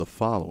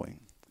following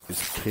is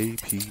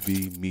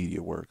KPB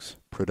MediaWorks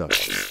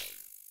production.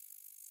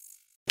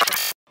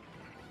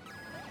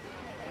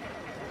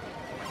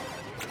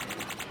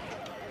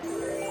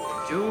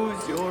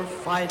 Choose your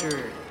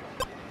fighter.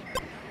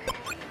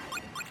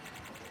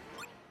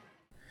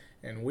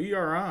 And we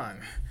are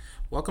on.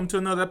 Welcome to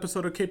another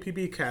episode of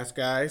KPB Cast,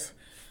 guys.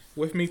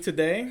 With me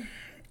today,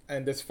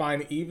 and this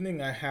fine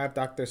evening, I have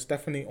Dr.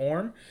 Stephanie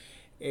Orm.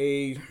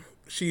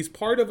 She's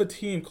part of a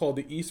team called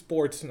the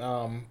Esports,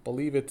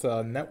 believe it's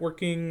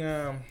networking.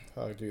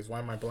 Why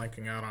am I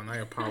blanking out on? I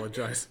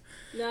apologize.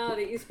 No,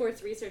 the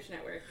Esports Research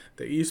Network.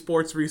 The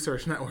Esports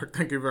Research Network.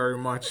 Thank you very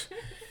much.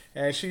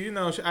 And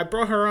I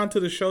brought her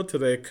onto the show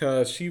today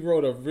because she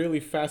wrote a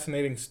really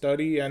fascinating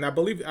study, and I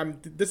believe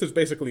this is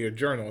basically a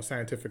journal, a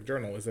scientific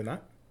journal, is it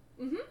not?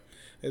 Mm-hmm.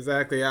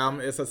 Exactly.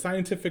 It's a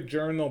scientific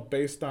journal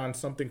based on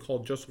something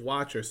called Just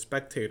Watch or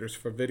Spectators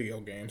for video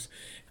games.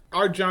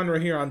 Our genre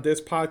here on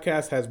this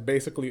podcast has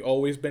basically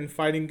always been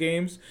fighting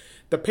games.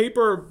 The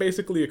paper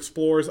basically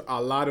explores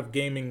a lot of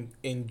gaming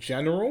in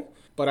general,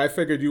 but I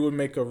figured you would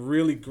make for a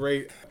really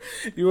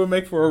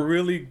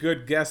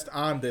good guest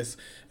on this.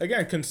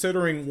 Again,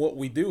 considering what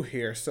we do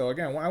here. So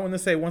again, I want to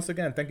say once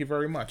again, thank you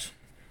very much.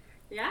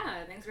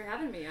 Yeah, thanks for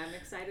having me. I'm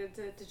excited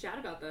to chat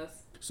about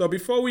this. So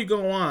before we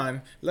go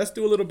on, let's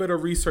do a little bit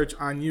of research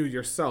on you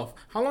yourself.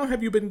 How long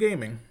have you been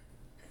gaming?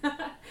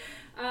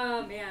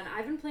 Man,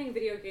 I've been playing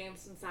video games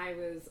since I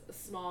was a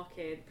small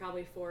kid,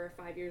 probably 4 or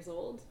 5 years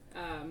old.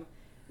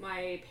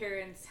 My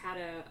parents had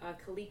a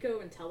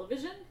Coleco and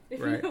television, if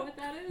you know what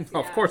that is.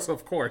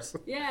 Of course.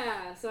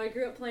 Yeah, so I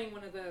grew up playing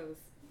one of those.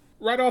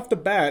 Right off the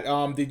bat,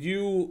 did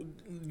you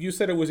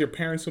said it was your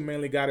parents who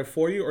mainly got it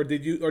for you, or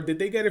did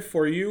they get it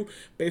for you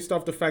based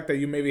off the fact that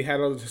you maybe had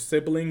other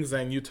siblings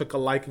and you took a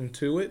liking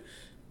to it?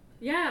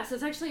 Yeah, so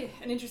it's actually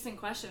an interesting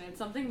question. It's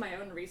something my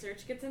own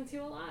research gets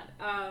into a lot.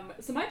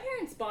 So my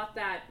parents bought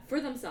that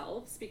for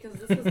themselves because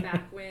this was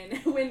back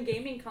when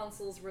gaming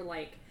consoles were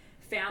like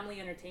family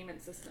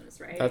entertainment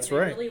systems, right? That's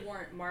right. They really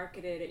weren't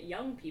marketed at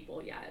young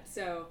people yet.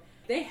 So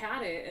they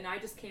had it, and I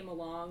just came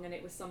along, and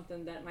it was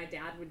something that my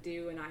dad would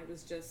do, and I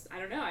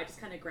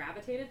just kind of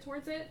gravitated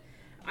towards it.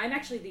 I'm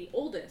actually the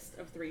oldest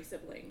of 3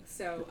 siblings,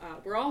 so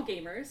we're all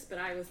gamers, but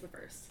I was the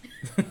first.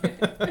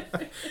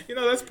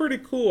 That's pretty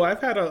cool. I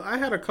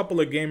had a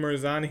couple of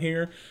gamers on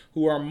here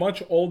who are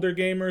much older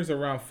gamers,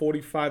 around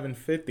 45 and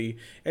 50,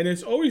 and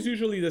it's always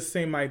usually the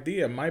same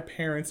idea. My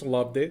parents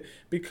loved it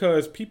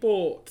because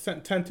people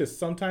tend to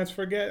sometimes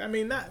forget. I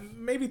mean, not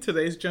maybe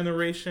today's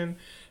generation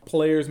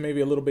players,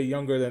 maybe a little bit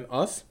younger than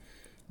us,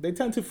 they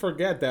tend to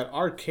forget that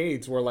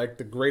arcades were like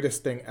the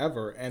greatest thing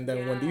ever. And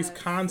then when these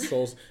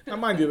consoles, now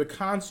mind you, the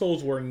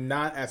consoles were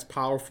not as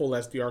powerful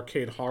as the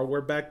arcade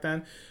hardware back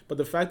then. But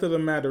the fact of the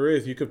matter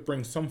is you could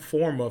bring some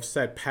form of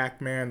said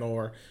Pac-Man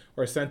or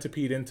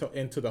Centipede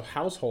into the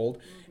household.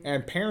 Mm-hmm.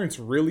 And parents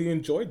really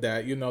enjoyed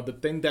that. The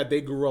thing that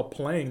they grew up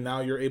playing, now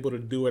you're able to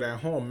do it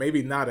at home.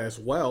 Maybe not as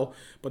well,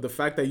 but the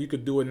fact that you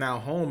could do it now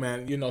home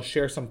and,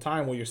 share some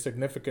time with your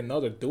significant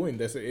other doing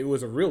this, it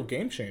was a real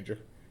game changer.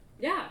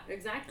 Yeah,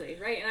 exactly,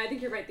 right. And I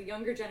think you're right. The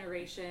younger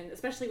generation,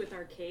 especially with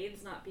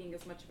arcades not being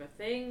as much of a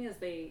thing as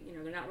they're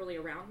not really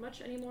around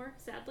much anymore,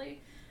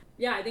 sadly.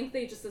 Yeah, I think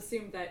they just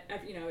assumed that,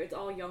 it's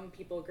all young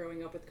people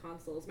growing up with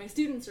consoles. My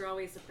students are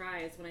always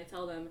surprised when I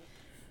tell them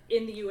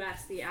in the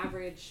U.S., the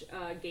average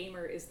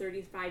gamer is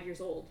 35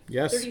 years old.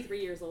 Yes.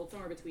 33 years old,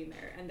 somewhere between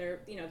there. And they're,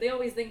 they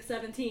always think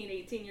 17,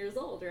 18 years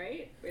old,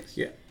 right?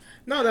 Yeah.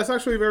 No, that's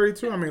actually very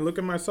true. I mean, look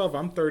at myself.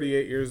 I'm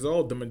 38 years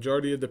old. The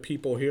majority of the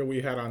people here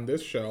we had on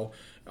this show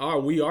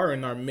we are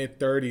in our mid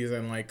 30s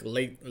and like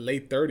late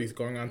 30s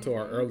going on to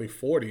our early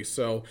 40s.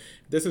 So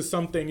this is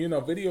something,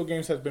 video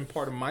games has been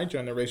part of my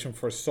generation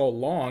for so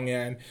long.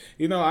 And,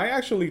 I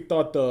actually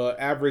thought the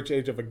average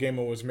age of a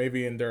gamer was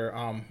maybe in their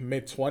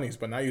mid 20s.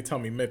 But now you tell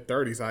me mid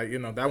 30s,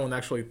 that one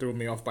actually threw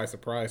me off by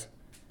surprise.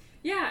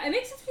 Yeah, it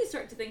makes sense when you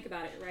start to think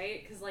about it,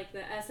 right? Because like the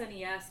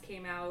SNES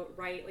came out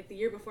right like the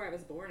year before I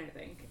was born, I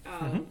think.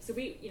 So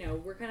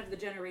we're kind of the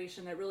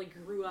generation that really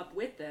grew up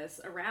with this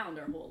around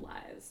our whole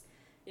lives.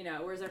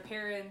 Whereas our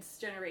parents'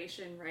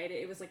 generation, right,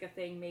 it was like a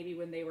thing maybe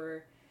when they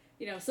were,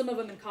 some of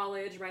them in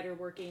college, right, or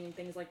working and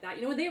things like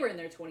that. When they were in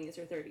their 20s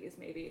or 30s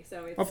maybe.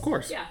 So it's, of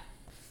course. Yeah.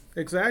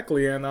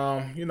 Exactly. And,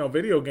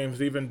 video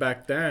games even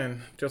back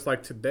then, just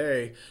like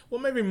today, well,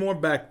 maybe more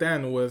back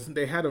then, was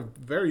they had a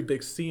very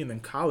big scene in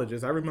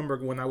colleges. I remember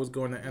when I was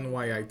going to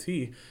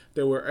NYIT,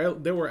 there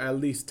were at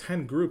least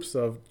 10 groups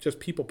of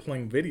just people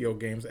playing video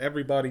games.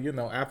 Everybody,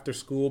 after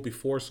school,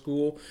 before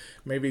school,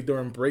 maybe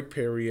during break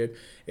period.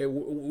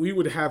 We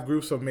would have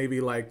groups of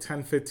maybe like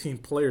 10, 15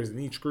 players in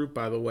each group,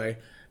 by the way.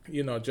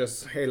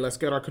 Just, hey, let's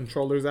get our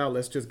controllers out.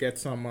 Let's just get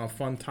some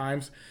fun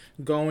times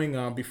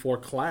going before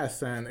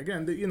class. And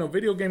again,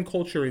 video game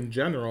culture in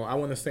general, I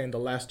want to say in the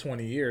last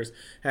 20 years,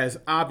 has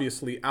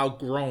obviously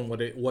outgrown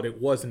what it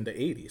was in the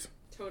 80s.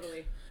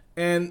 Totally.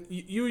 And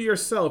you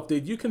yourself,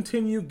 did you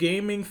continue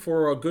gaming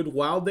for a good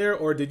while there,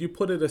 or did you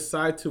put it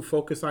aside to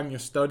focus on your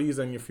studies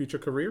and your future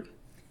career?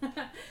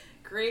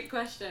 Great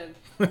question.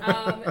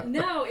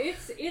 No,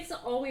 it's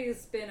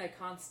always been a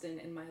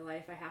constant in my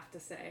life, I have to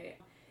say.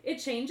 It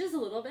changes a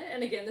little bit,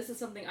 and again, this is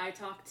something I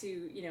talk to,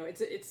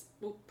 it's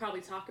we'll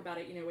probably talk about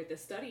it, with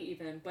this study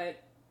even,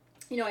 but,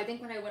 I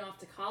think when I went off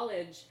to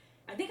college,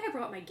 I think I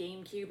brought my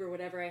GameCube or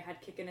whatever I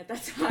had kicking at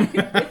that time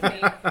with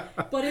me,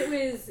 but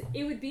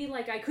it would be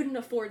like I couldn't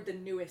afford the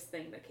newest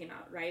thing that came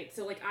out, right?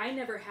 So, like, I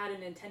never had a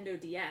Nintendo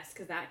DS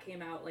because that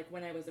came out, like,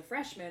 when I was a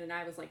freshman, and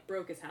I was, like,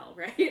 broke as hell,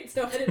 right?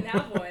 So I didn't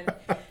have one.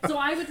 So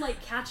I would,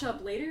 like, catch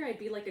up later. I'd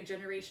be, like, a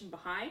generation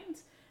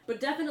behind. But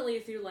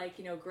definitely through, like,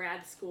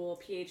 grad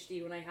school,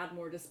 PhD, when I had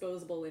more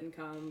disposable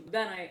income,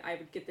 then I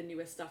would get the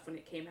newest stuff when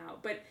it came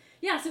out. But,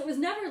 yeah, so it was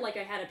never like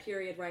I had a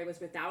period where I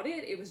was without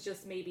it. It was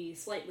just maybe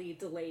slightly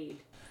delayed.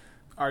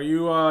 Are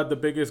you the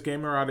biggest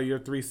gamer out of your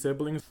 3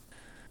 siblings?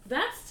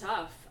 That's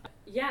tough.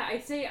 Yeah,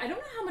 I'd say, I don't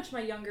know how much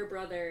my younger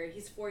brother,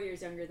 he's 4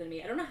 years younger than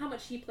me, I don't know how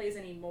much he plays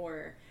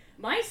anymore.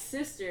 My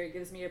sister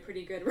gives me a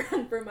pretty good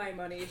run for my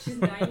money. She's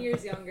 9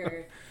 years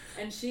younger,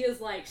 and she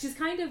is, like, she's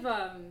kind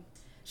of,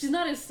 she's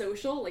not as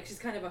social, like, she's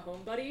kind of a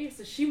homebody,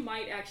 so she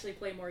might actually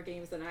play more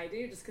games than I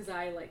do, just because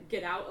I, like,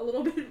 get out a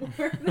little bit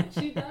more than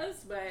she does,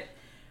 but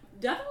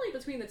definitely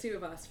between the two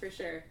of us, for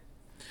sure.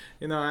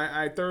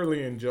 I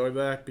thoroughly enjoy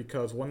that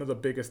because one of the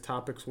biggest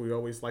topics we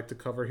always like to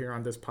cover here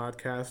on this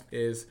podcast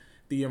is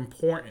the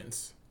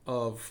importance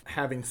of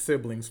having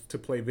siblings to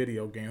play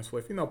video games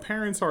with.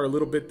 Parents are a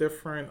little bit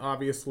different,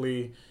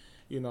 obviously.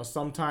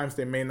 Sometimes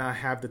they may not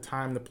have the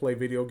time to play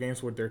video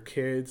games with their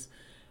kids.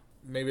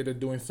 Maybe they're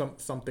doing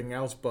something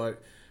else,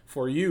 but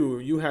for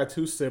you had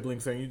 2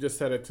 siblings, and you just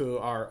said it to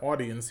our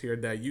audience here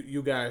that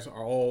you guys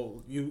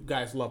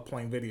love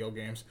playing video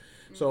games.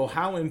 Mm-hmm. So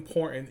how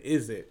important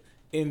is it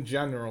in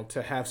general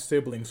to have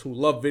siblings who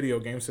love video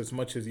games as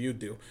much as you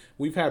do?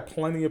 We've had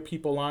plenty of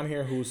people on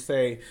here who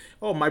say,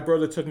 oh, my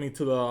brother took me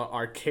to the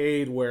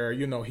arcade where,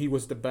 he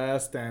was the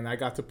best and I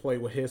got to play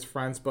with his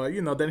friends, but,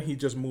 then he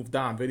just moved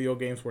on. Video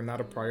games were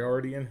not a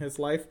priority in his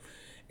life.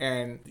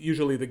 And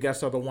usually the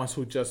guests are the ones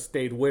who just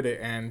stayed with it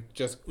and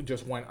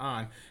just went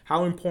on.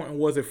 How important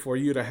was it for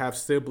you to have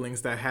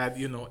siblings that had,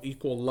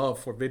 equal love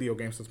for video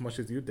games as much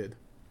as you did?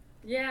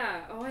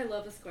 Yeah. Oh, I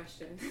love this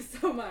question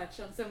so much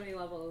on so many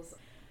levels.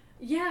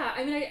 Yeah,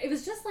 I mean, it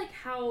was just like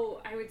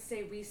how I would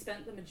say we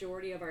spent the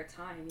majority of our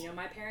time.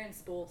 My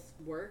parents both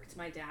worked.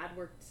 My dad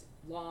worked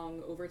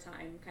long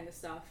overtime kind of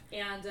stuff.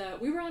 And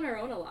we were on our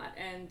own a lot.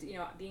 And,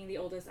 being the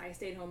oldest, I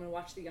stayed home and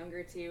watched the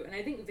younger two. And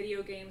I think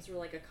video games were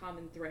like a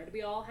common thread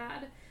we all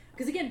had.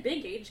 Because, again,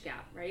 big age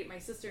gap, right? My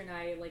sister and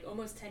I, like,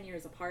 almost 10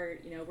 years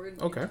apart. We're in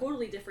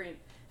totally different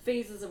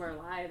phases of our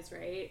lives,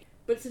 right?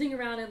 But sitting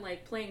around and,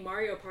 like, playing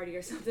Mario Party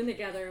or something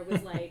together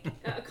was, like,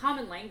 a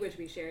common language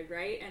we shared,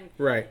 right? And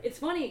right. It's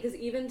funny, because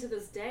even to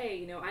this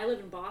day, I live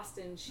in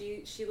Boston.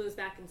 She lives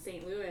back in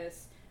St.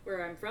 Louis,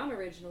 where I'm from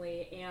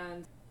originally,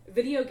 and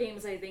video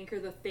games, I think, are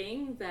the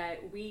thing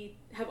that we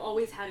have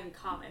always had in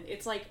common.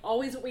 It's, like,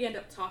 always what we end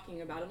up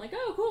talking about. I'm like,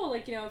 oh, cool,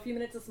 like, a few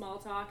minutes of small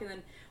talk, and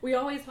then we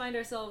always find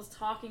ourselves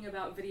talking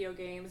about video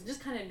games,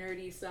 just kind of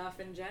nerdy stuff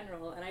in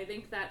general, and I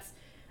think that's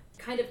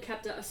kind of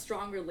kept a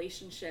strong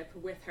relationship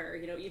with her,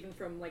 even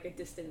from, like, a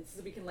distance.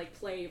 So we can, like,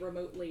 play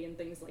remotely and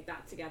things like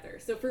that together.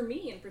 So for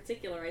me in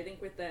particular, I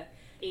think with the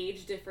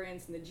age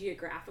difference and the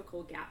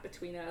geographical gap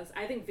between us,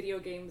 I think video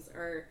games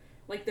are,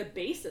 like, the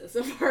basis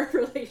of our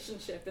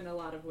relationship in a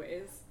lot of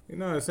ways.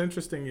 It's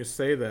interesting you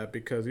say that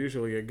because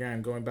usually,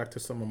 again, going back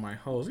to some of my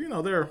hosts,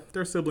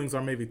 their siblings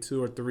are maybe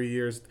 2 or 3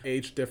 years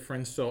age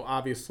difference. So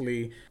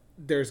obviously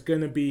there's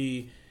going to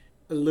be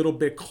a little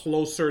bit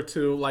closer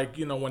to, like,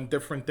 when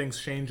different things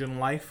change in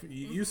life.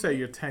 You say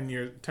you're 10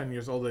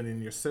 years older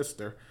than your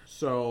sister.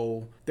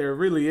 So there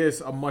really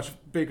is a much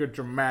bigger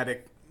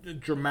dramatic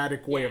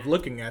way of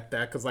looking at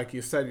that. Because like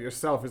you said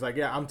yourself, it's like,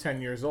 yeah, I'm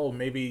 10 years old.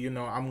 Maybe,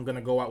 I'm going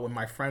to go out with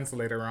my friends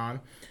later on.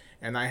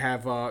 And I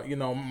have,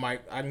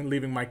 I'm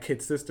leaving my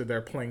kid sister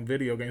there playing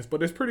video games.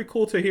 But it's pretty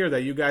cool to hear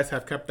that you guys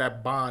have kept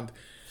that bond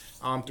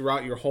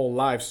throughout your whole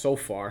lives so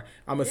far.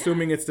 I'm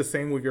assuming it's the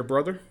same with your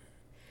brother?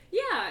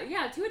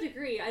 Yeah, to a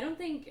degree. I don't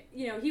think,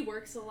 he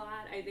works a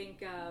lot. I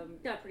think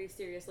got a pretty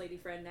serious lady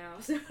friend now,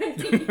 so I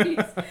think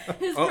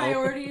his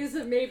priorities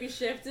have maybe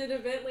shifted a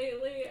bit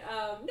lately.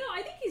 No,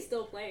 I think he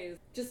still plays,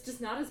 just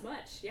not as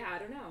much. Yeah, I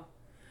don't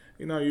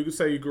know. You could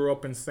say you grew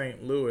up in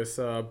St. Louis,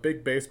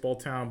 big baseball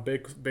town,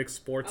 big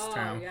sports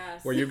town.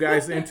 Yes. Were you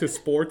guys into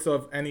sports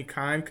of any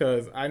kind?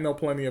 Because I know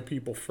plenty of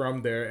people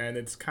from there, and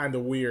it's kind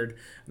of weird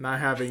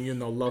not having,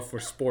 love for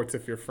sports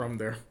if you're from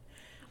there.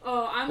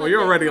 Oh,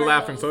 you're already Cardinals.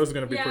 laughing, so it's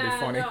going to be pretty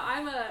funny. No,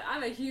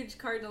 I'm a huge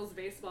Cardinals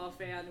baseball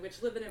fan,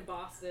 which living in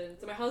Boston.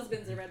 So my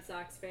husband's a Red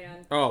Sox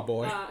fan. Oh,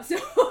 boy.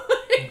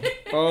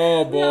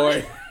 Oh,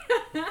 boy.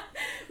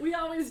 We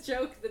always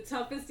joke the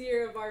toughest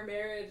year of our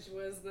marriage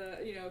was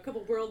a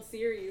couple World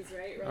Series,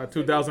 right?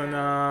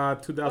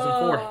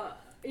 2004.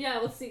 Yeah,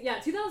 let's see. Yeah,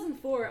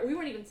 2004. We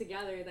weren't even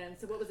together then.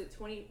 So what was it,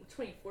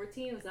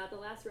 2014? Was that the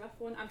last rough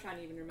one? I'm trying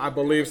to even remember. I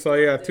believe so,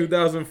 yeah.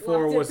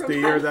 2004 was the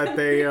year that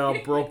they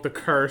broke the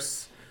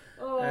curse.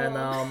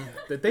 And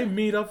did they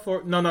meet up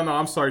for? No.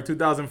 I'm sorry.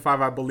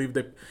 2005, I believe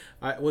they.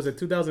 Was it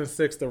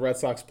 2006? The Red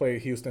Sox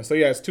played Houston. So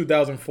yeah, it's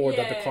 2004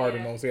 that the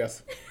Cardinals.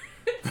 Yes.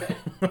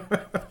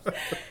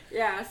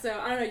 Yeah, so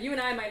I don't know. You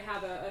and I might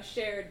have a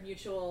shared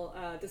mutual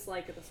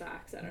dislike of the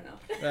Sox. I don't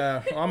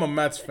know. I'm a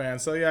Mets fan,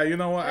 so yeah, you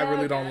know what? I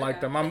really don't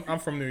like them. I'm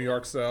from New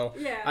York, so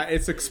yeah.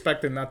 It's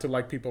expected not to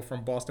like people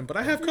from Boston, but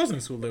I have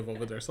cousins who live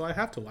over there, so I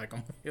have to like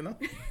them. You know.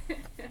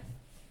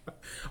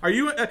 Are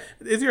you?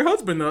 Is your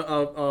husband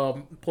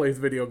plays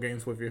video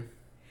games with you?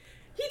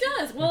 He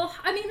does. Well,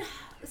 I mean,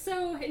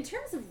 so in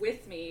terms of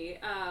with me,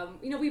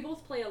 we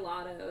both play a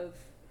lot of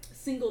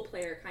single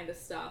player kind of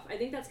stuff. I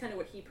think that's kind of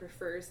what he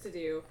prefers to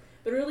do.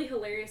 But really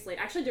hilariously,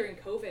 actually during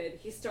COVID,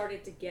 he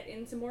started to get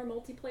into more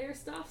multiplayer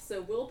stuff.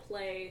 So we'll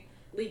play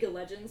League of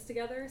Legends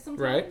together sometimes.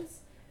 Right.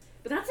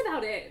 But that's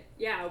about it.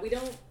 Yeah, we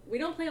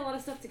don't play a lot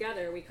of stuff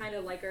together. We kind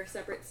of like our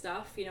separate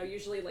stuff.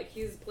 Usually like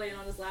he's playing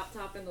on his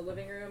laptop in the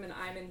living room and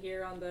I'm in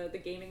here on the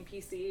gaming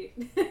PC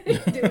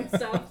doing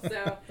stuff.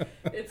 So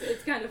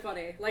it's kind of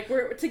funny. Like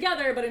we're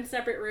together but in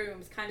separate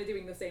rooms, kind of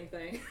doing the same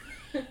thing.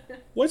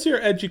 What's your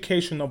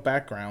educational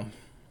background?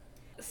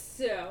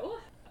 So,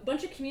 a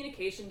bunch of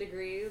communication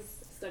degrees,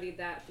 studied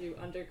that through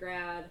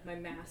undergrad. My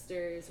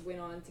master's, went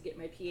on to get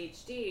my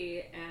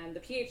PhD, and the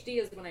PhD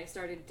is when I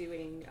started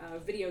doing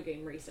video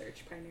game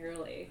research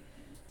primarily.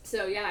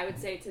 So yeah, I would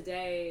say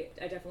today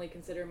I definitely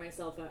consider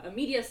myself a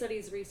media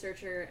studies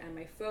researcher, and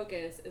my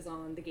focus is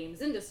on the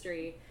games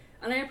industry.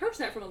 And I approach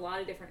that from a lot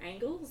of different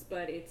angles,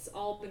 but it's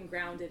all been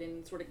grounded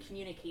in sort of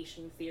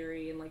communication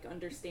theory and like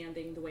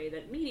understanding the way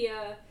that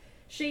media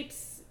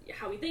shapes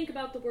how we think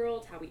about the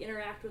world, how we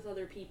interact with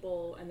other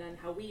people, and then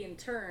how we in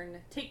turn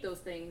take those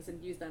things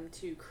and use them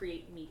to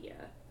create media.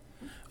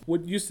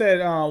 What you said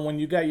when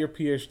you got your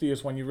PhD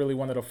is when you really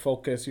wanted to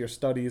focus your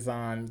studies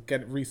on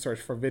get research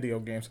for video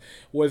games.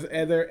 Was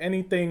there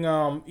anything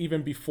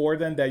even before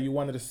then that you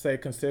wanted to say,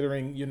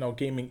 considering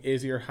gaming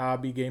is your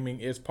hobby, gaming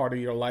is part of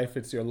your life,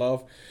 it's your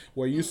love?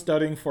 Were you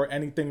studying for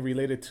anything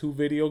related to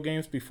video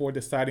games before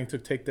deciding to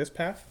take this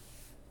path?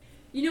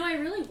 I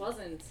really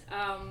wasn't.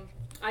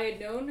 I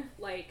had known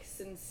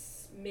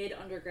since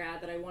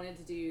mid-undergrad that I wanted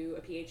to do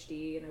a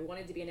PhD and I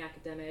wanted to be an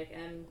academic,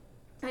 and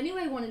I knew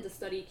I wanted to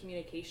study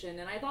communication,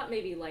 and I thought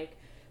maybe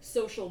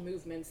social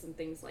movements and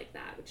things like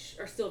that, which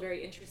are still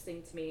very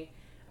interesting to me.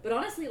 But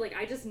honestly,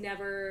 I just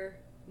never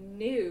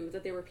knew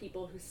that there were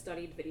people who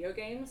studied video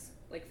games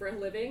for a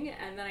living.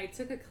 And then I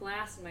took a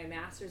class in my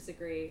master's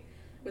degree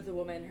with a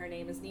woman. Her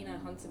name is Nina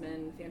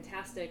Hunteman,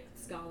 fantastic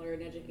scholar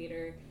and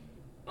educator.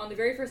 On the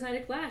very first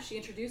night of class, she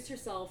introduced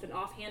herself and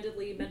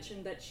offhandedly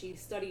mentioned that she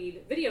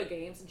studied video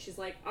games, and she's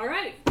like, all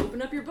right,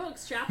 open up your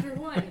books, chapter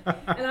 1.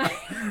 And I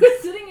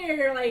was sitting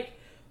here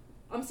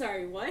I'm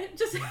sorry, what?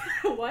 Just,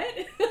 what?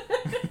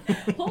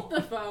 Hold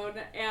the phone.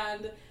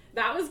 And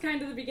that was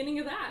kind of the beginning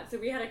of that. So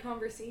we had a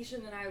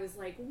conversation, and I was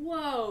like,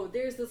 whoa,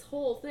 there's this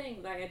whole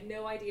thing that I had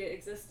no idea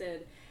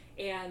existed.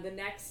 And the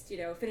next,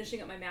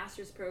 finishing up my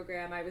master's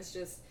program, I was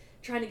just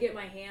trying to get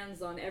my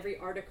hands on every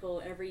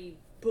article, every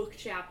book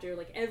chapter,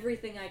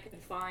 everything I could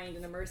find,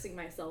 and immersing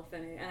myself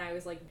in it. And I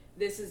was like,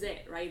 this is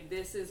it, right?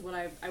 This is what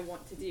I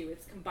want to do.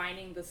 It's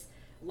combining this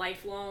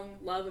lifelong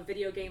love of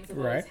video games I've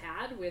always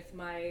had with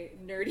my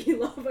nerdy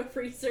love of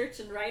research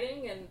and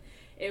writing, and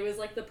it was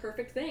the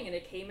perfect thing, and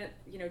it came at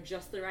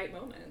just the right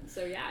moment.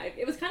 So yeah,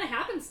 it was kind of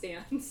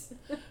happenstance.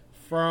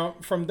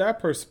 From that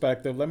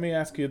perspective, let me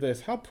ask you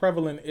this: how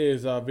prevalent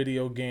is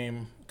video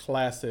game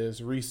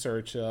classes,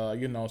 research,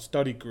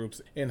 study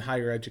groups in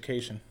higher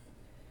education?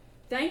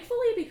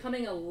 Thankfully,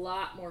 becoming a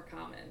lot more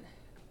common.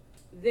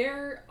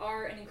 There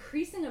are an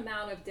increasing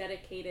amount of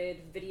dedicated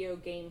video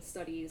game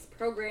studies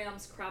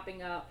programs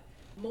cropping up,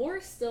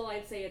 more still,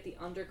 I'd say, at the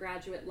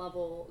undergraduate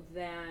level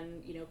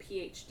than,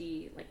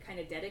 PhD, kind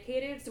of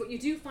dedicated. So what you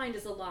do find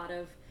is a lot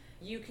of,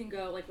 you can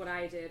go, what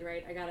I did,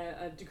 right? I got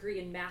a degree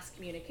in mass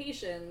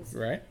communications.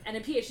 Right. And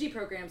in PhD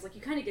programs,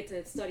 you kind of get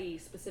to study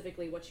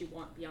specifically what you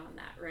want beyond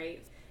that,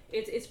 right?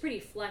 It's pretty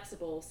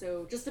flexible,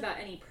 so just about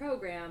any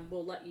program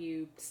will let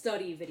you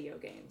study video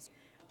games.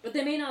 But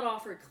they may not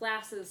offer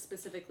classes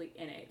specifically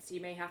in it, so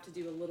you may have to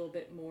do a little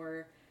bit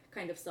more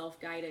kind of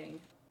self-guiding.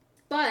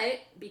 But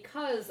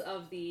because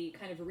of the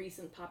kind of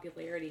recent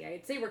popularity,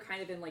 I'd say we're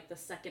kind of in the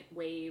second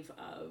wave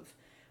of,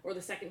 or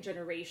the second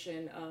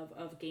generation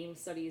of game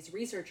studies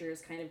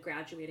researchers kind of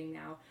graduating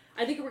now.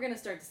 I think we're going to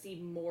start to see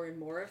more and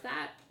more of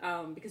that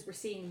because we're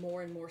seeing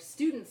more and more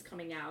students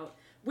coming out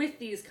with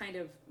these kind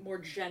of more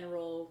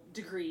general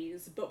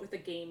degrees, but with a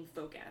game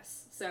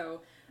focus.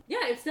 So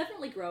yeah, it's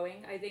definitely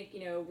growing. I think,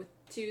 with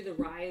the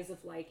rise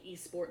of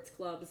esports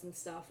clubs and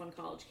stuff on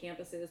college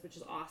campuses, which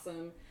is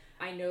awesome.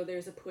 I know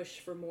there's a push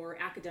for more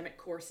academic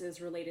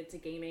courses related to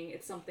gaming.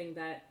 It's something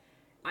that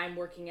I'm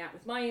working at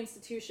with my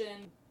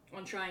institution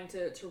on trying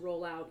to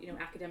roll out,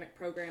 academic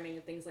programming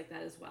and things like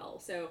that as well.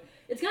 So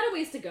it's got a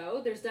ways to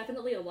go. There's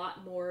definitely a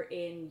lot more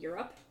in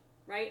Europe,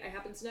 right? I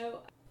happen to know,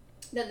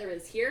 than there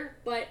is here.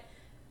 But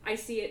I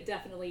see it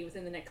definitely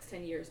within the next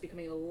 10 years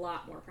becoming a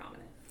lot more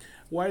prominent.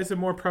 Why is it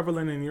more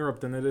prevalent in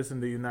Europe than it is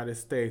in the United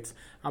States?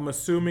 I'm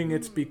assuming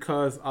it's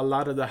because a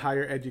lot of the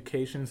higher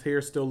educations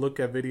here still look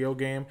at video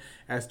game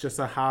as just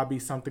a hobby,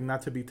 something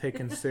not to be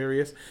taken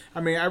serious. I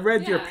mean, I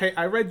read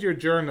I read your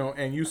journal,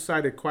 and you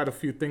cited quite a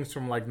few things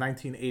from like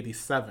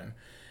 1987.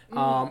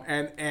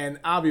 And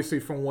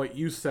obviously from what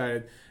you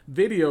said,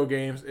 video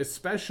games,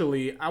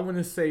 especially, I want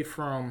to say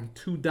from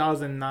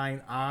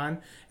 2009 on.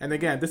 And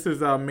again, this is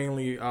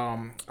mainly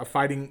a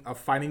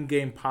fighting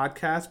game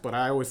podcast, but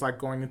I always like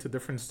going into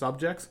different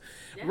subjects.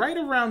 Yeah. Right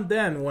around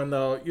then, when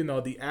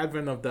the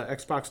advent of the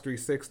Xbox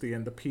 360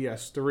 and the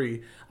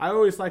PS3, I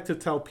always like to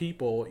tell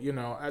people,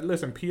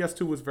 listen,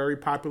 PS2 was very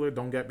popular.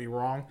 Don't get me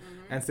wrong,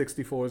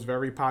 N64 was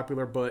very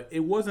popular, but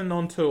it wasn't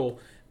until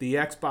the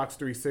Xbox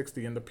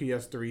 360 and the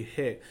PS3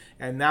 hit,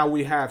 and now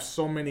we have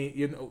so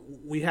many,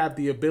 we have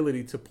the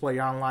ability to play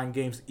online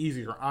games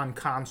easier on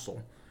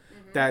console,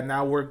 that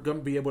now we're going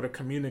to be able to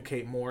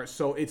communicate more.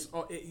 So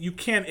you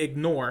can't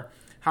ignore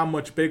how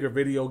much bigger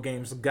video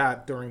games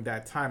got during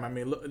that time. I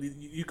mean, look,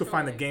 you could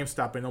find a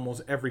GameStop in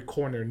almost every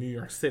corner in New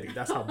York City.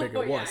 That's how big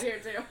it was. Yeah,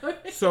 here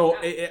too. So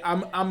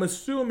I'm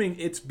assuming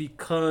it's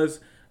because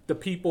the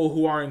people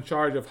who are in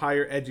charge of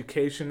higher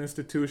education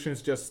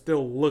institutions just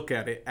still look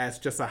at it as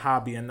just a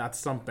hobby and not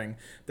something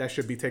that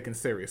should be taken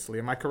seriously.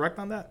 Am I correct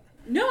on that?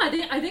 No, I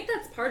think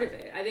that's part of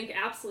it. I think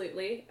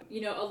absolutely.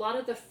 A lot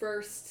of the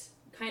first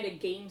kind of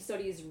game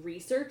studies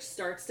research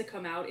starts to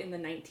come out in the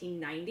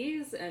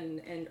 1990s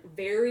and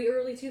very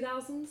early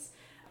 2000s.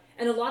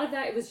 And a lot of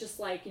that, it was just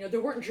like,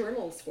 there weren't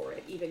journals for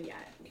it even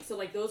yet. So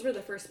like those were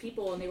the first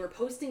people, and they were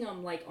posting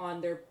them like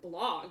on their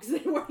blogs.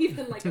 They weren't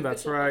even like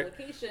official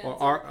publications.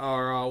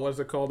 Or what's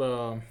it called?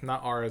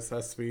 Not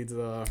RSS feeds,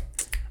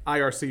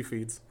 IRC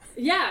feeds.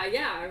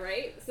 Yeah,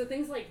 right? So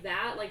things like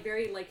that, like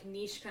very like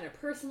niche kind of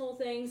personal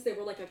things. There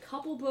were like a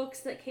couple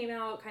books that came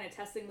out kind of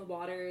testing the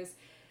waters.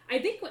 I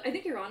think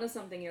you're onto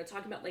something,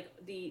 talking about like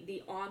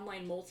the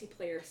online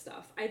multiplayer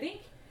stuff. I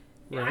think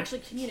actually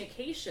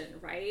communication,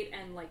 right,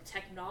 and like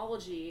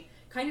technology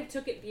kind of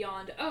took it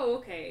beyond,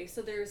 okay,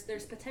 so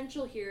there's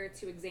potential here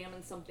to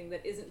examine something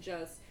that isn't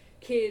just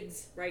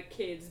kids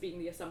being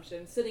the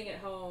assumption, sitting at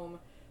home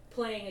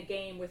playing a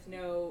game with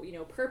no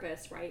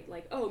purpose, right?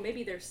 Like,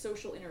 maybe there's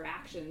social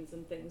interactions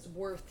and things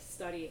worth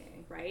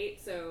studying, right?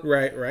 So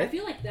right I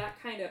feel like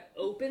that kind of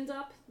opened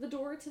up the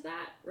door to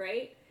that,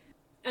 right?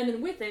 And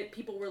then with it,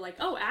 people were like,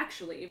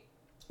 actually,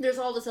 there's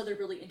all this other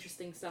really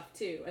interesting stuff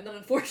too. And then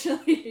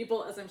unfortunately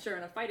people, as I'm sure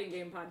in a fighting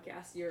game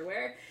podcast you're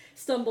aware,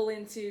 stumble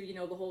into,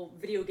 the whole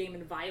video game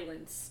and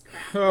violence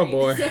crap. Oh right?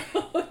 boy.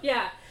 So,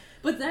 yeah.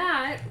 But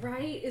that,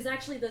 right, is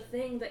actually the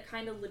thing that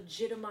kind of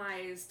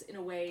legitimized, in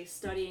a way,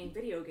 studying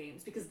video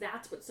games, because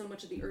that's what so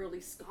much of the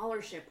early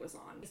scholarship was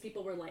on. Because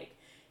people were like,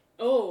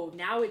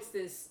 now it's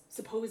this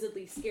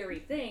supposedly scary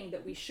thing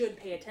that we should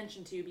pay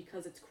attention to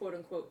because it's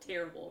quote-unquote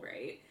terrible,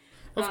 right?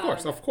 Of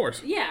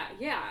course. Yeah.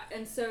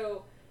 And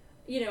so,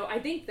 I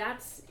think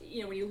that's,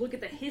 when you look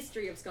at the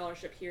history of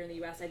scholarship here in the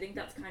U.S., I think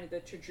that's kind of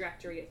the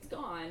trajectory it's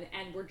gone.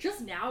 And we're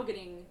just now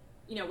getting,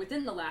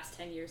 within the last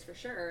 10 years for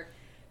sure,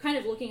 kind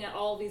of looking at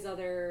all these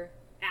other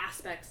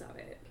aspects of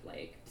it,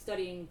 like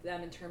studying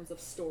them in terms of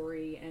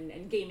story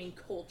and gaming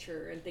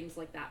culture and things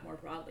like that more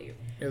broadly.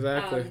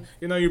 Exactly.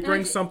 You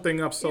bring something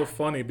up so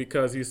funny,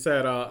 because you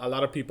said a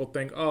lot of people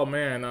think, oh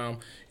man,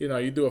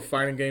 you do a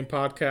fighting game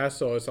podcast,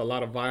 so it's a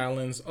lot of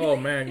violence. Oh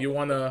man, you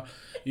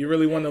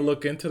really want to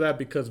look into that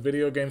because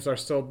video games are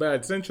so bad.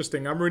 It's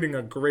interesting. I'm reading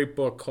a great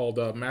book called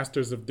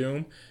Masters of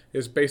Doom.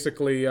 It's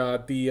basically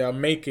the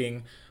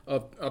making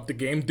of the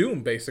game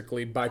Doom,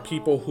 basically, by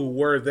people who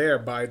were there,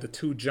 by the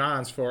two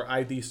Johns for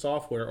ID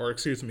Software, or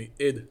excuse me,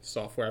 id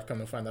Software. I've come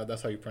to find out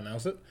that's how you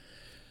pronounce it.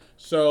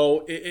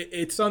 So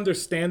it's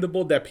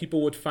understandable that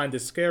people would find it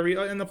scary,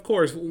 and of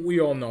course we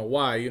all know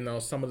why.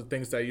 Some of the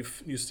things that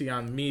you see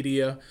on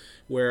media,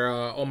 where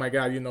oh my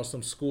God,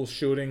 some school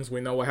shootings.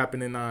 We know what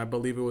happened in I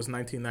believe it was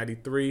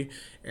 1993,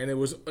 and it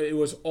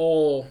was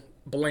all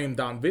blamed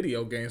on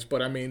video games.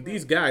 But I mean,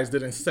 these guys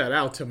didn't set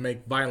out to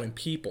make violent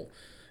people.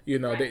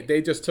 Right.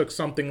 They just took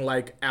something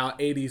like our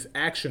 80s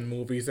action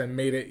movies and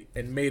made it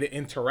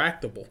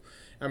interactable.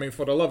 I mean,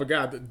 for the love of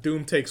God,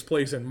 Doom takes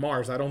place in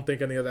Mars. I don't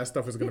think any of that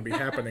stuff is going to be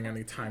happening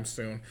anytime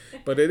soon.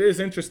 But it is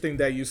interesting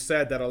that you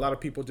said that a lot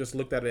of people just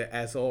looked at it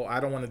as, I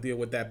don't want to deal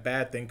with that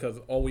bad thing because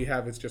all we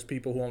have is just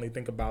people who only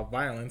think about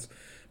violence.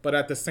 But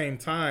at the same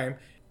time,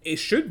 it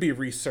should be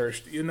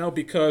researched,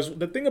 because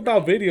the thing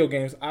about video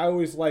games, I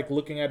always like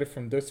looking at it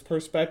from this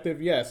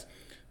perspective. Yes,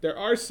 there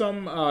are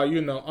some,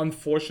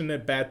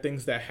 unfortunate bad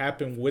things that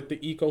happen with the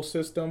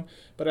ecosystem,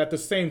 but at the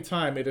same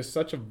time, it is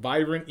such a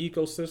vibrant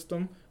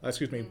ecosystem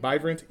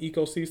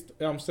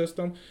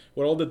system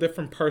with all the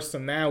different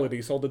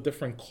personalities, all the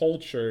different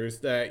cultures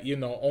that,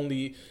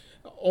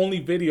 only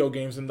video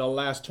games in the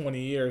last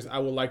 20 years, I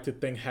would like to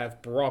think,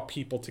 have brought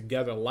people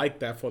together like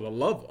that for the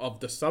love of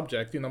the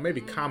subject,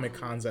 maybe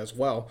Comic-Cons as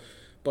well.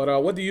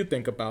 But what do you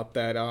think about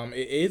that?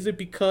 Is it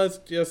because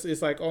just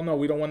it's like, oh no,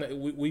 we don't want to.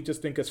 We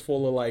just think it's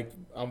full of like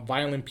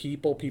violent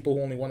people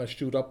who only want to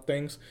shoot up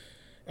things.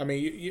 I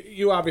mean,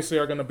 you obviously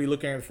are going to be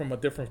looking at it from a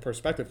different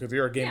perspective because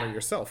you're a gamer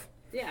yourself.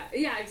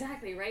 Yeah,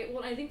 exactly, right?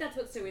 Well, I think that's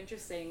what's so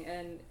interesting,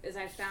 and as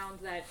I found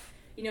that,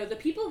 the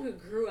people who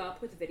grew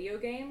up with video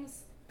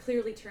games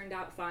clearly turned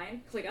out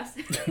fine, like us,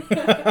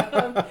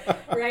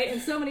 right?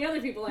 And so many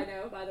other people I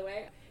know, by the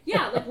way.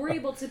 Yeah, like we're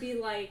able to be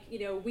like,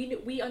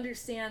 we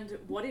understand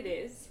what it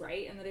is,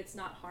 right? And that it's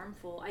not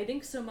harmful. I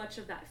think so much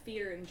of that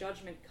fear and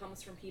judgment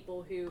comes from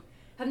people who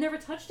have never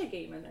touched a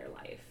game in their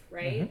life,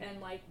 right? Mm-hmm.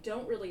 And like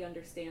don't really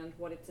understand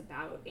what it's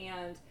about.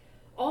 And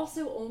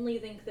also only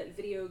think that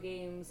video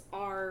games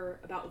are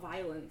about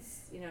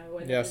violence,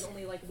 and there's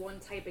only like one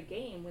type of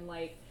game when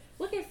like,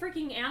 look at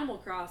freaking Animal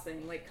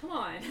Crossing, like come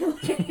on,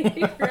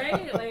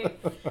 right?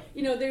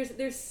 Like,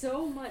 there's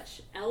so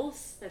much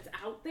else that's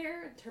out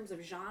there in terms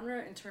of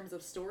genre, in terms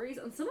of stories,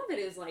 and some of it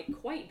is like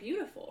quite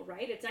beautiful,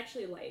 right? It's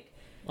actually like,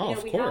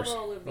 we have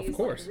all of these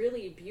like,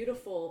 really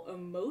beautiful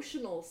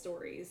emotional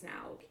stories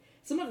now.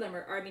 Some of them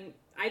are, I mean,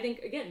 I think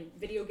again,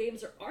 video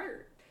games are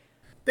art.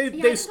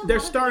 They're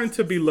starting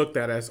to be looked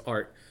at as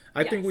art.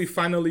 I think we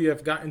finally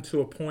have gotten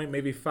to a point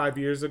maybe 5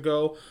 years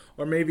ago,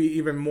 or maybe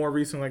even more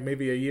recent, like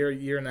maybe a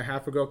year and a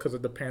half ago, because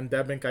of the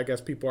pandemic. I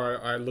guess people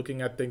are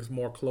looking at things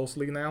more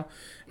closely now.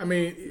 I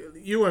mean,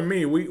 you and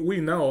me, we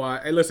know.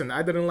 Hey, listen,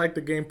 I didn't like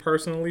the game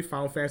personally,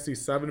 Final Fantasy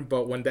VII,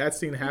 but when that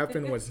scene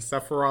happened when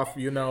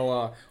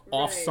Sephiroth,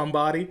 off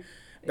somebody,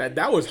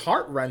 that was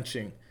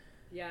heart-wrenching.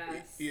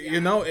 Yes.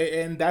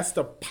 And that's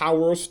the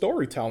power of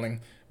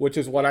storytelling, which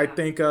is what I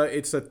think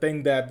it's a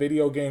thing that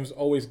video games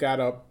always got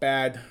a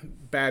bad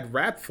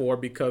rap for,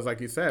 because like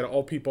you said,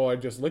 all people are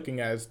just looking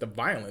at is the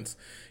violence.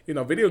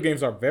 Video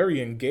games are very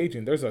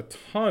engaging. There's a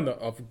ton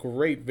of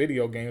great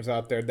video games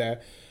out there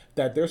that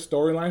their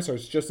storylines are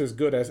just as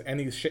good as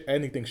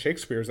anything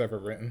Shakespeare's ever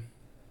written.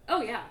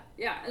 Oh yeah.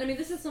 And I mean,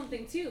 this is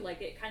something too,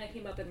 like it kind of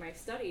came up in my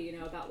study,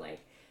 about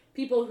like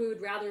people who'd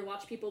rather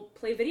watch people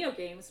play video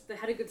games that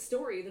had a good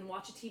story than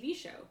watch a TV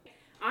show.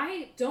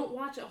 I don't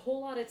watch a whole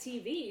lot of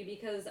TV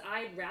because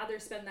I'd rather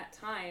spend that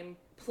time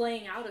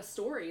playing out a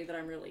story that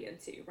I'm really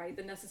into, right,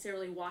 than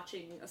necessarily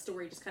watching a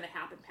story just kind of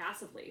happen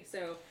passively.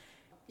 So,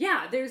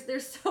 yeah,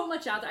 there's so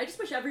much out there. I just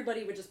wish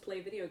everybody would just play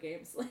video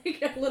games,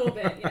 like a little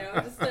bit,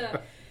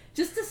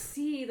 just to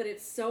see that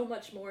it's so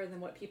much more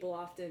than what people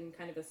often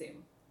kind of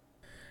assume.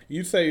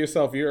 You say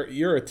yourself,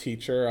 you're a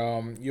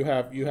teacher. You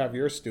have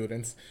your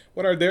students.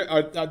 What are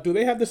do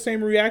they have the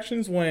same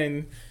reactions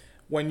when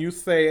you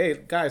say,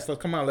 "Hey guys,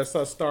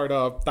 let's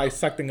start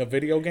dissecting a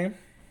video game"?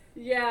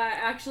 Yeah,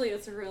 actually,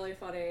 it's really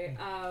funny.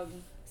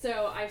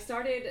 So I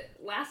started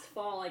last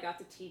fall. I got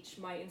to teach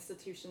my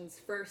institution's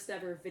first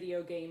ever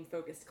video game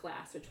focused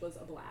class, which was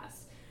a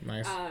blast.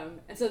 Nice.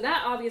 And so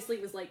that obviously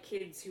was like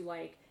kids who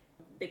like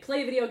they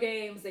play video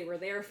games. They were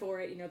there for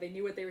it. They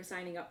knew what they were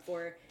signing up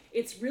for.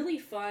 It's really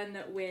fun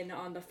when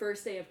on the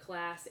first day of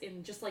class,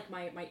 in just like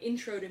my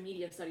intro to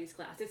media studies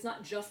class, it's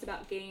not just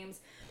about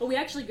games, but we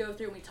actually go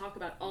through and we talk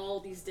about all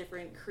these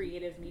different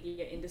creative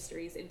media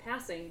industries in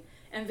passing,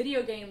 and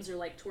video games are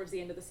like towards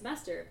the end of the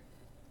semester.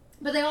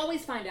 But they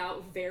always find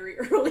out very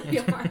early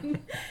on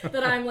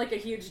that I'm like a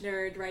huge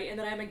nerd, right, and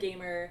that I'm a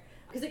gamer,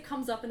 because it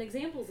comes up in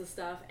examples of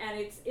stuff, and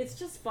it's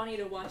just funny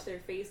to watch their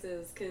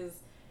faces, because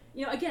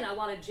again, a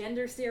lot of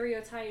gender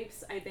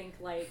stereotypes. I think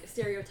like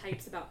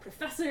stereotypes about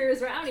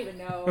professors, or I don't even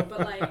know, but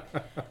like,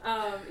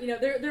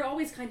 they're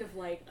always kind of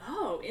like,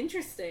 oh,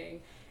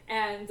 interesting.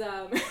 And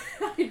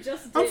I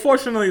just did...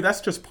 Unfortunately,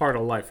 that's just part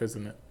of life,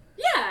 isn't it?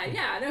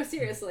 Yeah, no,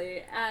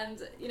 seriously.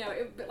 And,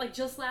 like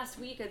just last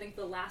week, I think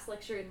the last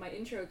lecture in my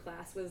intro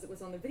class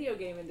was on the video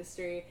game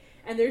industry.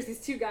 And there's these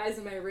two guys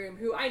in my room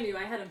who I knew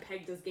I had them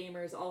pegged as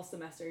gamers all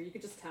semester. You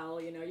could just tell,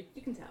 you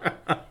can tell.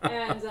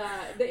 And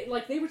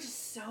they were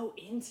just so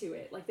into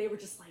it. Like, they were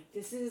just like,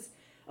 this is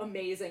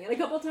amazing. And a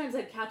couple of times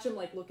I'd catch them,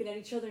 like, looking at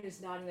each other and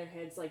just nodding their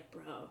heads like,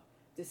 bro,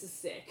 this is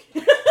sick.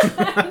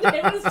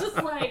 It was just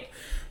like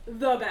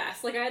the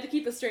best. Like, I had to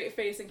keep a straight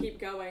face and keep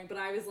going, but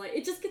I was like,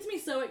 it just gets me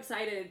so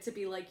excited to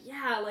be like,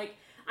 yeah, like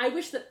I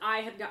wish that I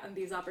had gotten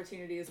these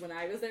opportunities when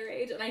I was their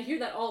age. And I hear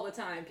that all the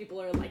time. People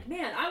are like,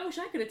 man, I wish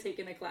I could have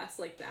taken a class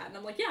like that. And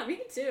I'm like, yeah,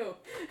 me too.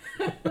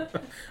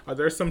 Are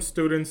there some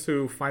students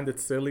who find it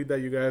silly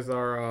that you guys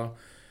are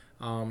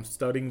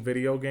studying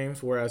video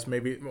games, whereas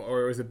maybe,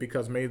 or is it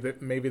because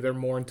maybe they're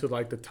more into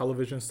like the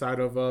television side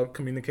of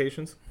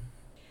communications?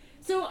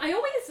 So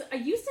I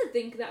used to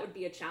think that would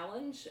be a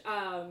challenge,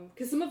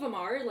 because some of them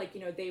are, like,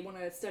 they want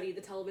to study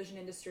the television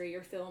industry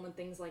or film and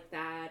things like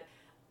that.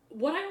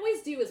 What I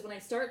always do is when I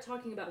start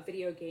talking about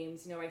video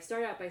games, I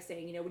start out by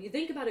saying, when you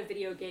think about a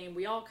video game,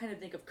 we all kind of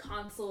think of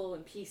console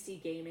and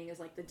PC gaming as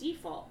like the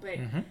default, but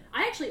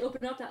I actually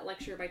opened up that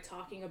lecture by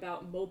talking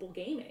about mobile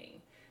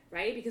gaming.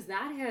 right? Because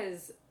that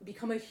has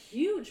become a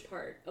huge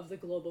part of the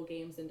global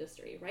games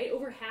industry, right?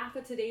 Over half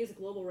of today's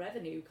global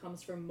revenue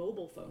comes from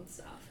mobile phone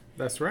stuff.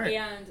 That's right.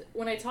 And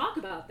when I talk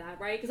about that,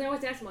 right, because I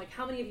always ask them, like,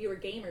 how many of you are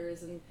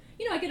gamers? And,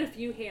 I get a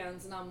few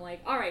hands, and I'm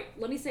like, all right,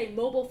 let me say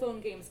mobile phone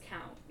games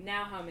count.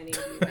 Now how many of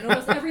you? And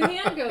almost every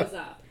hand goes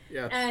up.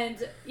 Yes.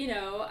 And,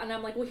 and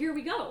I'm like, well, here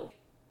we go.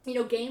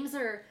 Games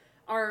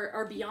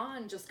are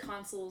beyond just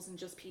consoles and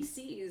just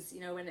PCs,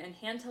 and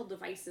handheld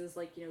devices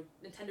like,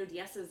 Nintendo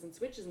DS's and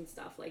Switches and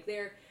stuff. Like,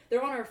 they're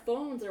on our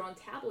phones, they're on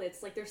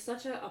tablets. Like, they're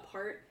such a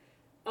part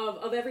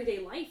of everyday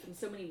life in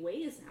so many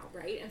ways now,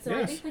 right? And so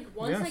I think, like,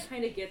 once I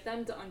kind of get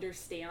them to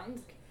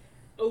understand,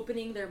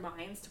 opening their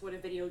minds to what a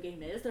video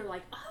game is, they're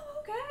like, oh,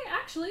 okay,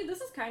 actually, this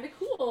is kind of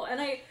cool.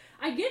 And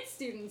I get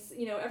students,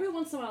 every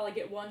once in a while I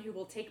get one who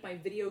will take my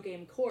video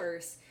game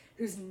course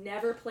who's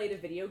never played a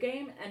video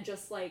game and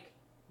just, like,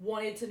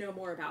 wanted to know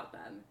more about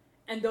them.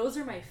 And those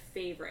are my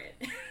favorite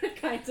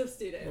kinds of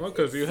students. Well,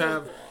 because you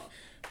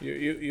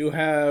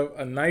have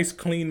a nice,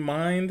 clean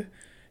mind,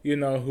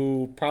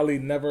 who probably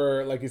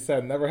never, like you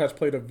said, never has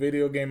played a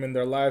video game in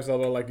their lives.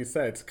 Although, like you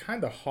said, it's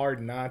kind of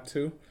hard not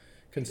to,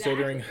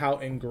 considering how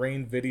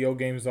ingrained video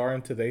games are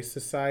in today's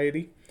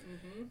society.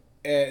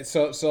 And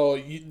so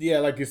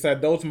like you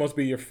said, those must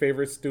be your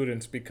favorite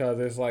students, because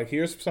it's like,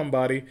 here's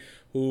somebody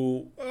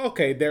who,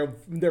 okay, they're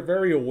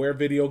very aware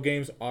video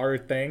games are a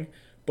thing,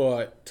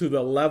 but to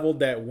the level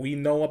that we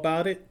know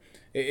about it,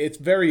 it's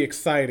very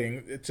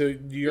exciting.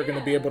 You're going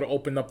to be able to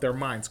open up their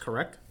minds,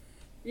 correct?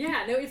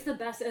 Yeah, no, it's the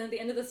best. And at the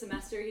end of the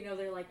semester,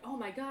 they're like, oh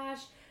my gosh,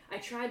 I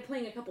tried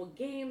playing a couple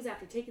games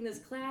after taking this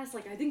class.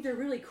 Like, I think they're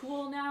really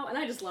cool now. And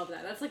I just love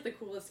that. That's like the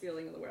coolest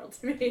feeling in the world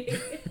to me.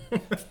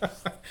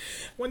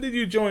 When did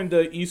you join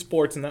the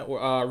Esports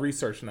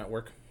Research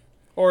Network?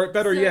 Or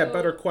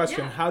better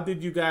question, how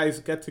did you guys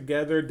get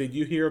together? Did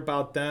you hear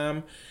about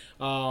them?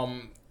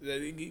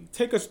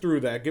 Take us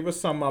through that. Give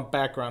us some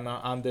background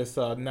on this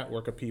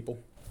network of people.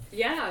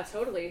 Yeah,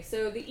 totally.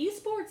 So the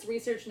Esports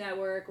Research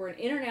Network, we're an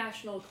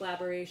international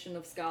collaboration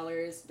of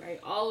scholars, right,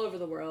 all over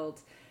the world,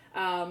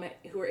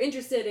 who are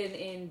interested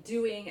in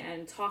doing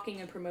and talking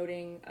and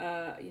promoting,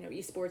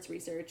 esports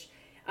research.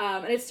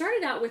 And it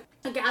started out with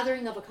a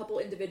gathering of a couple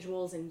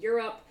individuals in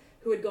Europe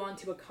who had gone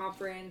to a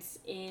conference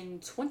in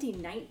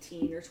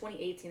 2019 or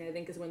 2018, I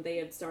think, is when they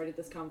had started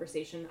this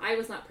conversation. I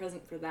was not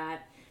present for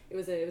that. It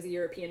was a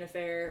European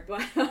affair,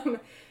 but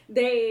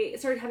they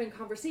started having a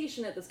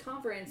conversation at this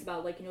conference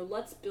about, like,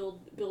 let's build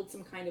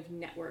some kind of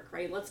network,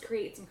 right? Let's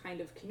create some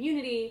kind of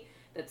community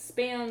that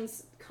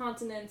spans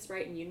continents,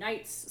 right, and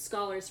unites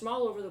scholars from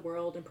all over the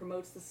world and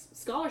promotes this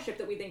scholarship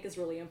that we think is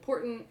really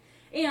important,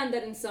 and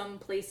that in some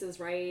places,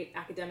 right,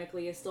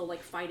 academically is still,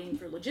 like, fighting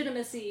for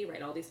legitimacy,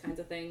 right, all these kinds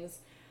of things.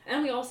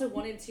 And we also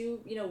wanted to,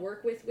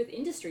 work with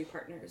industry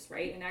partners,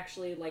 right, and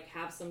actually, like,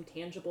 have some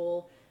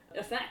tangible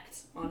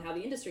effect on how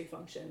the industry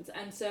functions.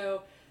 And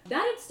so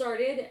that had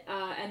started,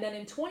 and then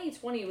in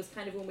 2020 was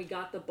kind of when we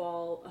got the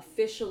ball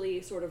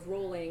officially sort of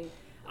rolling.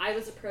 I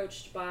was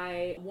approached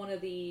by one of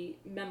the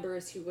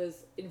members who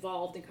was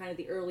involved in kind of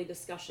the early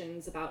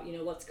discussions about,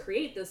 let's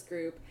create this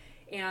group,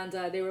 and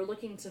they were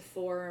looking to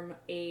form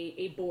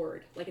a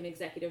board, like an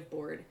executive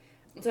board.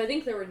 And so I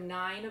think there were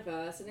 9 of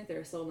us, I think there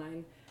are still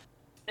 9,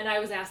 and I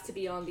was asked to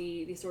be on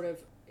the sort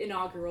of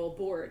inaugural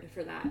board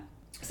for that.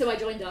 So I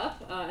joined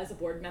up as a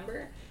board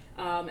member.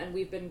 And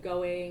we've been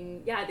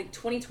going, I think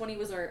 2020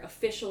 was our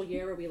official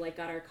year where we, like,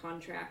 got our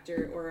contract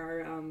or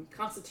our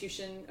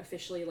constitution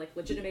officially, like,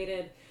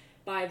 legitimated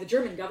by the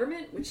German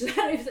government, which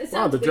sounds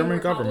the way German more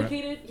government.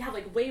 Complicated. Yeah,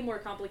 like, way more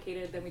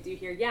complicated than we do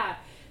here. Yeah,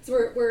 so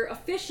we're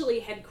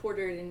officially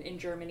headquartered in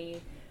Germany,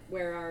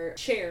 where our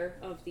chair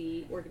of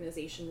the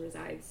organization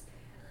resides.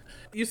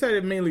 You said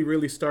it mainly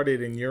really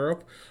started in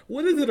Europe.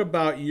 What is it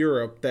about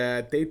Europe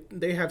that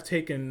they have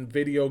taken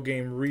video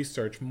game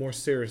research more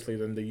seriously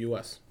than the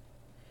U.S.?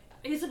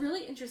 It's a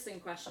really interesting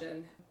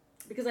question,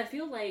 because I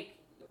feel like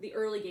the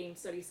early game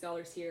study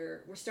scholars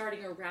here were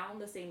starting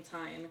around the same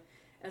time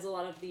as a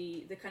lot of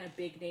the kind of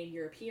big name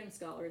European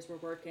scholars were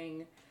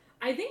working.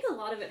 I think a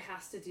lot of it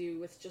has to do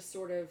with just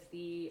sort of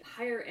the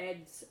higher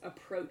ed's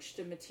approach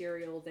to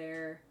material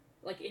there,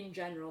 like in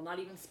general, not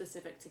even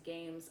specific to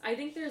games. I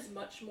think there's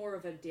much more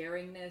of a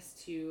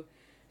daringness to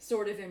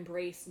sort of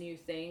embrace new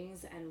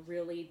things and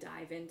really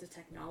dive into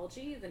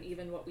technology than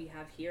even what we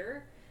have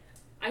here.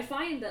 I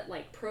find that,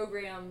 like,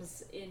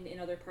 programs in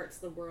other parts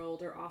of the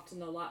world are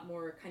often a lot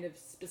more kind of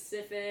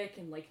specific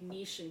and, like,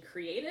 niche and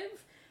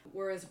creative,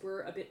 whereas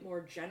we're a bit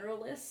more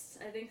generalist,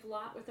 I think, a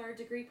lot with our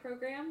degree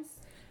programs.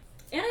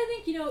 And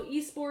I think,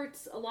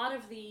 esports, a lot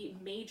of the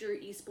major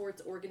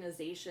esports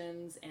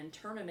organizations and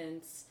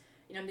tournaments,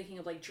 I'm thinking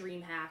of, like,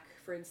 DreamHack,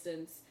 for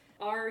instance,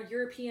 are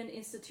European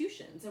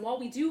institutions. And while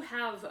we do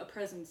have a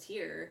presence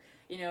here,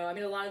 a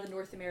lot of the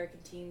North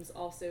American teams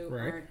also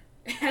aren't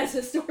as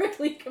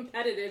historically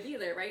competitive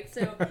either, right?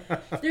 So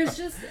there's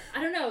just,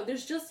 I don't know,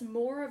 there's just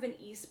more of an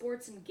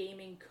esports and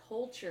gaming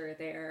culture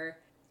there,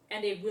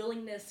 and a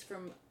willingness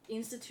from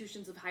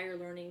institutions of higher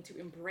learning to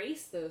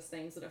embrace those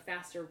things at a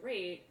faster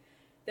rate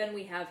than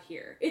we have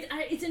here.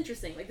 It's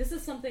interesting. Like, this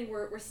is something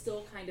we're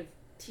still kind of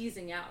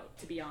teasing out,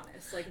 to be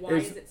honest. Like, why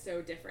is it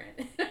so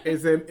different?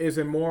 Is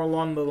it more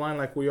along the line,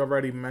 like we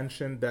already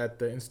mentioned, that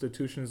the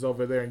institutions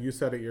over there, and you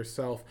said it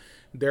yourself,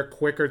 they're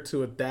quicker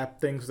to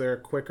adapt things, they're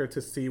quicker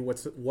to see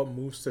what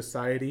moves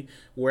society,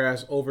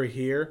 whereas over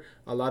here,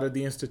 a lot of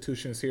the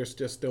institutions here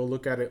just still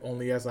look at it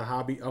only as a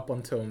hobby up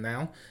until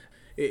now.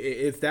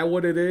 Is that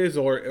what it is,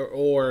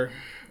 or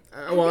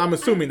well, I'm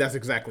assuming that's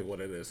exactly what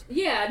it is.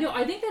 Yeah, no,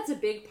 I think that's a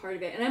big part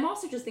of it. And I'm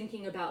also just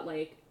thinking about,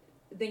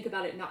 think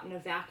about it not in a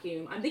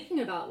vacuum. I'm thinking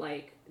about,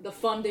 the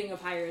funding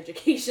of higher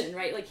education,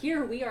 right? Like,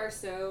 here we are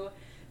so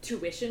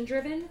tuition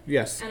driven.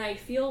 Yes. And I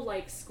feel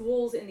like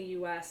schools in the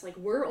US,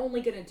 we're only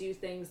going to do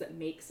things that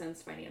make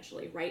sense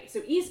financially, right?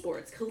 So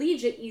esports,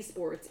 collegiate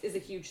esports is a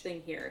huge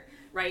thing here,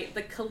 right?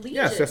 The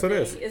collegiate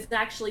thing is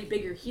actually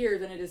bigger here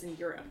than it is in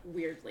Europe,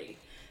 weirdly.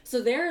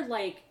 So they're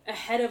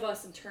ahead of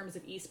us in terms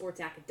of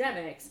esports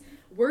academics.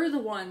 We're the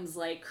ones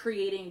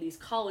creating these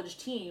college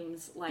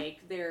teams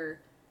they're,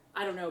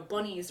 I don't know,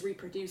 bunnies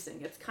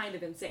reproducing. It's kind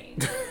of insane.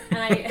 And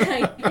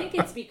I think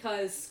it's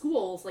because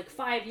schools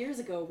 5 years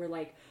ago were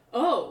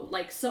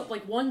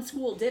one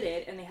school did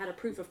it and they had a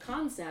proof of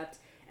concept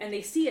and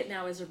they see it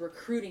now as a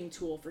recruiting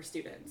tool for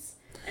students.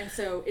 And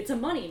so it's a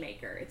money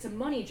maker. It's a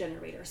money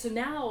generator. So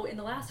now in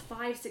the last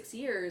 5-6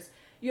 years,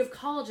 you have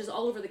colleges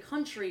all over the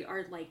country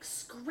are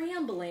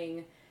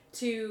scrambling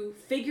to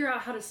figure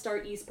out how to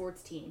start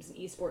esports teams and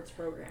esports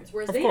programs.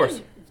 Whereas they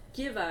didn't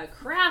give a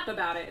crap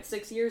about it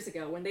 6 years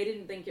ago when they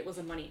didn't think it was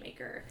a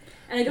moneymaker.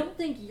 And I don't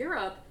think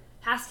Europe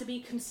has to be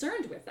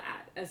concerned with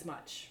that as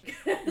much.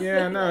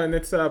 Yeah, no, and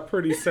it's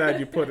pretty sad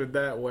you put it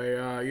that way.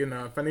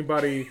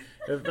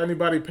 If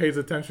anybody pays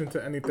attention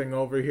to anything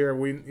over here,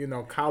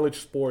 college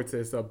sports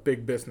is a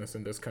big business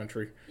in this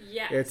country.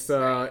 Yes,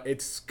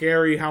 it's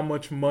scary how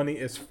much money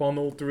is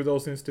funneled through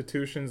those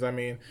institutions. I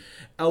mean,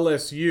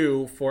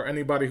 LSU, for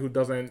anybody who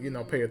doesn't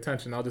pay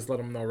attention, I'll just let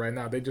them know right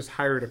now. They just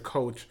hired a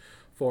coach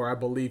for, I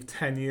believe,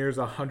 10 years,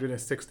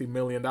 $160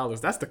 million.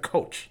 That's the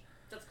coach.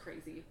 That's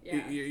crazy.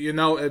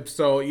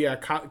 Yeah.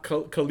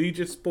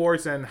 Collegiate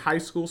sports and high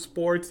school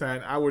sports,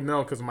 and I would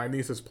know because my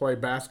nieces play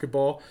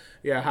basketball.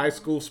 Yeah, high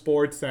school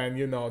sports and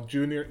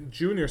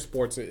junior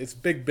sports. It's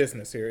big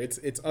business here.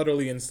 It's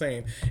utterly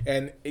insane.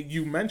 And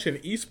you mentioned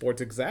esports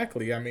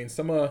exactly. I mean,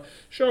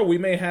 sure we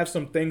may have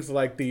some things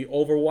like the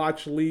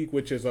Overwatch League,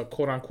 which is a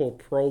quote unquote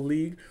pro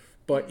league.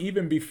 But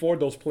even before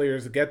those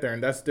players get there,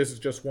 and this is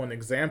just one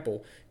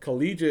example,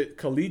 collegiate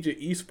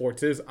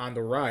esports is on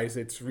the rise.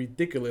 It's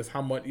ridiculous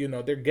how much,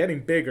 they're getting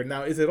bigger.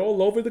 Now, is it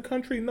all over the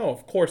country? No,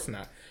 of course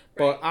not.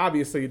 But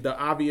obviously, the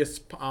obvious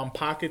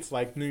pockets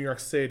like New York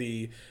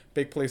City,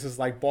 big places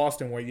like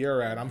Boston where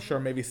you're at, I'm sure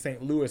maybe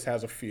St. Louis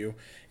has a few.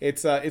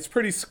 It's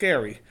pretty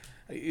scary,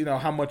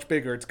 how much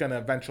bigger it's going to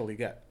eventually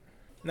get.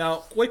 Now,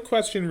 quick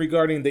question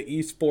regarding the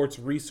Esports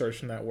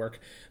Research Network.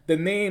 The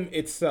name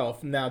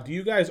itself. Now, do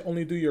you guys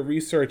only do your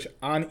research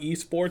on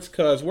esports?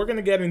 Because we're going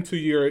to get into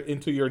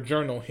your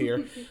journal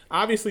here.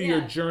 Obviously, Your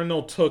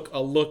journal took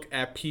a look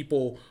at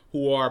people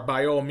who are,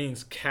 by all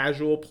means,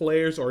 casual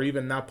players or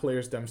even not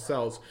players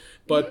themselves.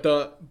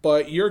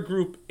 But your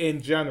group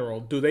in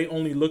general, do they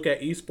only look at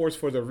esports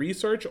for the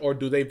research, or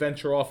do they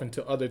venture off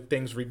into other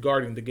things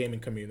regarding the gaming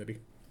community?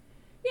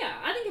 Yeah,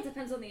 I think it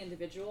depends on the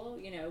individual.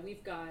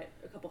 We've got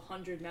a couple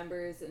hundred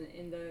members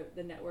in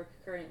the network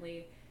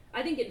currently.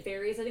 I think it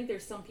varies. I think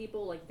there's some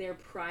people, their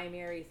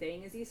primary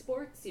thing is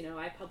esports.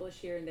 I publish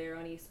here and there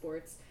on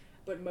esports,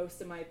 but most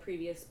of my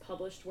previous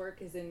published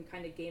work is in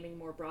kind of gaming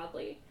more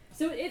broadly.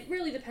 So it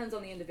really depends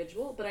on the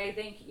individual, but I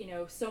think,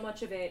 so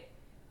much of it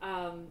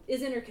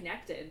is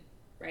interconnected,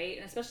 right?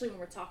 And especially when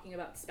we're talking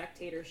about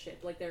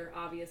spectatorship, there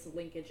are obvious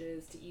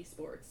linkages to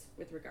esports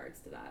with regards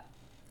to that.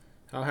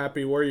 How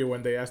happy were you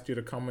when they asked you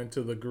to come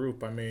into the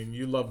group? I mean,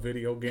 you love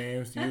video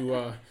games.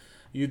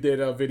 You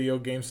did video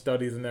game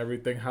studies and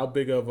everything. How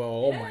big of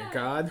oh my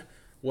God,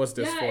 was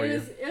this for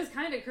you? It was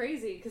kind of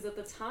crazy because at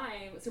the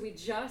time, so we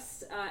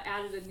just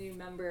added a new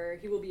member.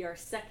 He will be our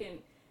second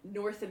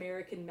North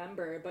American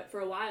member. But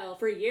for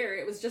a year,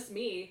 it was just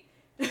me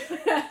as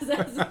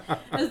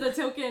the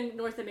token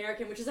North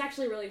American, which is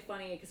actually really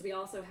funny because we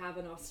also have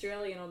an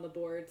Australian on the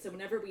board. So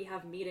whenever we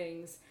have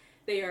meetings,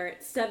 they are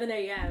at 7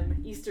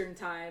 a.m. Eastern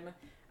time,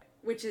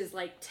 which is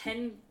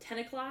 10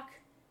 o'clock,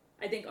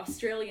 I think,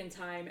 Australian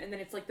time. And then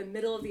it's the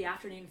middle of the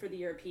afternoon for the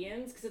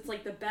Europeans because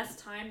it's the best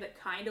time that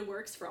kind of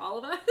works for all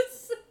of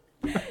us.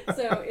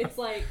 So it's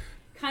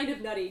kind of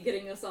nutty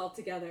getting us all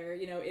together,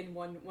 in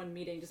one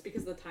meeting just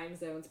because of the time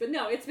zones. But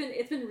no, it's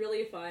been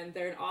really fun.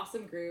 They're an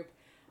awesome group.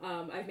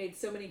 I've made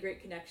so many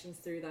great connections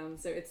through them.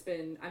 So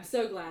I'm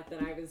so glad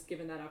that I was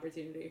given that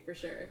opportunity for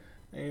sure.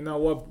 And you know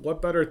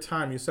what better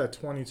time? You said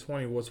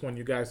 2020 was when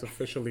you guys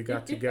officially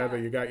got together.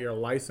 You got your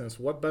license.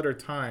 What better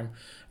time?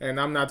 And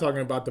I'm not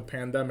talking about the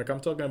pandemic. I'm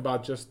talking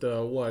about just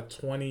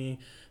 20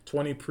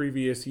 20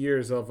 previous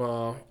years of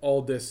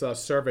all this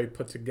survey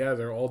put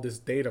together, all this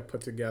data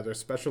put together,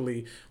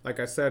 especially, like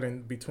I said,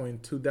 in between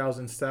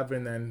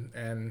 2007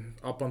 and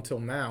up until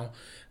now,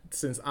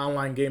 since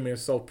online gaming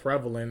is so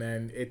prevalent,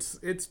 and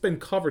it's been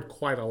covered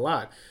quite a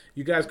lot.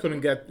 You guys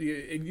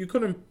you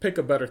couldn't pick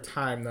a better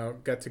time to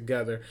get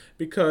together,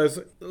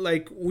 because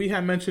like we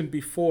had mentioned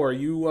before,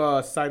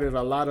 you cited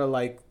a lot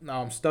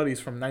of studies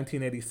from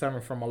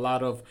 1987 from a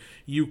lot of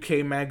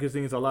UK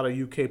magazines, a lot of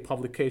UK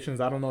publications.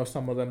 I don't know if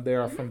some of them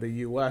there are from the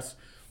US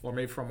or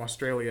maybe from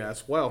Australia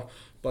as well.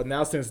 But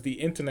now, since the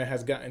internet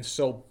has gotten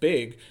so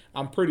big,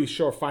 I'm pretty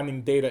sure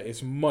finding data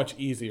is much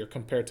easier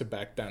compared to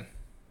back then.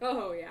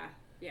 Oh, yeah.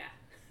 Yeah.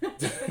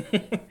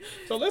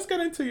 So let's get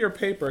into your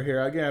paper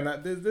here. Again,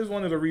 this is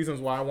one of the reasons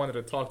why I wanted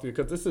to talk to you,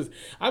 because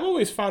I've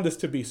always found this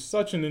to be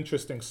such an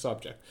interesting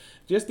subject.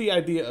 Just the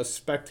idea of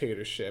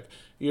spectatorship.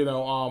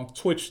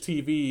 Twitch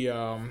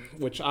TV,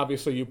 which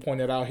obviously you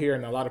pointed out here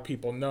and a lot of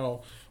people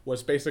know,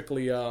 was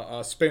basically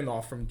a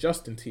spin-off from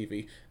Justin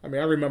TV. I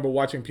mean, I remember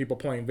watching people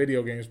playing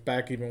video games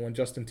back even when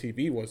Justin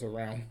TV was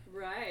around.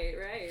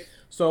 Right.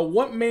 So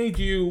what made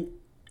you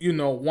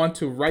want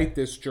to write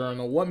this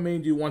journal? What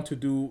made you want to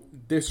do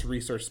this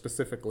research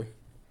specifically?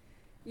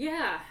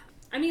 Yeah.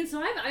 I mean,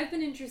 so I've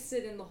been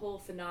interested in the whole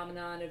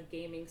phenomenon of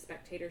gaming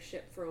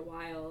spectatorship for a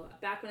while.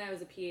 Back when I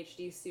was a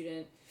PhD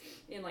student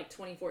in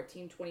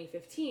 2014,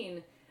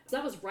 2015, so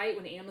that was right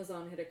when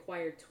Amazon had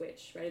acquired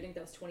Twitch, right? I think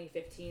that was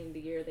 2015, the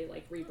year they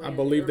rebranded. I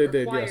believe they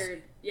did, yes.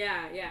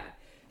 Yeah.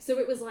 So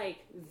it was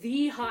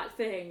the hot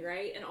thing,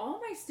 right? And all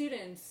my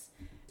students,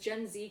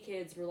 Gen Z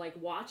kids, were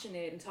watching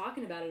it and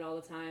talking about it all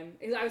the time.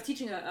 I was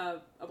teaching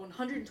a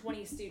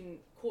 120 student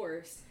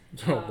course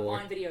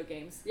on video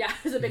games. Yeah,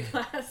 it was a big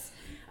class.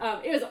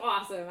 It was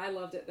awesome. I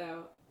loved it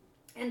though.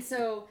 And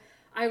so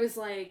I was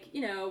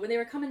when they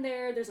were coming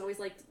there, there's always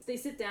they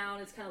sit down,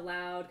 it's kind of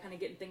loud, kind of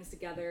getting things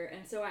together.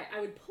 And so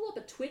I would pull up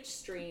a Twitch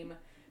stream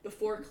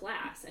before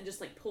class and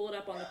just pull it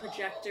up on the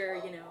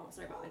projector,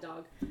 sorry about my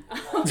dog.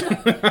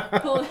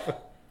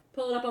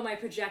 Pull it up on my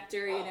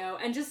projector,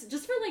 and just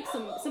for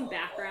some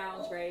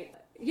background, right?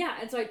 Yeah,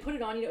 and so I'd put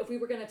it on, if we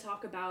were going to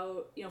talk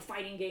about,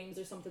 fighting games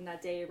or something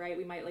that day, right?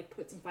 We might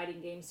put some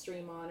fighting game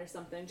stream on or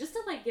something, just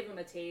to give them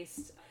a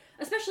taste,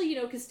 especially,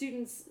 because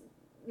students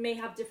may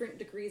have different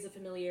degrees of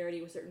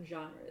familiarity with certain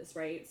genres,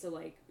 right? So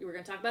we were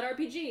going to talk about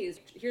RPGs.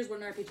 Here's what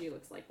an RPG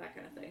looks like, that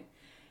kind of thing.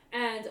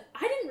 And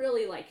I didn't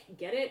really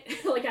get it.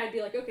 I'd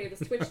be okay,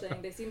 this Twitch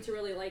thing, they seem to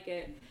really like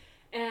it.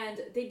 And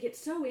they get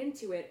so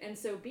into it. And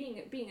so being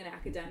an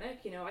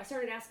academic, I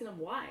started asking them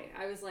why.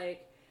 I was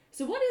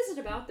so what is it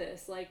about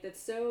this, that's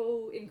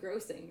so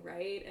engrossing,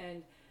 right?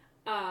 And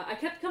I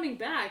kept coming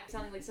back,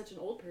 sounding like such an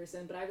old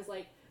person, but I was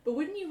but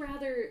wouldn't you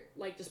rather,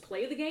 just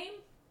play the game?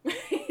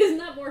 Isn't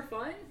that more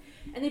fun?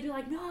 And they'd be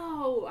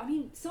no, I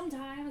mean,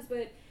 sometimes,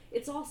 but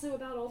it's also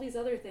about all these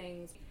other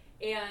things.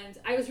 And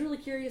I was really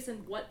curious in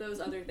what those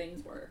other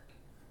things were.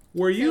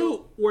 Were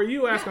you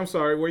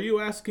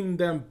asking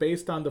them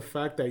based on the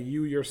fact that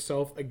you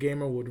yourself, a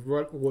gamer,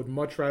 would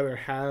much rather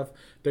have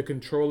the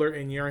controller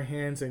in your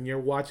hands and you're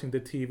watching the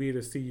TV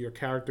to see your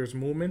character's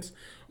movements?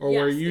 Or yes,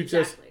 were you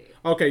exactly. just...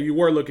 Okay, you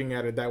were looking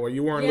at it that way.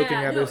 You weren't looking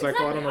at this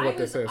exactly. I don't know what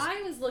this is.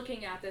 I was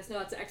looking at this... No,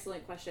 that's an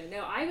excellent question.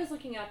 No, I was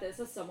looking at this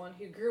as someone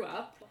who grew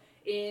up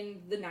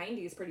in the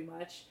 90s pretty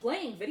much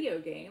playing video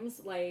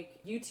games.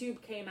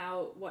 YouTube came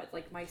out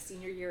my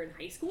senior year in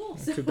high school,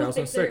 so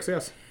 2006.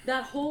 Yes,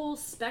 that whole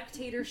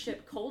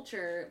spectatorship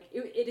culture,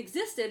 it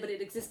existed, but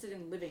it existed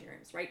in living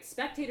rooms, right?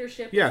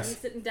 Spectatorship yes. was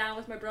me sitting down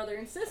with my brother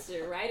and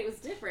sister, right? It was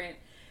different.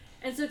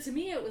 And so to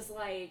me it was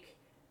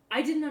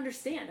I didn't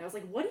understand. I was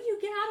what do you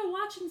get out of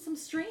watching some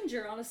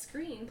stranger on a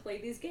screen play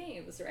these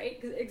games,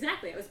 right? 'Cause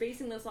exactly, I was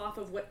basing this off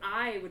of what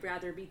I would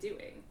rather be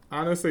doing.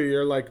 Honestly,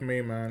 you're like me,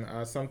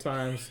 man.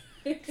 Sometimes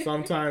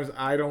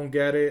I don't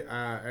get it.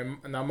 And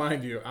now,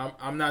 mind you,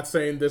 I'm not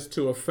saying this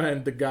to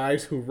offend the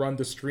guys who run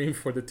the stream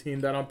for the team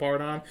that I'm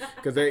part on,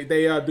 because they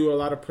do a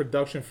lot of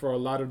production for a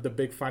lot of the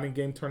big fighting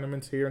game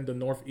tournaments here in the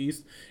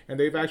Northeast, and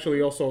they've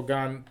actually also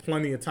gone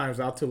plenty of times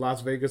out to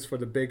Las Vegas for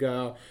the big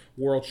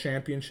World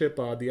Championship,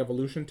 the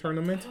Evolution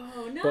tournament.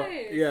 Oh,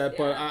 nice.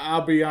 But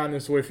I'll be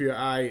honest with you,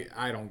 I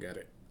don't get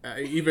it.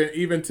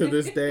 Even to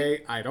this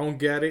day, I don't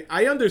get it.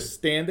 I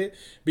understand it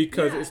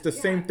because it's the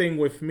same thing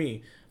with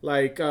me.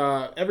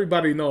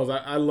 Everybody knows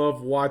I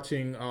love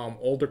watching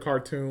older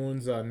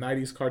cartoons.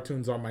 90s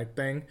cartoons are my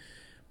thing.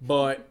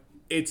 But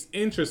it's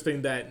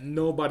interesting that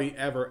nobody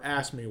ever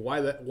asked me,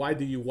 why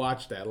do you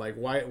watch that?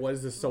 What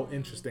is this so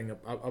interesting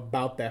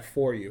about that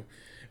for you?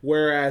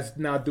 Whereas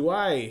now, do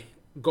I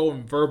go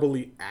and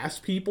verbally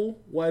ask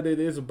people what it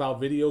is about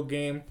video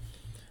game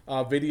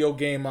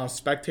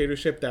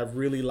spectatorship that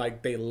really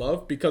they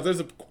love? Because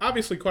there's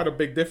obviously quite a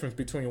big difference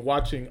between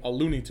watching a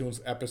Looney Tunes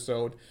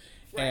episode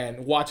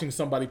and watching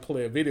somebody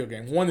play a video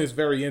game. One is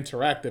very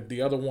interactive. The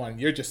other one,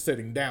 you're just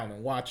sitting down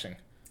and watching.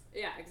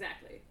 Yeah,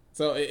 exactly.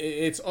 So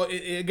it's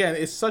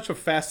such a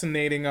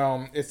fascinating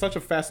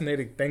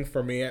thing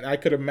for me, and I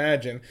could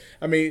imagine.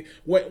 I mean,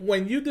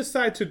 when you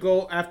decide to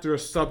go after a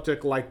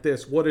subject like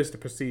this, what is the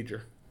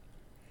procedure?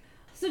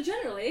 So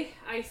generally,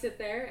 I sit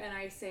there and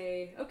I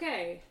say,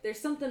 okay, there's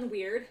something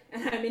weird,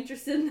 and I'm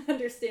interested in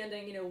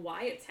understanding,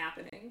 why it's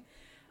happening.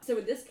 So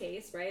in this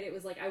case, right, it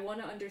was like, I want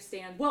to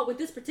understand, well, with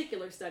this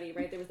particular study,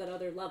 right, there was that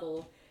other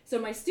level.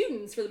 So my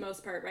students, for the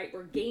most part, right,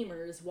 were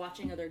gamers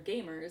watching other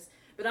gamers,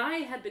 but I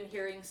had been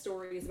hearing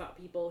stories about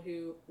people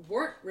who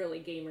weren't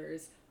really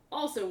gamers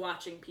also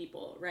watching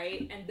people,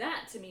 right? And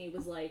that, to me,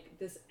 was like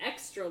this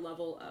extra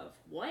level of,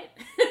 what?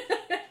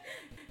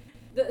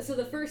 So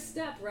the first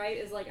step, right,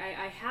 is like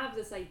I have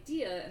this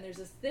idea and there's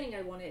this thing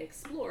I want to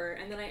explore,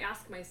 and then I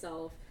ask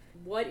myself,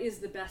 what is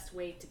the best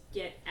way to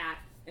get at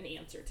an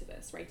answer to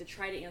this, right, to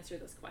try to answer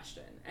this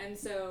question? And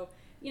so,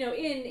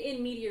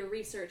 in media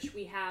research,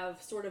 we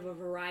have sort of a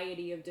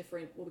variety of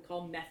different, what we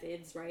call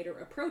methods, right, or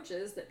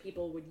approaches that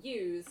people would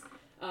use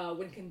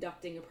when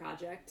conducting a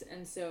project.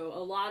 And so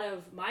a lot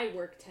of my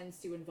work tends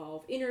to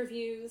involve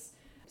interviews,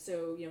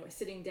 so,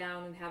 sitting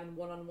down and having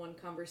one-on-one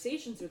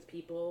conversations with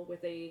people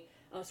with a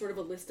sort of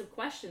a list of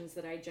questions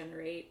that I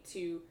generate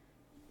to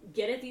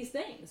get at these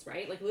things,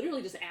 right? Like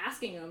literally just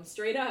asking them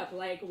straight up,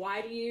 like,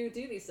 why do you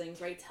do these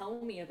things, right?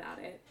 Tell me about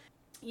it.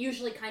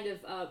 Usually kind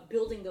of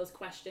building those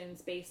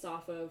questions based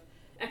off of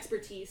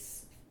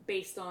expertise,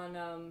 based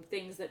on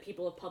things that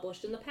people have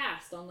published in the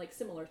past on like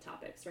similar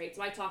topics, right?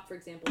 So I talk, for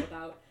example,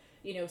 about,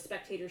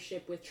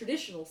 spectatorship with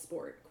traditional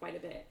sport quite a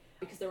bit,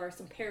 because there are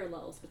some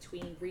parallels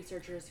between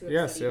researchers who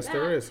have studied that.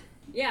 There is.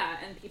 Yeah,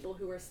 and people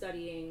who are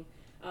studying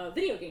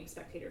video game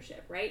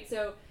spectatorship, right?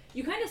 So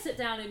you kind of sit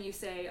down and you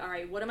say, all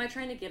right, what am I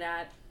trying to get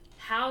at?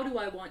 How do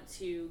I want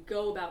to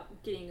go about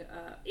getting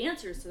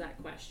answers to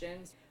that question?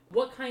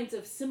 What kinds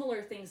of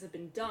similar things have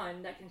been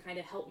done that can kind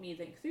of help me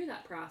think through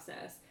that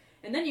process?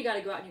 And then you got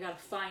to go out and you got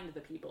to find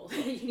the people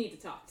that you need to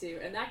talk to.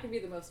 And that can be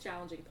the most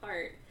challenging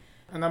part.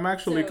 And I'm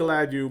actually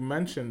glad you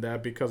mentioned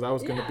that, because I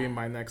was going to be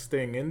my next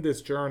thing. In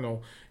this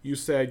journal, you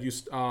said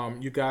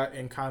you got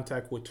in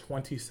contact with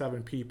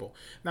 27 people.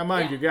 Now,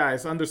 mind you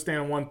guys,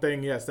 understand one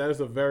thing. Yes, that is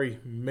a very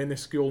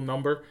minuscule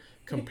number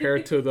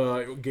compared to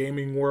the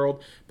gaming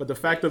world. But the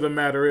fact of the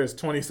matter is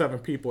 27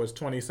 people is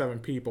 27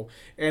 people.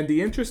 And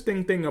the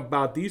interesting thing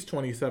about these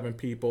 27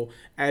 people,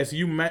 as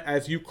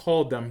you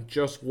called them,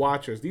 just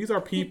watchers, these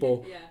are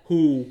people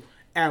who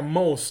at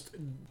most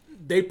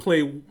they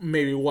play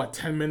maybe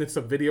 10 minutes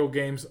of video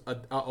games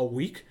a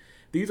week.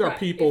 These are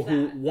people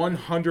who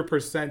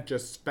 100%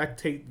 just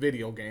spectate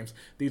video games.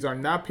 These are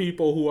not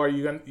people who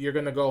you're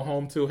gonna go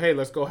home to, hey,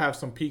 let's go have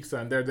some pizza,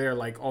 and they're there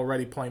like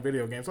already playing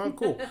video games. Oh,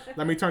 cool.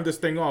 Let me turn this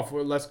thing off.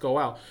 Let's go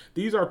out.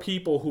 These are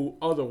people who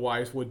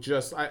otherwise would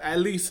just, at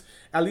least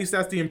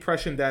that's the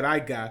impression that I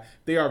got.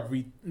 They are,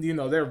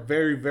 they're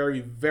very,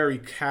 very, very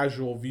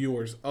casual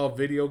viewers of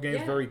video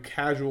games, very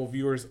casual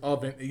viewers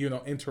of,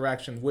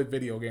 interactions with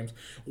video games.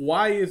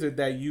 Why is it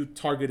that you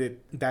targeted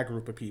that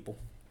group of people?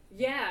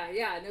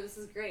 Yeah, no, this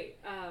is great.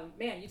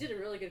 Man, you did a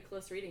really good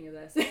close reading of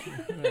this.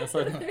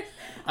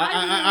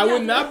 I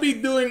would not be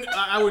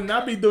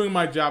doing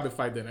my job if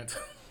I didn't.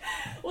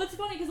 Well, it's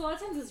funny because a lot of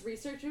times as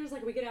researchers,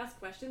 like we get asked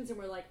questions and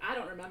we're like, I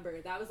don't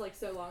remember. That was like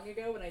so long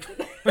ago when I did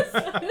this.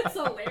 It's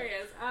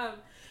hilarious.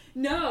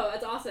 No,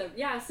 that's awesome.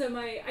 Yeah, so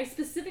I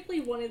specifically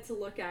wanted to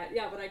look at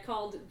what I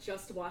called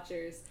just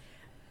watchers.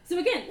 So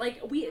again,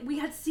 like we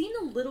had seen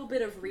a little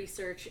bit of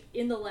research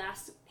in the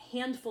last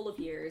handful of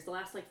years, the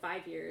last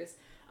 5 years,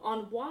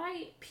 on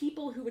why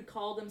people who would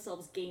call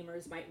themselves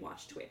gamers might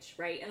watch Twitch,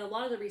 right? And a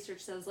lot of the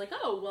research says like,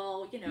 oh,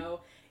 well,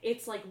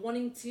 it's like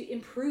wanting to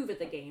improve at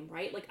the game,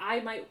 right? Like I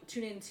might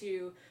tune in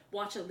to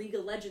watch a League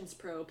of Legends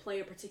pro play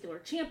a particular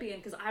champion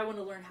because I want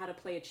to learn how to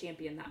play a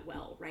champion that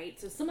well, right?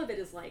 So some of it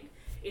is like,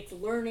 it's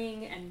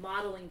learning and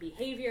modeling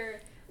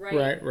behavior,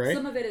 right? Right.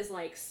 Some of it is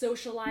like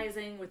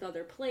socializing with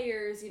other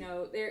players,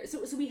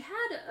 So we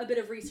had a bit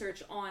of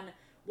research on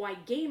why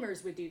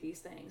gamers would do these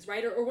things,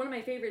 right? Or one of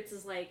my favorites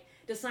is like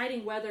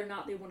deciding whether or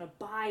not they want to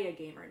buy a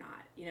game or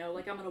not.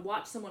 Like I'm going to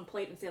watch someone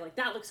play it and say like,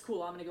 that looks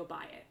cool, I'm going to go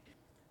buy it.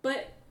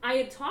 But I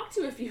had talked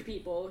to a few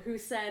people who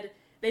said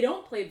they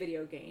don't play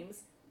video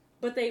games,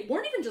 but they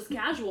weren't even just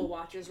casual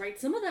watchers, right?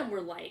 Some of them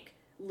were like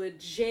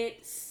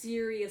legit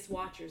serious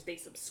watchers. They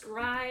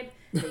subscribe,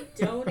 they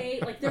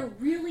donate, like they're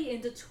really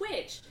into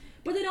Twitch,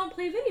 but they don't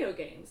play video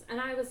games. And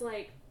I was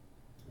like,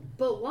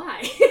 but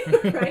why?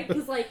 Right?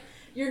 Because like,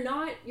 you're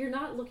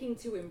not looking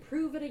to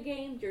improve at a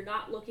game. You're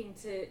not looking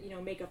to,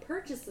 make a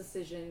purchase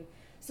decision.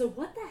 So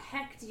what the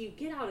heck do you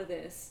get out of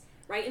this,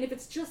 right? And if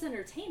it's just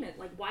entertainment,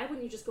 like why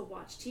wouldn't you just go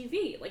watch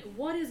TV? Like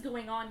what is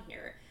going on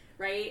here,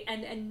 right?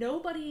 And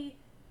nobody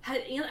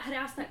had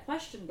asked that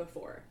question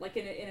before, like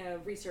in a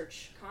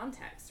research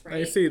context, right?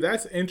 I see.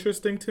 That's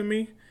interesting to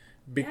me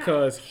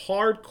because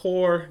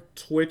hardcore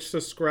Twitch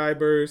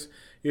subscribers,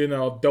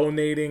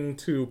 donating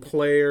to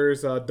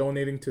players,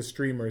 donating to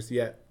streamers,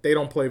 yet they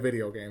don't play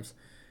video games.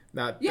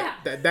 Now,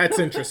 that's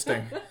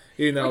interesting.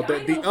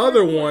 The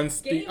other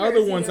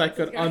ones I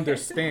could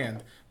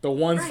understand. The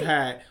ones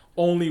that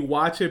only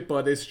watch it,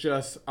 but it's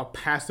just a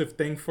passive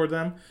thing for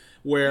them,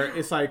 where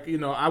it's like,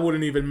 I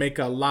wouldn't even make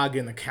a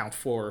login account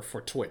for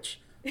Twitch.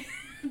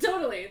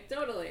 Totally.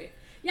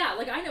 Yeah,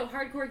 like I know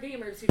hardcore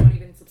gamers who don't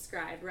even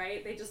subscribe,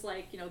 right? They just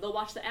like, they'll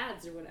watch the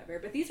ads or whatever.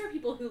 But these are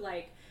people who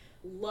like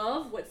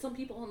love what some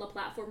people on the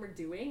platform are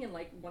doing and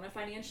like want to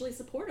financially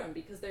support them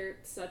because they're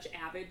such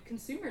avid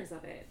consumers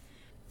of it.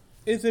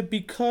 Is it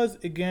because,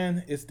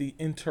 again, it's the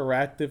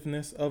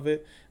interactiveness of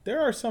it? There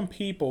are some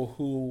people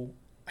who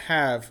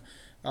have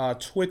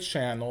Twitch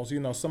channels,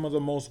 some of the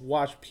most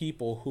watched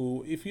people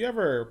who, if you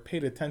ever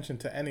paid attention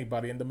to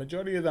anybody, and the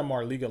majority of them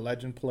are League of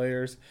Legends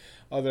players,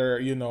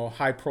 other,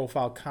 high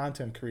profile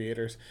content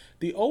creators,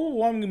 the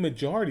overwhelming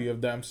majority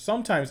of them,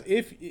 sometimes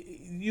if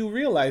you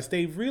realize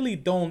they really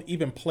don't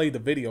even play the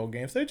video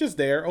games, they're just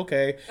there,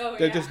 okay,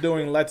 they're just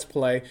doing Let's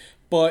Play.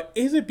 But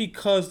is it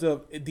because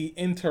of the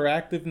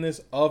interactiveness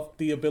of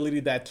the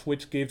ability that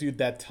Twitch gives you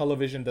that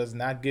television does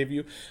not give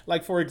you?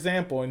 Like, for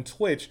example, in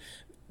Twitch,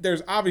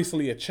 there's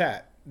obviously a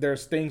chat.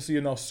 There's things,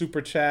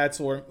 super chats,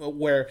 or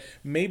where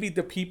maybe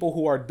the people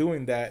who are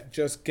doing that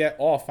just get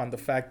off on the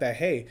fact that,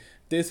 hey,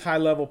 this high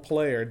level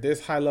player,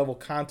 this high level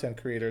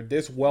content creator,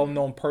 this well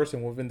known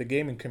person within the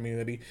gaming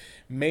community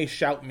may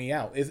shout me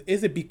out. Is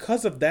it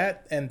because of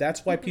that? And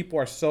that's why people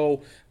are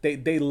so,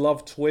 they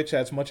love Twitch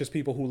as much as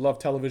people who love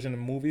television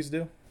and movies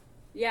do?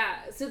 Yeah,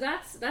 so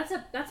that's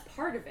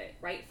part of it,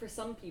 right? For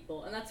some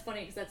people, and that's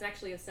funny because that's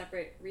actually a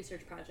separate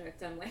research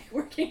project I'm like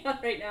working on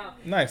right now.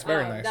 Nice,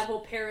 very nice. That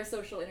whole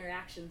parasocial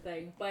interaction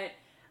thing, but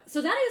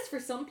so that is for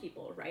some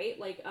people, right?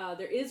 Like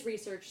there is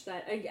research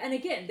that, and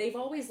again, they've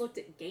always looked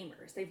at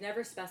gamers. They've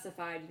never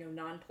specified,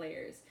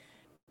 non-players.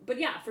 But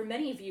yeah, for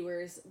many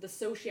viewers, the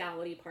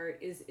sociality part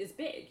is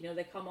big.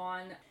 They come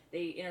on,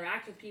 they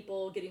interact with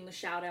people, getting the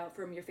shout out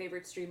from your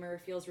favorite streamer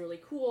feels really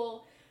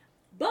cool.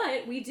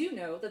 But we do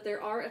know that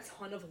there are a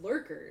ton of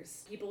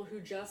lurkers, people who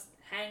just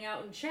hang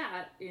out and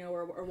chat,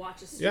 or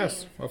watch a stream.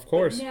 Yes, of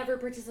course. But never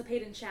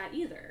participate in chat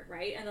either,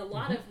 right? And a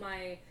lot of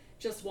my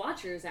just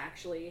watchers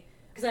actually,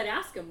 because I'd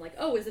ask them like,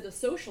 "Oh, is it a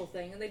social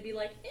thing?" And they'd be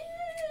like,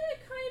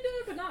 kind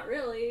of, but not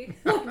really.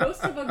 Like,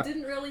 most of them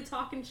didn't really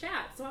talk in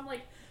chat, so I'm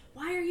like,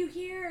 "Why are you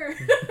here?"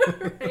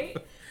 Right?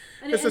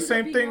 And it's the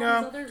same thing.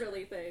 Other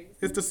really things.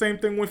 It's the same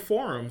thing with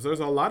forums.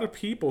 There's a lot of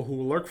people who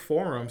lurk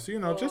forums.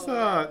 Sinking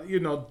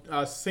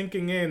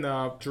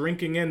in,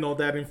 drinking in all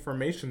that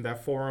information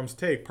that forums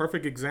take.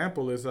 Perfect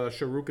example is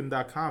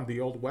Shuriken.com, the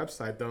old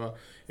website.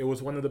 It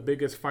was one of the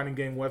biggest fighting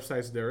game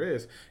websites there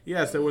is.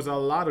 Yes, there was a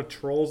lot of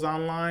trolls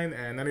online,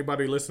 and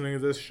anybody listening to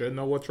this should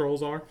know what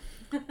trolls are.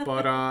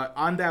 But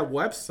on that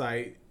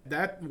website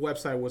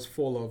was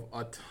full of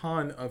a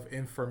ton of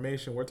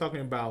information. We're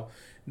talking about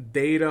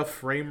data,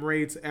 frame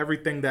rates,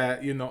 everything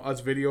that us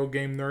video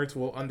game nerds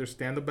will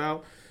understand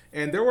about.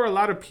 And there were a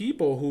lot of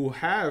people who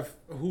have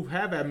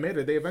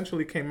admitted, they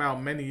eventually came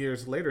out many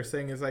years later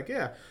saying, it's like,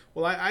 yeah,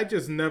 well, I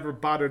just never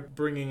bothered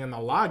bringing in a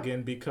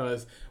login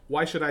because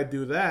why should I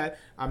do that?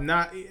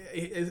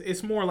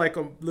 It's more like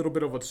a little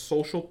bit of a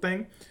social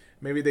thing.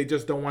 Maybe they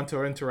just don't want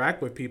to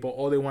interact with people.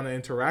 All they want to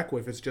interact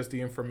with is just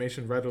the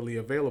information readily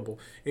available.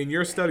 In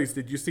your studies,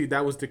 did you see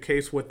that was the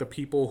case with the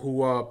people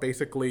who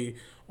basically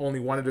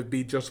only wanted to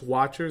be just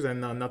watchers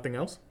and nothing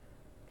else?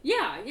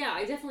 Yeah,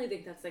 I definitely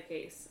think that's the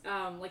case.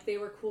 Like they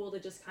were cool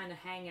to just kind of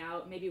hang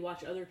out, maybe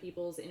watch other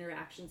people's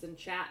interactions and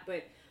chat,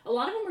 but a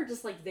lot of them were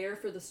just like there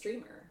for the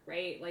streamer,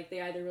 right? Like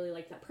they either really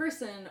liked that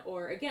person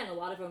or, again, a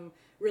lot of them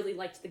really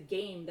liked the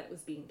game that was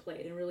being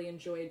played and really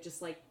enjoyed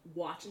just like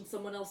watching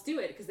someone else do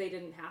it because they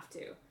didn't have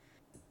to.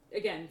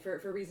 Again,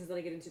 for reasons that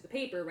I get into the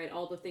paper, right?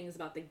 All the things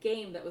about the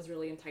game that was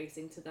really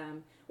enticing to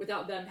them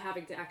without them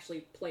having to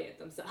actually play it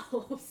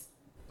themselves.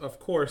 Of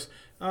course.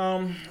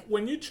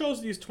 When you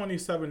chose these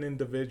 27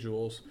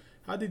 individuals,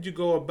 how did you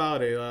go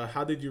about it?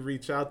 How did you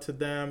reach out to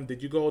them?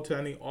 Did you go to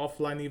any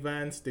offline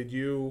events? Did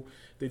you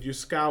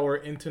scour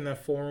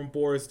internet forum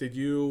boards? Did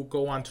you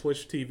go on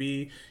Twitch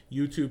TV,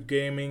 YouTube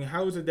Gaming?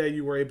 How is it that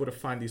you were able to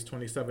find these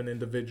 27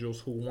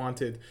 individuals who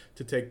wanted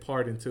to take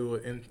part into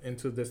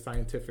this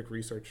scientific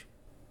research?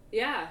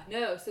 Yeah,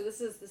 no. So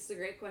this is a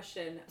great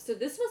question. So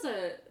this was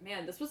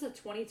a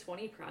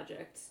 2020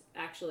 project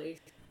actually.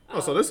 Oh,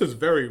 so this is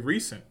very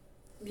recent.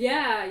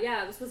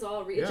 Yeah, this was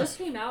all it just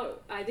came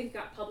out, I think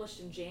got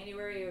published in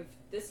January of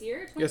this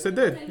year. Yes, it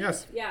did.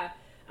 Yes. Yeah.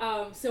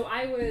 So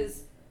I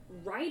was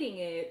writing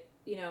it,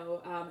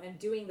 and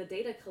doing the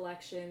data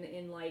collection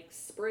in like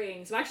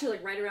spring. So actually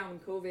like right around when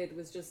COVID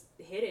was just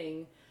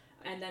hitting,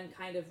 and then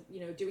kind of,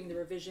 doing the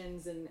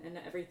revisions and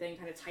everything,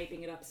 kind of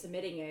typing it up,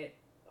 submitting it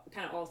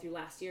kind of all through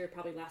last year,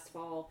 probably last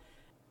fall.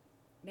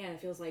 Man,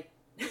 it feels like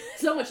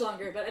so much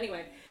longer, but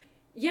anyway.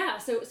 Yeah,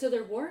 so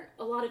there weren't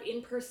a lot of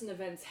in-person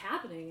events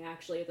happening,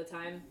 actually, at the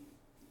time.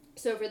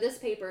 So for this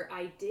paper,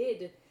 I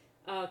did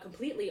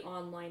completely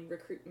online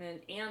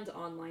recruitment and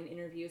online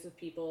interviews with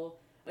people.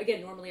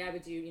 Again, normally I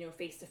would do,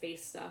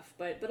 face-to-face stuff,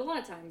 but a lot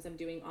of times I'm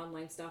doing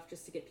online stuff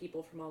just to get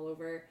people from all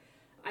over.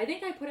 I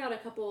think I put out a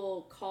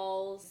couple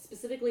calls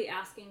specifically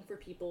asking for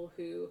people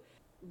who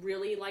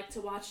really like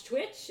to watch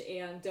Twitch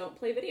and don't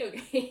play video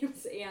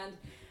games, and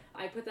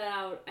I put that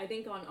out, I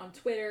think, on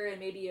Twitter and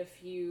maybe a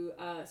few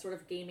sort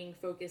of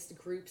gaming-focused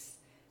groups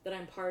that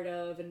I'm part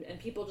of, and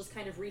people just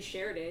kind of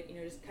reshared it,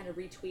 just kind of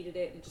retweeted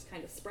it and just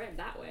kind of spread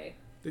that way.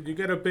 Did you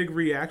get a big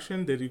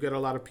reaction? Did you get a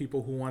lot of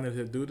people who wanted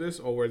to do this,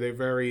 or were they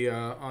very,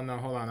 oh no,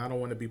 hold on, I don't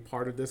want to be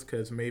part of this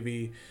because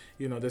maybe,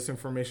 this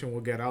information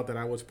will get out that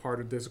I was part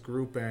of this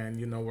group and,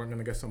 we're going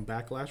to get some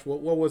backlash?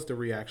 What was the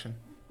reaction?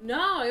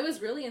 No, it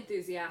was really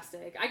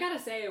enthusiastic. I gotta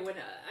say, when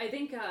I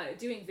think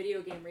doing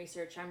video game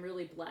research, I'm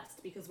really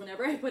blessed because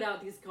whenever I put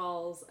out these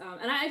calls,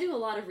 and I do a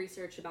lot of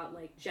research about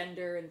like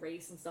gender and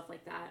race and stuff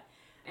like that,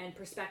 and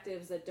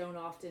perspectives that don't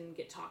often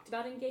get talked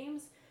about in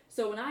games.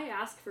 So when I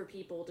ask for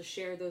people to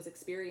share those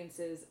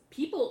experiences,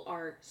 people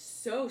are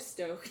so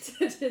stoked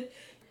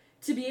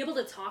to be able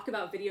to talk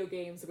about video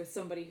games with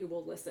somebody who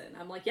will listen.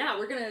 I'm like, yeah,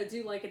 we're gonna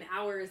do like an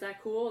hour. Is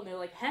that cool? And they're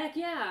like, heck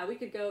yeah, we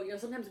could go.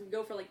 Sometimes we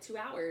go for like 2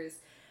 hours.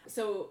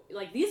 So,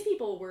 like, these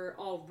people were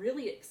all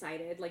really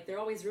excited. Like, they're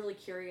always really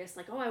curious.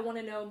 Like, oh, I want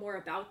to know more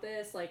about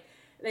this. Like,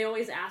 they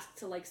always ask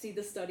to, like, see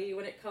the study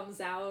when it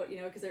comes out,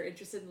 because they're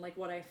interested in, like,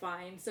 what I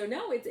find. So,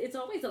 no, it's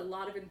always a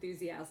lot of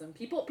enthusiasm.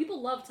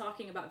 People love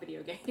talking about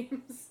video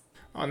games.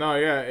 Oh, no,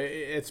 yeah.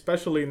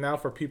 Especially now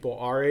for people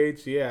our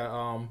age,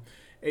 yeah.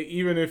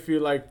 Even if you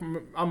like,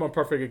 I'm a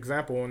perfect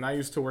example. When I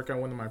used to work at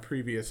one of my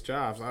previous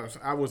jobs,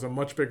 I was a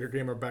much bigger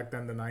gamer back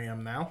then than I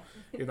am now.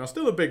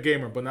 Still a big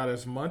gamer, but not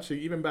as much.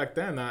 Even back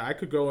then, I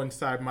could go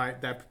inside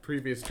that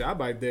previous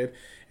job I did,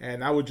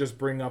 and I would just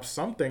bring up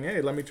something.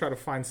 Hey, let me try to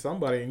find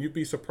somebody, and you'd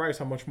be surprised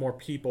how much more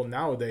people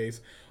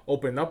nowadays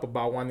open up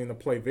about wanting to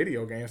play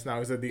video games.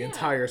 Now, is it the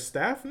entire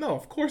staff? No,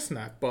 of course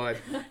not. But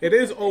it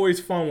is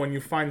always fun when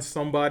you find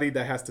somebody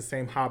that has the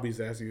same hobbies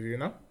as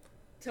you.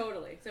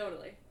 Totally.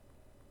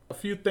 A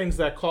few things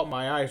that caught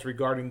my eyes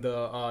regarding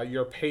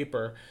your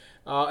paper.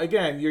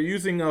 Again, you're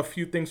using a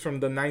few things from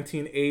the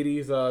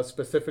 1980s,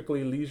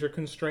 specifically leisure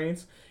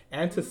constraints,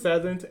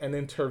 antecedent, and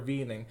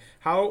intervening.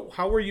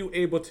 How were you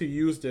able to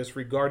use this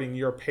regarding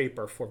your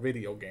paper for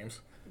video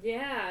games?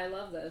 Yeah, I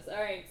love this. All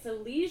right, so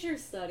leisure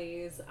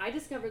studies, I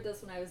discovered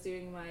this when I was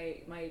doing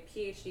my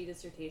PhD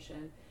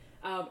dissertation.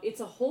 It's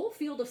a whole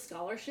field of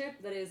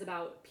scholarship that is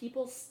about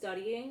people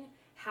studying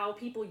how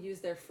people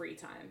use their free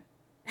time.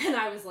 And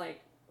I was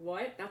like,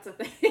 what? That's a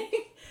thing?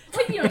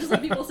 Just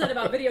like people said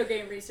about video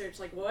game research,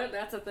 like, what?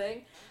 That's a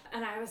thing?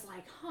 And I was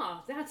like,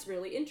 that's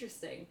really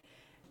interesting.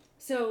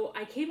 So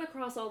I came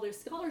across all this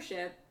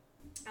scholarship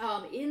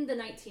in the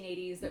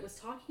 1980s that was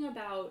talking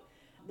about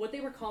what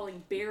they were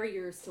calling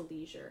barriers to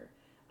leisure.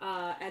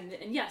 And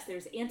yes,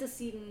 there's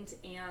antecedent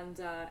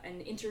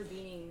and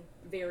intervening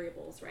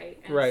variables, right?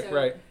 And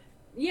right.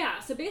 Yeah,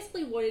 so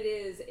basically what it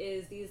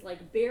is these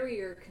like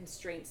barrier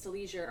constraints to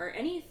leisure are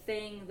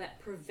anything that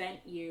prevent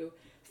you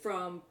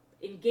from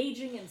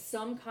engaging in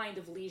some kind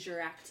of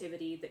leisure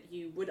activity that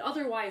you would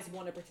otherwise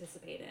want to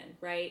participate in,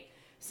 right?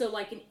 So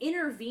like an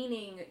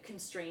intervening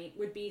constraint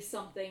would be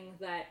something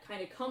that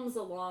kind of comes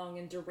along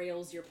and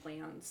derails your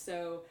plans.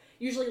 So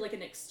usually like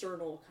an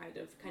external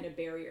kind of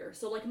barrier.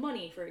 So like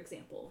money, for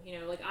example,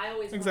 like I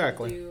always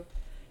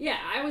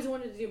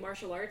wanted to do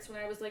martial arts when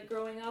I was like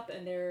growing up,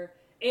 and there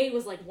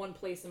was like one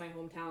place in my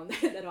hometown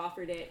that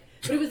offered it,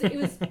 but it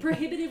was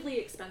prohibitively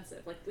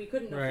expensive. Like we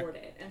couldn't afford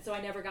it, and so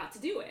I never got to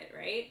do it,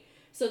 right?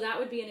 So that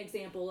would be an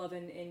example of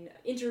an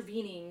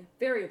intervening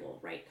variable,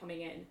 right,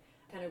 coming in,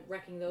 kind of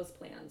wrecking those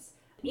plans.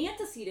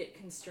 Antecedent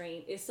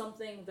constraint is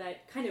something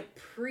that kind of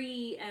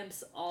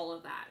preempts all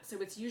of that.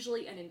 So it's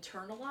usually an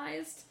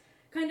internalized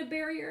kind of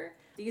barrier.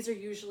 These are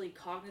usually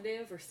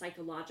cognitive or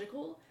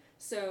psychological.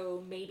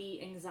 So maybe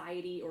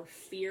anxiety or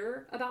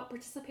fear about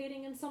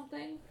participating in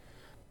something.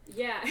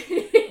 Yeah.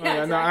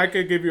 Exactly. I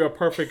could give you a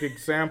perfect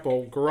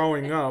example.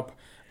 Growing up,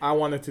 I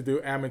wanted to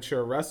do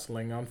amateur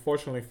wrestling.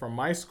 Unfortunately, for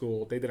my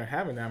school, they didn't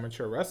have an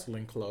amateur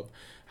wrestling club.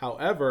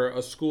 However,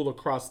 a school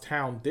across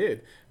town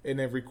did,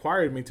 and it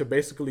required me to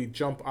basically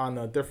jump on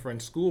a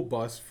different school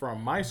bus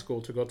from my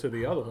school to go to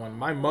the other one.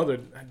 My mother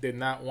did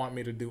not want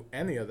me to do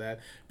any of that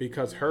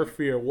because her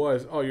fear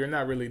was, oh, you're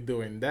not really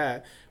doing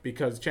that,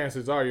 because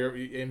chances are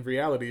in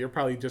reality, you're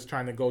probably just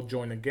trying to go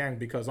join a gang,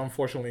 because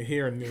unfortunately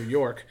here in New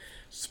York,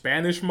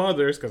 Spanish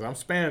mothers, because I'm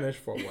Spanish,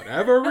 for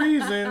whatever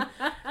reason,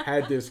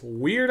 had this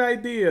weird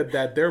idea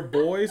that their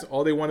boys,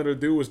 all they wanted to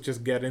do was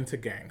just get into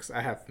gangs. I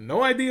have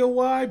no idea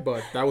why,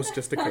 but that was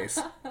just the case.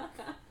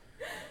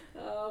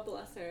 Oh,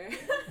 bless her.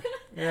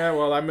 Yeah,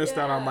 well, I missed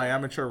out on my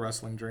amateur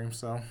wrestling dream,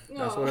 so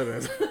that's what it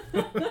is.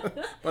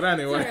 But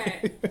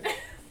anyway.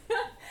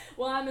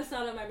 Well, I missed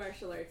out on my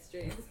martial arts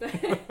dreams.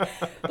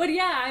 But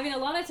yeah, I mean, a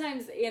lot of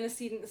times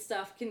antecedent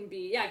stuff can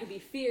be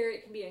fear,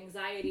 it can be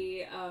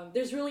anxiety.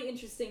 There's really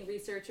interesting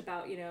research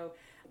about,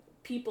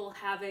 people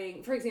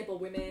having, for example,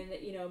 women,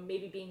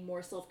 maybe being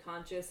more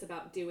self-conscious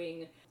about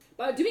doing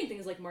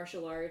things like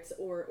martial arts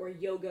or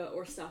yoga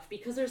or stuff,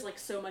 because there's like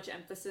so much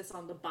emphasis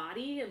on the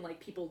body and like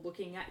people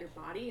looking at your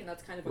body, and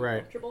that's kind of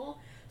uncomfortable.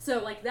 Right.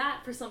 So like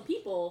that, for some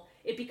people,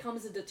 it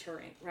becomes a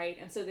deterrent, right?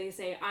 And so they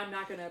say, I'm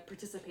not going to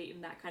participate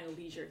in that kind of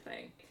leisure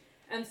thing.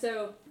 And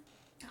so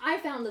I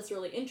found this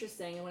really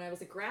interesting, and when I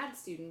was a grad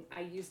student,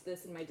 I used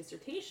this in my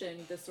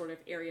dissertation, this sort of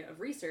area of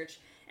research,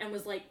 and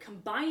was like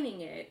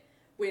combining it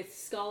with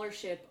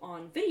scholarship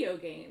on video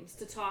games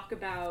to talk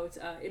about,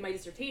 in my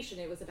dissertation,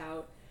 it was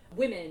about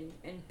women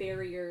and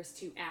barriers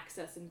to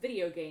access in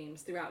video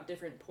games throughout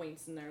different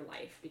points in their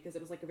life, because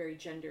it was like a very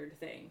gendered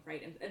thing,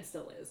 right? And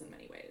still is in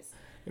many ways.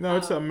 You know,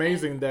 it's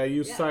amazing that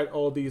you cite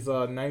all these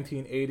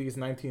 1980s,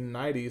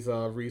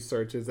 1990s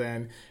researches,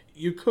 and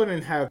you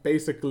couldn't have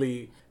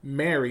basically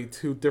married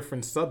two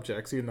different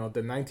subjects, you know,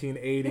 the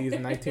 1980s,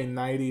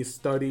 1990s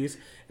studies.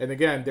 And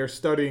again, they're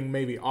studying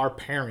maybe our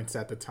parents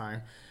at the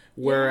time.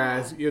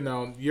 Whereas, you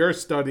know, you're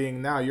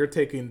studying now, you're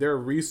taking their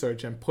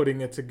research and putting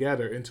it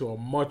together into a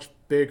much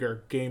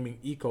bigger gaming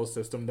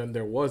ecosystem than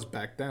there was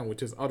back then,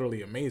 which is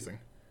utterly amazing.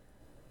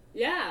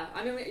 Yeah,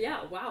 I mean,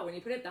 yeah, wow, when you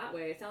put it that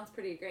way, it sounds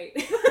pretty great.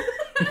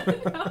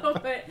 No,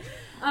 but,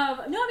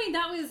 no, I mean,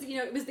 that was, you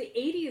know, it was the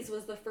 80s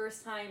was the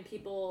first time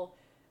people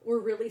were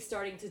really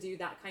starting to do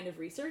that kind of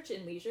research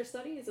in leisure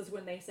studies, is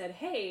when they said,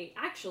 hey,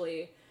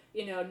 actually,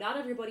 you know, not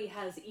everybody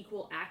has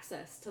equal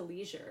access to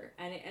leisure,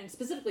 and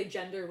specifically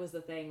gender was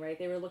the thing, right?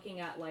 They were looking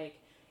at, like,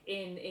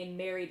 in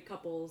married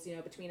couples, you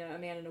know, between a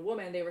man and a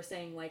woman, they were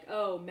saying, like,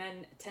 oh,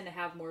 men tend to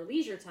have more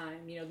leisure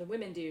time, you know, than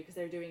women do, because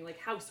they're doing, like,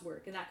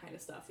 housework and that kind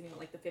of stuff, you know,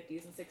 like the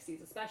 50s and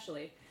 60s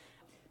especially.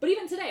 But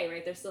even today,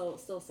 right, there's still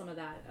some of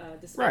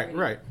that disparity.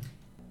 Right.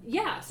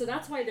 Yeah, so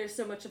that's why there's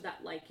so much of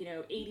that, like, you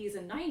know, 80s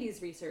and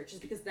 90s research, is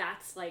because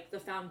that's, like, the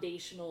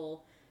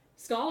foundational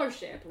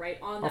scholarship, right,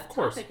 on that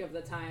topic of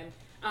the time.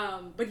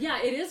 But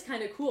yeah, it is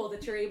kind of cool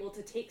that you're able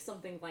to take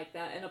something like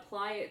that and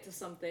apply it to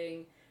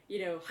something,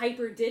 you know,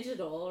 hyper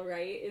digital,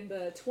 right, in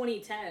the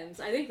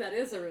 2010s. I think that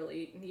is a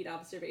really neat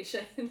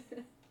observation.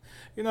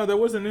 You know, there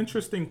was an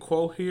interesting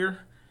quote here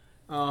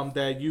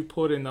that you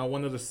put in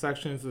one of the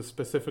sections, is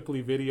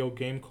specifically video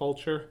game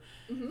culture.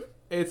 Mm-hmm.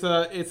 It's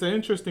an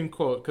interesting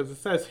quote, because it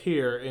says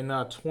here in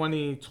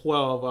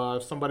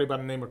 2012, somebody by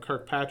the name of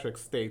Kirkpatrick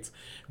states,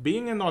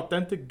 being an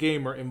authentic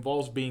gamer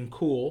involves being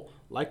cool,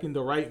 liking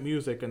the right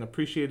music, and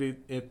appreciating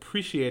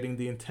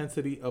the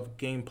intensity of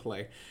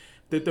gameplay.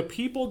 Did the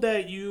people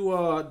that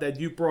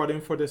you brought in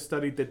for this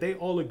study, did they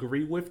all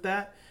agree with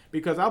that?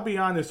 Because I'll be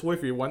honest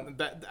with you,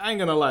 I ain't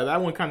gonna lie,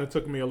 that one kind of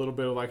took me a little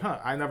bit of like,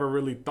 I never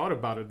really thought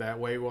about it that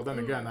way. Well, then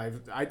again,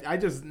 I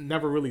just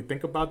never really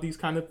think about these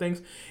kind of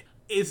things.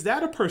 Is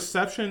that a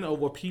perception of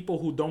what people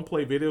who don't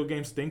play video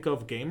games think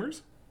of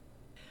gamers?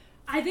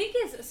 I think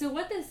so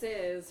what this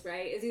is,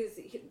 right, is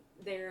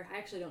I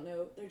actually don't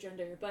know their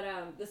gender, but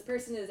this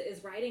person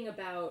is writing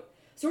about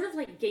sort of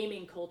like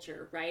gaming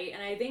culture, right?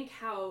 And I think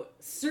how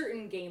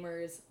certain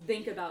gamers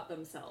think about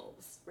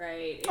themselves,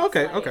 right? It's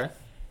Okay.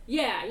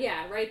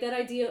 Yeah, right? That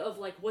idea of,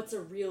 like, what's a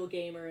real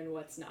gamer and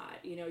what's not.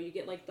 You know, you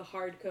get, like, the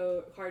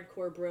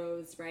hardcore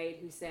bros, right,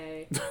 who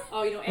say,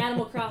 oh, you know,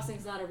 Animal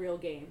Crossing's not a real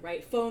game,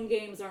 right? Phone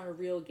games aren't a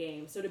real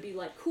game. So to be,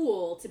 like,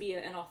 cool, to be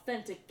an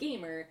authentic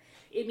gamer,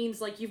 it means,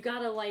 like, you've got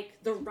to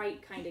like the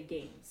right kind of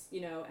games,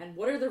 you know? And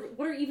what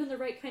are even the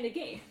right kind of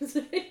games?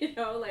 You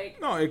know, like...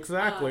 No,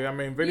 exactly. I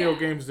mean, video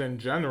games in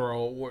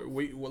general,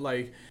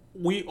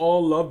 we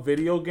all love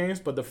video games,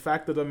 but the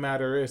fact of the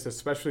matter is,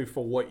 especially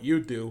for what you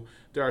do,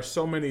 there are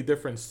so many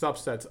different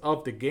subsets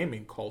of the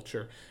gaming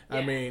culture. Yeah.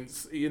 I mean,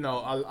 you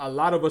know, a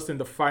lot of us in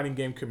the fighting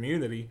game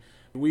community,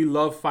 we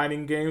love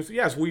fighting games.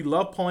 Yes, we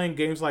love playing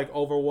games like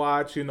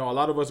Overwatch. You know, a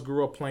lot of us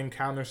grew up playing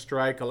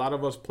Counter-Strike. A lot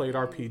of us played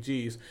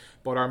RPGs,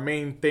 but our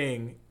main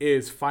thing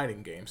is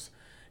fighting games.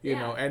 You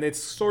know, and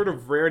it's sort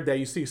of rare that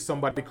you see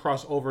somebody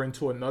cross over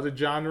into another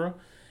genre.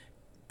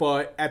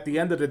 But at the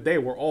end of the day,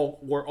 we're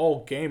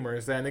all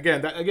gamers, and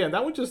again,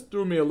 that one just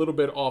threw me a little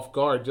bit off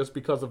guard, just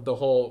because of the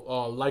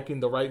whole liking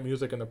the right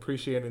music and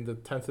appreciating the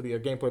intensity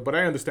of gameplay. But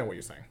I understand what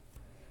you're saying.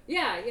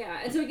 Yeah,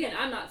 and so again,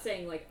 I'm not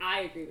saying like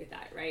I agree with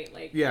that, right?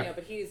 Like, you know,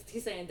 but he's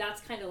saying that's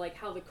kind of like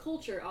how the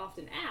culture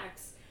often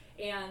acts,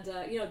 and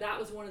you know, that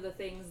was one of the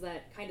things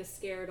that kind of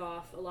scared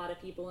off a lot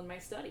of people in my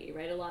study,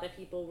 right? A lot of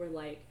people were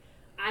like,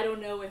 I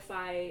don't know if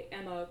I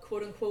am a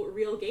quote unquote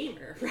real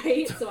gamer,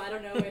 right? So I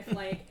don't know if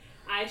like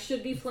I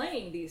should be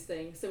playing these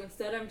things, so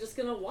instead I'm just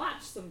gonna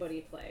watch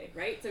somebody play,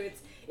 right? So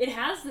it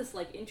has this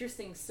like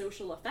interesting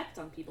social effect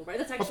on people, right?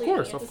 That's actually an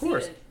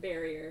antecedent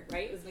barrier,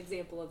 right? It was an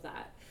example of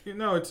that. You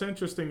know, it's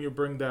interesting you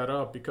bring that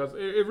up, because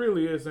it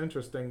really is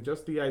interesting,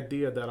 just the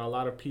idea that a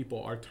lot of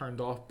people are turned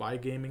off by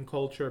gaming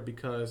culture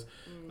because,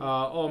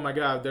 oh my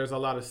God, there's a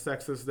lot of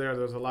sexists there.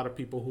 There's a lot of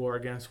people who are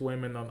against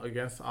women,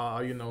 against,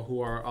 you know,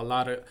 who are a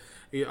lot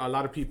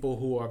of people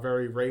who are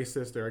very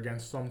racist. They're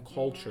against some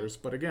cultures.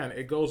 But again,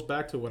 it goes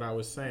back to what I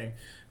was saying.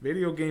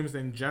 Video games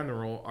in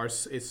general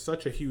it's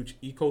such a huge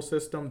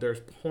ecosystem. There's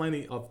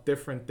plenty of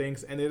different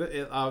things, and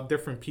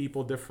different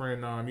people,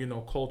 different, you know,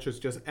 cultures,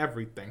 just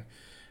everything.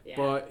 Yeah.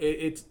 But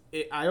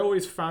I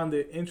always found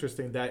it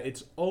interesting that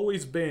it's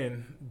always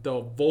been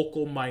the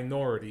vocal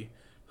minority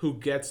who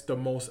gets the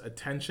most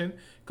attention,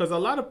 because a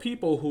lot of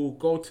people who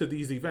go to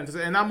these events,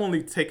 and I'm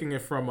only taking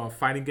it from a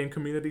fighting game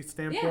community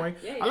standpoint,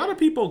 a lot of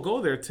people go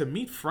there to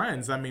meet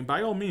friends. I mean,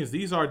 by all means,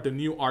 these are the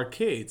new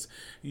arcades.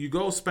 You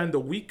go spend a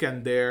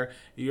weekend there,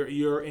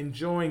 you're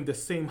enjoying the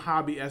same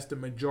hobby as the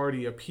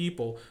majority of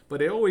people,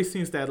 but it always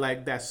seems that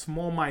like that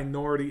small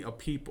minority of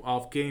people,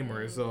 of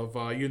gamers,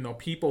 of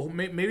people who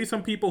maybe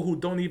some people who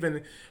don't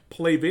even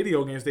play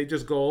video games, they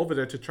just go over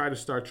there to try to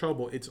start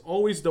trouble. It's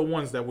always the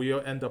ones that we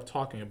end up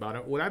talking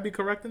about. Would I be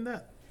correct in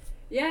that?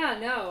 Yeah,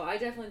 no, I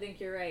definitely think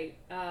you're right.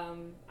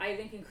 I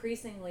think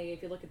increasingly,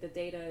 if you look at the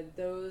data,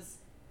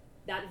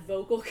 that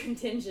vocal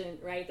contingent,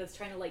 right, that's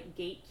trying to like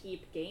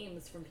gatekeep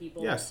games from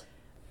people,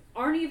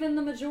 aren't even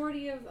the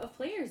majority of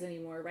players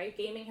anymore, right?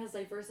 Gaming has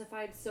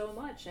diversified so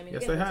much. I mean,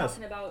 again,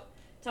 we're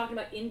talking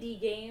about indie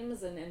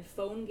games and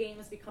phone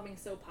games becoming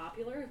so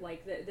popular.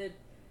 Like the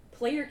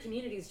player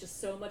community is just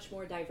so much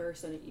more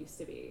diverse than it used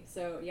to be.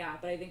 So yeah,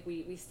 but I think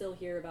we still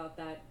hear about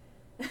that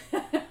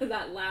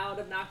that loud,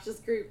 obnoxious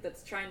group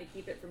that's trying to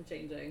keep it from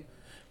changing.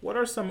 What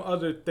are some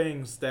other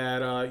things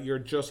that your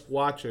Just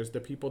Watchers, the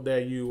people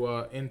that you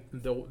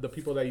the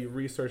people that you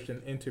researched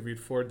and interviewed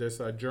for this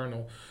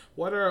journal,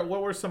 what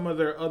were some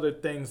other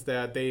things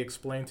that they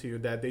explained to you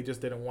that they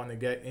just didn't want to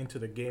get into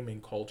the gaming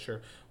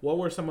culture? What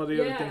were some of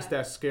the other things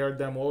that scared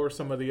them? What were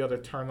some of the other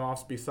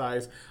turnoffs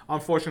besides,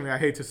 unfortunately, I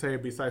hate to say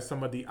it, besides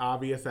some of the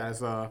obvious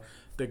as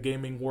the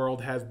gaming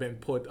world has been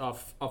put up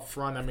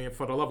front. I mean,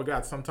 for the love of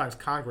God, sometimes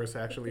Congress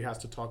actually has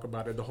to talk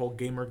about it, the whole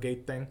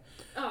Gamergate thing.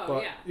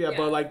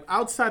 But like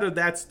outside of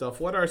that stuff,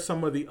 what are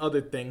some of the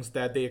other things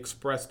that they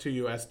express to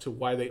you as to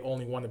why they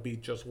only want to be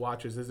Just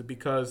Watchers? Is it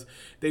because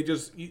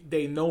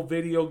they know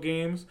video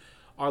games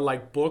are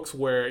like books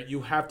where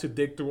you have to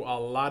dig through a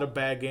lot of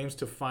bad games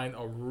to find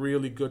a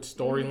really good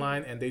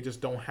storyline, and they just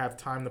don't have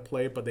time to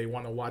play, but they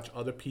want to watch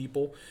other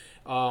people?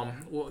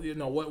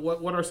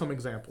 What are some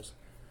examples?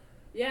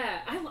 Yeah,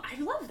 I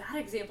love that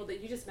example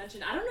that you just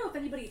mentioned. I don't know if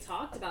anybody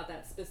talked about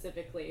that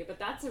specifically, but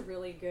that's a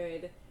really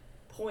good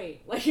point.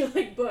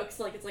 Like books,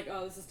 like it's like,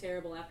 oh, this is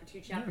terrible. After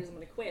 2 chapters, I'm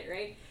going to quit,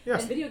 right? Yes.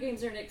 And video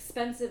games are an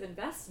expensive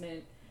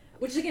investment,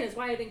 which again is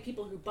why I think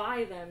people who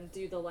buy them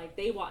do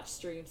they watch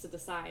streams to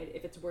decide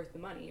if it's worth the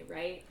money,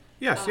 right?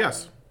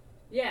 Yes.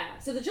 Yeah,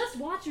 so the Just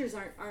Watchers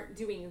aren't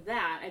doing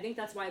that. I think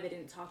that's why they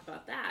didn't talk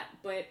about that.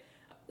 But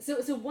so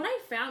what I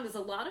found is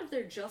a lot of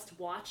their just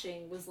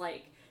watching was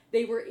like,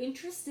 they were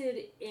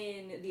interested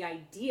in the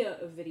idea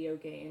of video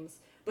games,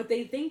 but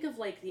they think of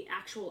like the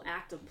actual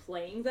act of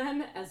playing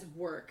them as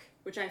work,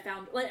 which I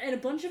found, and a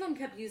bunch of them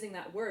kept using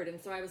that word. And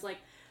so I was like,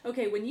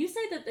 okay, when you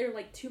say that they're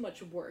like too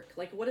much work,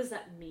 like what does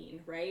that mean,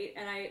 right?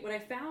 And what I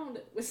found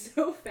was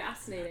so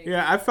fascinating.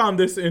 Yeah, I found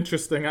this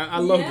interesting. I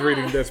loved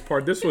reading this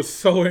part. This was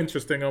so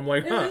interesting. I'm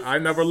like, I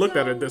never looked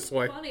at it this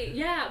way. Funny.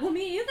 Yeah, well,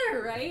 me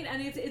either, right?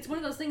 And it's one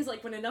of those things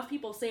like when enough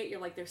people say it, you're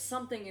like, there's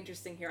something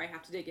interesting here I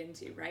have to dig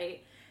into,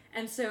 right?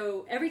 And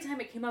so every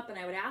time it came up and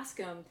I would ask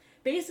them,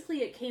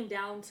 basically it came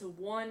down to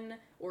 1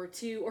 or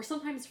 2, or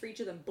sometimes for each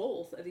of them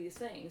both of these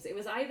things. It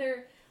was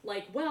either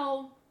like,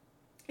 well,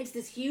 it's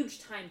this huge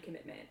time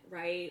commitment,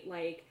 right?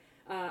 Like,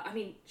 I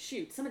mean,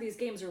 shoot, some of these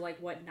games are like,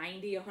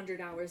 90,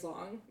 100 hours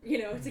long, to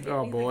get anything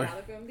out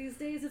of them these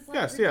days. It's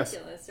like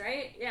ridiculous,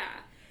 right? Yeah.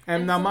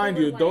 And now, mind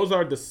you, those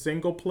are the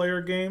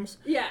single-player games.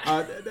 Yeah.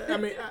 I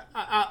mean,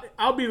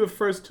 I'll be the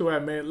first to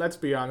admit, let's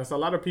be honest, a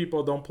lot of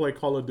people don't play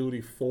Call of Duty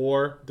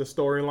for the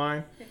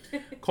storyline.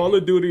 Call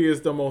of Duty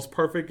is the most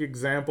perfect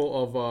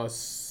example of a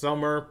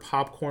summer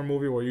popcorn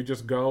movie where you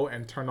just go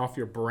and turn off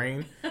your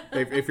brain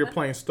if you're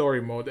playing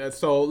story mode.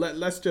 So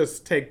let's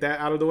just take that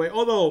out of the way.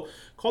 Although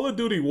Call of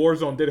Duty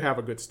Warzone did have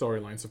a good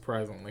storyline,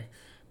 surprisingly.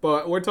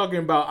 But we're talking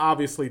about,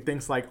 obviously,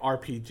 things like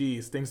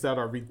RPGs, things that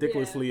are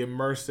ridiculously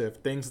immersive,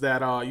 things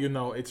that,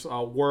 it's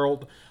a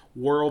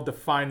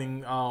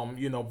world-defining,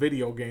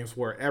 video games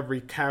where every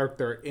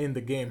character in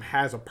the game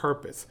has a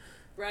purpose.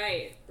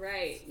 Right.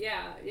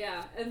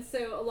 Yeah. And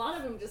so a lot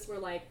of them just were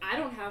like, I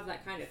don't have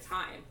that kind of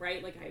time,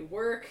 right? Like, I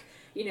work,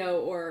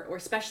 or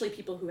especially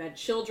people who had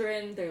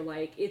children, they're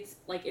like, it's,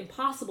 like,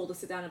 impossible to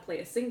sit down and play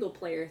a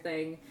single-player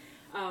thing.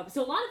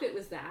 So a lot of it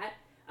was that.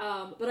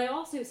 But I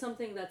also,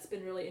 something that's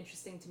been really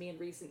interesting to me in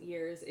recent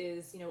years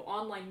is,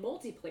 online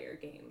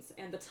multiplayer games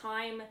and the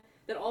time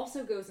that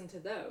also goes into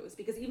those.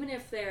 Because even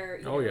if they're,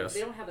 they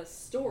don't have a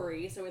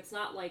story, so it's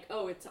not like,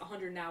 oh, it's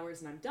 100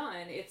 hours and I'm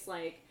done. It's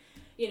like,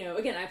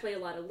 again, I play a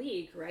lot of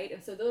League, right?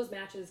 And so those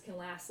matches can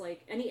last,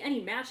 like,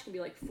 any match can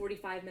be like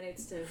 45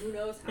 minutes to who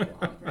knows how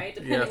long, right?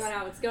 Depending on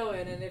how it's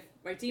going and if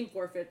my team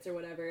forfeits or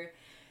whatever.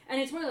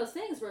 And it's one of those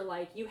things where,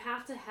 like, you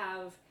have to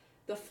have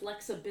the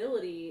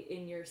flexibility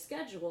in your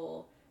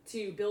schedule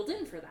to build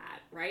in for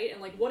that, right? And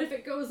like, what if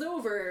it goes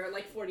over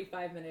like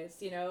 45 minutes,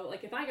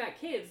 like if I got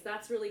kids,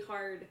 that's really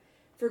hard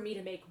for me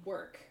to make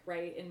work,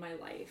 right, in my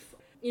life,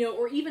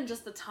 or even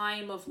just the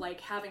time of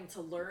like having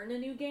to learn a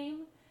new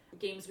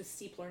games with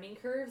steep learning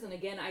curves. And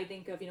again, I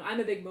think of, I'm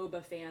a big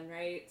MOBA fan,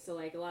 right? So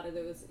like a lot of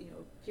those,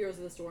 Heroes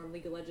of the Storm,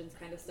 League of Legends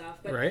kind of stuff.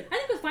 But I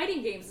think with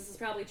fighting games, this is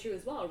probably true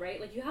as well,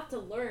 right? Like you have to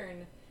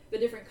learn the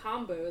different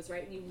combos,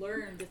 right? And you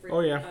learn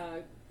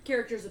different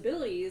characters'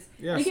 abilities.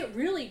 Yes. And you get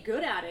really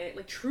good at it,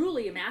 like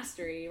truly a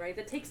mastery, right?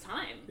 That takes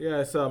time. Yeah,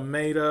 it's a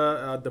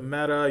the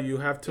meta. You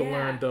have to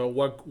learn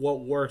what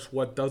works,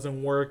 what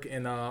doesn't work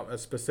in a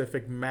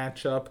specific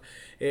matchup.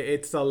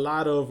 It's a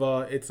lot of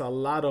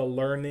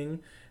learning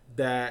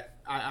that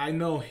I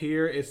know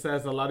here it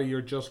says a lot of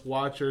your just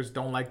watchers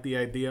don't like the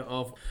idea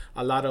of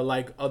a lot of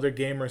like other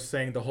gamers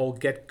saying the whole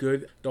get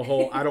good, the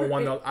whole I don't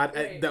want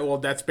to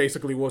that's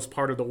basically what's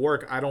part of the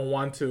work. I don't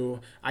want to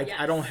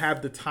I don't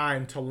have the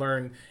time to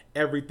learn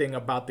everything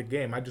about the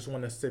game. I just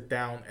want to sit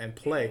down and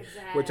play.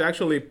 Exactly. Which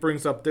actually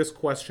brings up this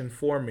question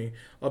for me.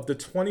 Of the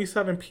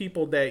 27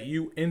 people that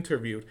you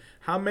interviewed,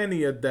 how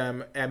many of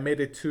them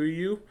admitted to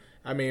you?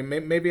 I mean,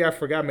 maybe I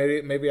forgot.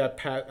 Maybe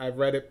I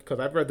read it because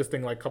I've read this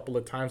thing like a couple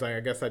of times. I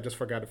guess I just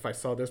forgot if I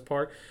saw this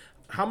part.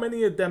 How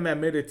many of them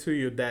admitted to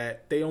you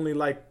that they only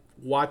like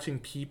watching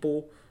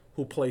people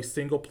who play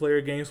single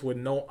player games with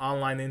no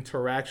online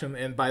interaction?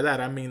 And by that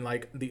I mean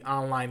like the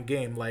online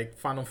game, like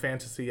Final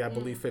Fantasy, I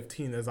believe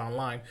 15 is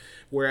online,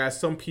 whereas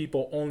some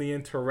people only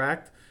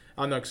interact.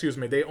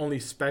 They only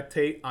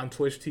spectate on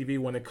Twitch TV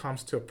when it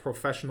comes to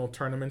professional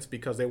tournaments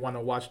because they want to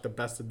watch the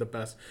best of the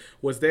best.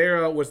 Was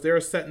there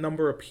a set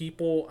number of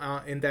people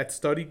in that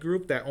study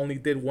group that only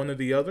did one or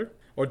the other,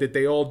 or did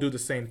they all do the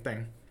same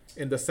thing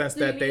in the sense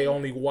that they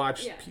only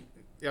watched?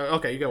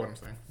 Okay, you get what I'm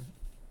saying.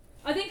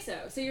 I think so.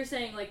 So you're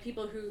saying like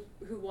people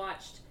who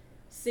watched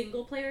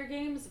single player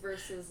games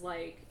versus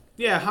like.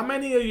 Yeah, how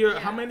many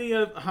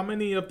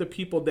of the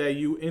people that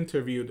you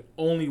interviewed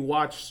only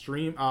watch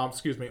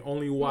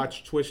only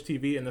watch Twitch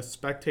TV in a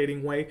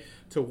spectating way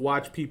to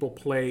watch people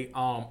play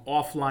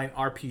offline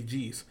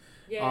RPGs?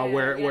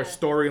 Where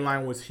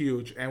storyline was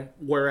huge, and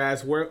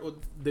whereas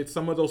did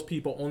some of those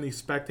people only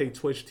spectate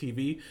Twitch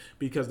TV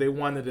because they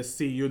wanted to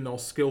see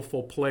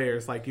skillful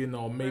players like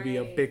maybe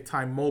a big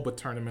time MOBA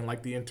tournament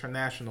like the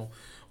International,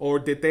 or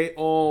did they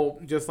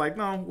all just like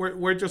no,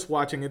 we're just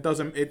watching?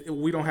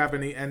 We don't have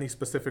any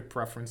specific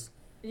preference.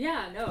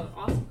 Yeah, no,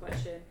 awesome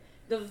question.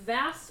 The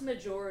vast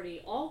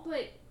majority, all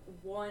but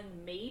one,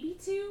 maybe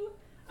two.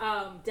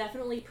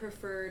 Definitely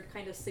preferred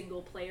kind of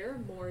single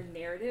player, more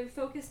narrative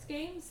focused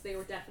games. They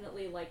were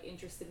definitely like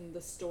interested in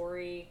the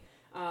story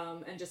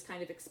and just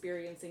kind of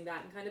experiencing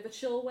that in kind of a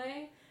chill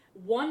way.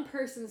 One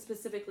person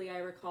specifically I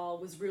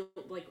recall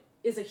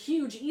is a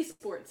huge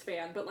esports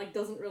fan, but like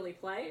doesn't really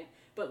play,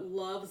 but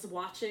loves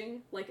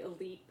watching like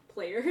elite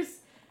players.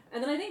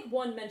 And then I think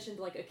one mentioned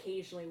like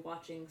occasionally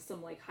watching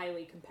some like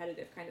highly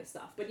competitive kind of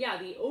stuff. But yeah,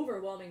 the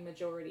overwhelming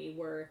majority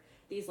were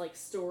these like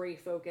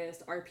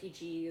story-focused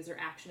RPGs or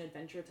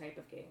action-adventure type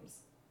of games.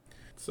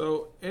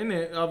 So in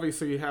it,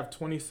 obviously you have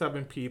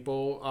 27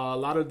 people. A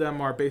lot of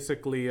them are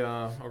basically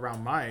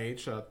around my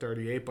age,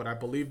 38, but I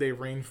believe they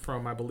range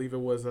from, I believe it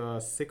was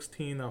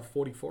 16 to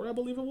 44, I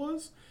believe it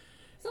was.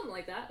 Something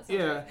like that.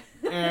 Yeah,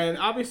 and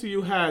obviously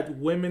you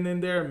had women in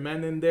there,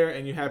 men in there,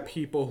 and you had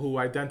people who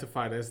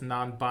identified as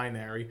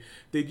non-binary.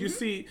 Did you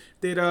see?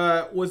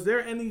 Was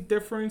there any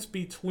difference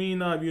between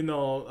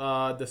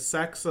the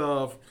sex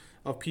of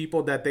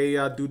people that they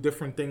do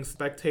different things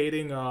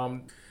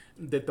spectating?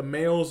 Did the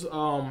males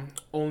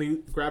only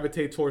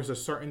gravitate towards a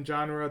certain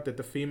genre? Did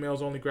the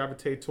females only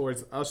gravitate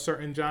towards a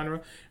certain genre?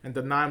 And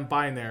the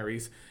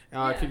non-binaries?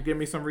 Could you give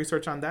me some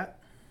research on that?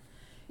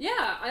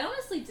 Yeah, I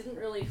honestly didn't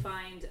really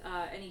find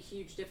any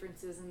huge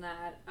differences in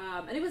that.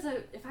 And it was,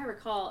 if I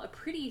recall, a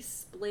pretty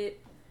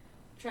split,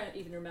 I'm trying to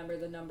even remember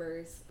the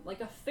numbers,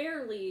 like a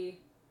fairly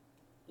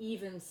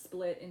even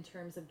split in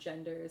terms of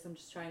genders. I'm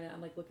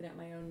like looking at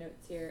my own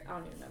notes here. I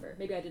don't even remember.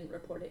 Maybe I didn't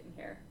report it in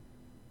here,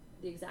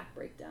 the exact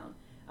breakdown.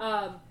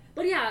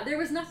 But yeah, there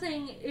was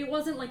nothing, it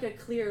wasn't like a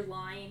clear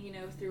line,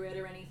 through it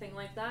or anything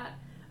like that.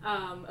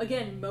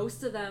 Again,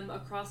 most of them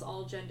across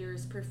all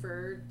genders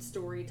preferred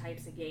story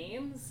types of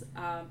games.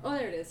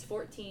 There it is.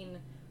 14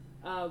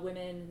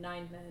 women,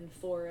 9 men,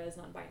 4 as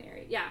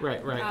non-binary. Yeah.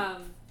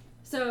 Right.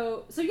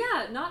 So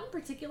yeah, not in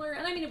particular.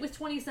 And I mean, with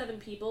 27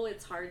 people,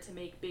 it's hard to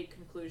make big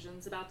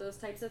conclusions about those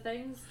types of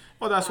things.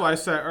 Well, that's why I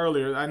said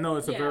earlier, I know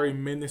it's a very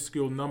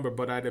minuscule number,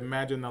 but I'd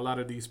imagine a lot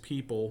of these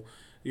people,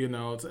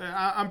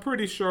 I'm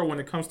pretty sure when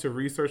it comes to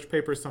research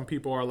papers, some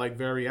people are like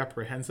very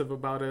apprehensive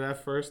about it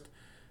at first.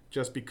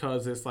 Just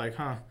because it's like,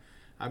 I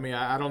mean,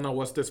 I don't know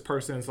what's this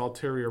person's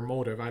ulterior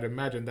motive. I'd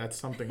imagine that's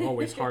something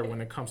always hard when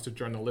it comes to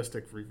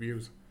journalistic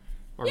reviews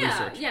or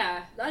research.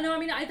 Yeah. No, I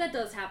mean, that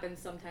does happen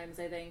sometimes,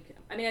 I think.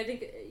 I mean, I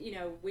think,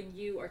 when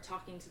you are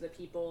talking to the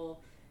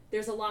people,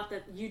 there's a lot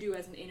that you do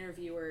as an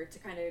interviewer to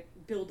kind of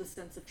build a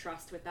sense of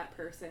trust with that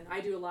person.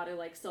 I do a lot of,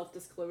 like,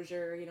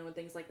 self-disclosure, and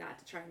things like that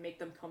to try and make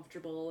them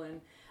comfortable.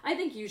 And I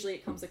think usually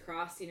it comes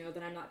across,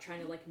 that I'm not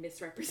trying to, like,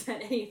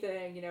 misrepresent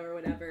anything, or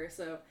whatever.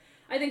 So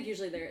I think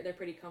usually they're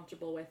pretty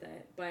comfortable with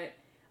it, but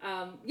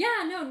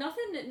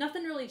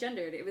nothing really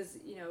gendered. It was,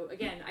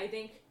 again, I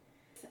think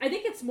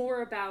it's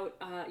more about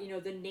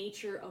the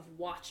nature of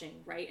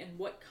watching, right, and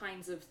what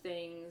kinds of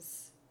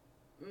things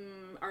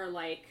are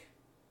like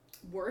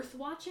worth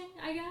watching,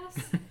 I guess.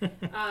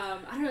 I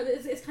don't know.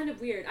 It's kind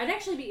of weird. I'd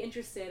actually be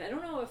interested. I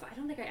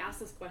don't think I asked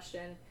this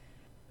question.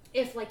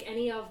 If like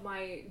any of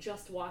my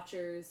Just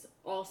Watchers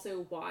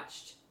also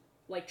watched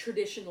like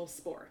traditional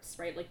sports,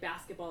 right? Like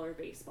basketball or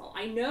baseball.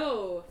 I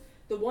know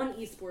the one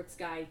esports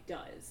guy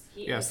does.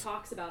 He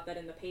talks about that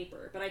in the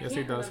paper, but I can't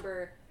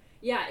remember.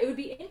 Yeah, it would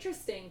be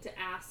interesting to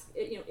ask,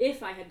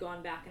 if I had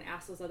gone back and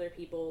asked those other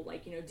people,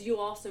 like, do you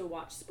also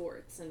watch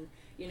sports? And,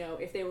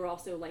 if they were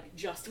also, like,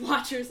 just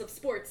watchers of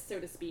sports,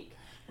 so to speak.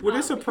 Would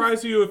it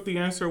surprise you if the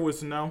answer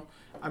was no?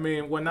 I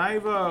mean, when I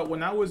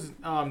was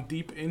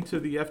deep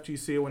into the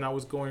FGC, when I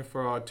was going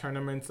for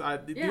tournaments,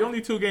 the only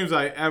 2 games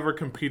I ever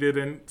competed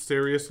in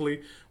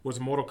seriously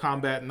was Mortal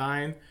Kombat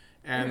 9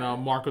 and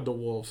Mark of the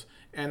Wolves.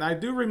 And I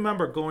do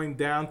remember going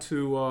down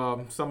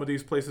to some of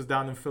these places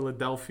down in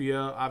Philadelphia,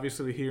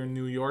 obviously here in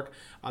New York,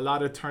 a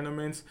lot of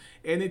tournaments.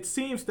 And it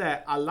seems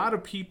that a lot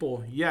of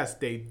people, yes,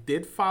 they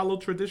did follow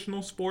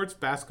traditional sports,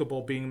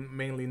 basketball being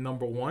mainly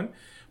number one.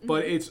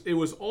 But it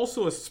was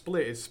also a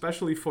split,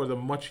 especially for the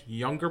much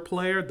younger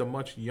player, the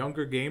much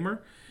younger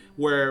gamer,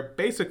 where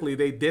basically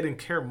they didn't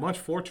care much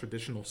for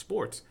traditional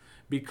sports.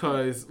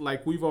 Because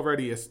like we've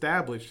already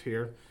established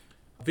here,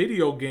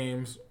 video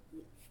games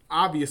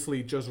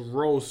obviously just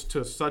rose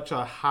to such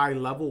a high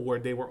level where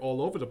they were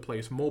all over the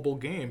place. Mobile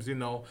games,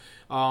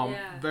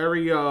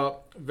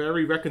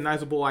 very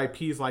recognizable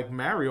IPs like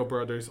Mario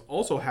Brothers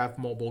also have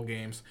mobile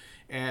games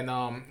and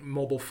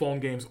mobile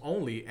phone games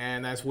only.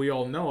 And as we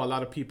all know, a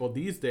lot of people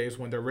these days,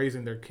 when they're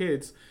raising their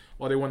kids,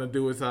 all they want to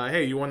do is,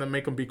 hey, you want to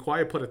make them be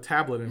quiet, put a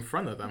tablet in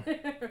front of them.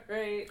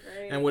 Right.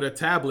 And with a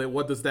tablet,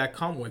 what does that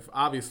come with?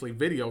 Obviously,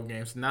 video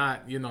games,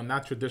 not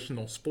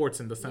traditional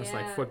sports in the sense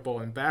like football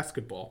and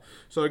basketball.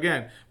 So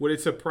again, would it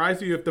surprise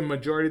you if the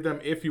majority of them,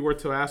 if you were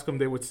to ask them,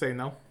 they would say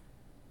no?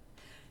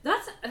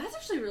 That's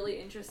actually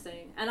really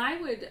interesting. And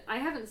I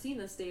haven't seen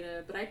this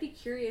data, but I'd be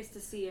curious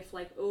to see if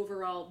like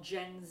overall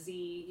Gen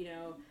Z,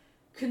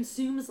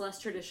 consumes less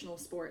traditional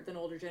sport than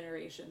older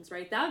generations,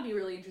 right? That would be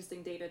really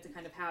interesting data to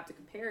kind of have to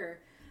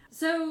compare.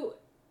 So,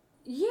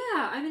 yeah,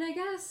 I mean, I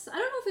guess, I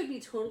don't know if it'd be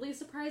totally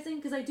surprising,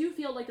 because I do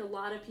feel like a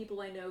lot of people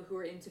I know who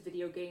are into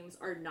video games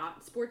are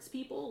not sports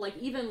people, like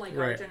even like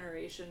our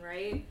generation,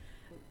 right?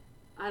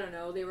 I don't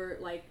know, they were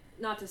like,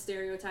 not to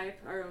stereotype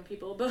our own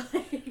people, but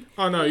like...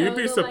 Oh, no, you'd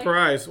be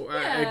surprised.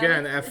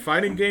 Again, at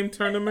fighting game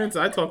tournaments,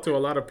 I talk to a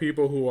lot of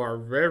people who are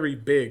very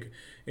big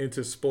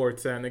into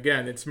sports. And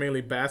again, it's mainly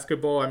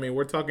basketball. I mean,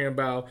 we're talking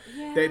about...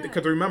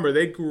 Because remember,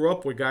 they grew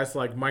up with guys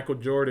like Michael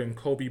Jordan,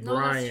 Kobe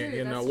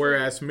Bryant,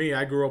 whereas me,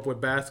 I grew up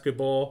with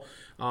basketball,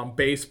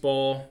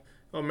 baseball...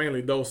 Well,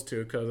 mainly those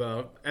two,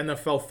 because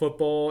NFL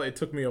football, it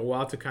took me a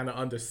while to kind of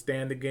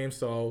understand the game.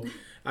 So,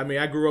 I mean,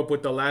 I grew up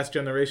with the last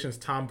generation's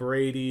Tom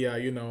Brady,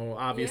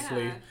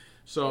 obviously. Yeah.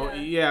 So,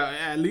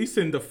 at least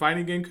in the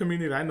fighting game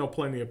community, I know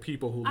plenty of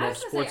people who love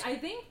sports. I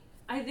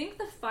think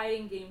the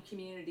fighting game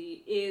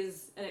community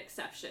is an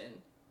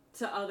exception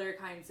to other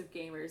kinds of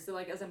gamers. So,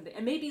 like,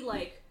 and maybe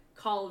like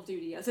Call of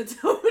Duty as its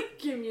own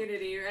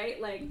community,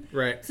 right? Like,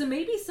 right. So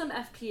maybe some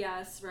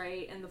FPS,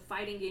 right, and the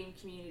fighting game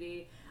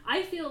community.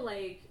 I feel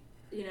like,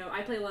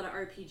 I play a lot of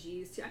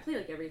RPGs too. I play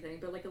like everything,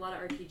 but like a lot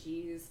of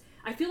RPGs.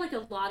 I feel like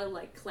a lot of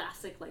like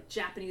classic like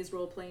Japanese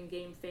role-playing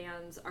game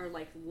fans are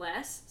like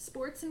less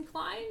sports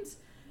inclined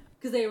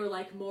because they were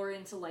like more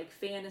into like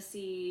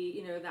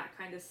fantasy, that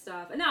kind of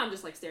stuff. And now I'm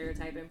just like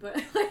stereotyping, but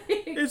like,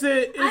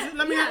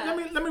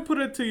 let me put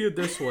it to you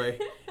this way.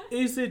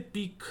 Is it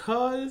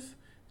because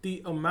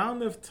the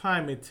amount of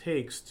time it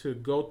takes to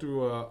go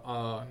through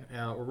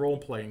a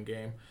role-playing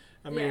game?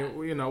 I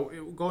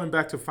mean, going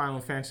back to Final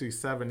Fantasy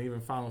VII,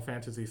 even Final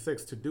Fantasy VI,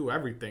 to do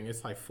everything,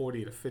 it's like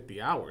 40 to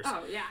 50 hours.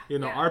 Oh, yeah.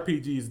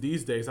 RPGs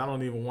these days, I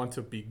don't even want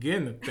to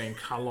begin to think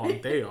how long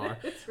they are.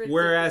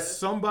 Whereas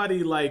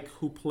somebody like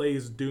who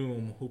plays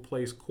Doom, who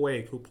plays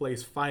Quake, who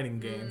plays fighting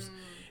games,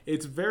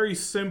 it's very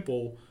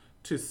simple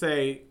to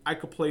say, I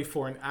could play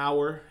for an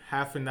hour,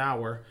 half an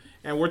hour.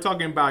 And we're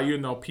talking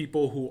about,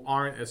 people who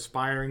aren't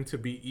aspiring to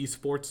be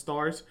esports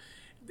stars.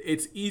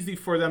 It's easy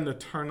for them to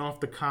turn off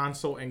the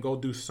console and go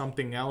do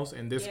something else.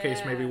 In this case,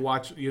 maybe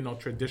watch,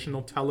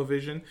 traditional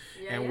television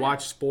and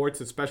watch sports,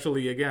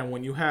 especially, again,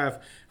 when you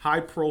have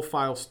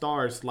high-profile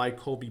stars like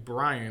Kobe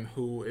Bryant,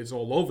 who is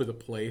all over the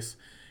place.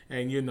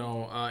 And,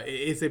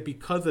 is it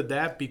because of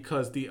that?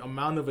 Because the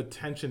amount of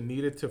attention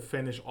needed to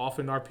finish off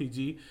an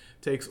RPG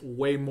takes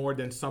way more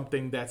than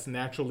something that's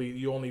naturally,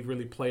 you only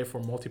really play for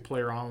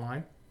multiplayer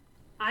online?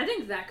 I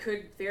think that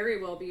could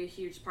very well be a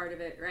huge part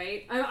of it,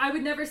 right? I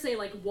would never say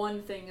like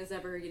one thing is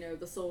ever,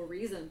 the sole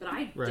reason, but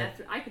I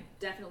could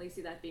definitely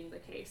see that being the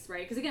case,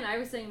 right? Because again, I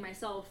was saying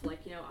myself, like,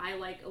 I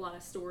like a lot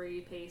of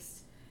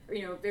story-paced,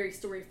 or, very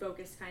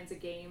story-focused kinds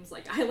of games.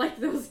 Like, I like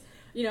those,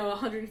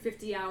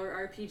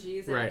 150-hour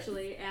RPGs,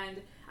 actually,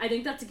 and I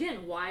think that's,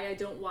 again, why I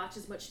don't watch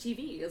as much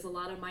TV as a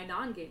lot of my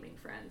non-gaming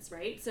friends,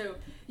 right? So,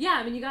 yeah,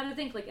 I mean, you gotta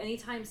think, like, any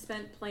time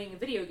spent playing a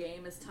video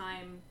game is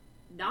time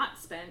not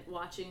spent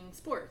watching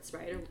sports,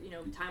 right? Or,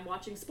 time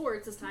watching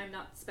sports is time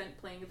not spent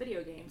playing a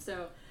video game.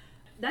 So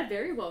that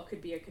very well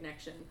could be a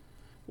connection.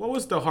 What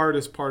was the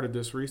hardest part of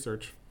this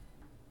research?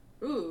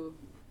 Ooh.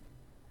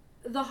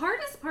 The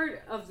hardest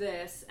part of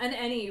this, and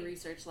any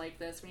research like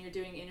this, when you're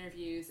doing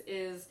interviews,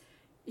 is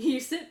you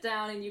sit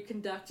down and you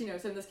conduct, so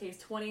in this case,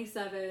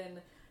 27,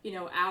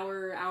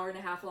 hour and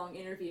a half long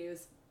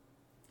interviews,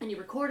 and you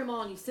record them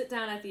all, and you sit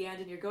down at the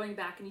end, and you're going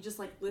back, and you just,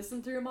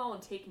 listen through them all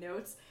and take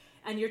notes,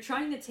 and you're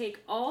trying to take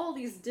all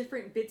these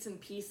different bits and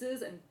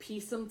pieces and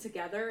piece them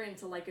together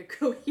into, a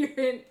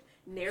coherent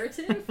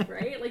narrative,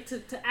 right?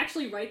 To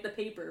actually write the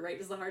paper, right,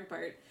 is the hard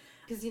part.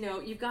 Because,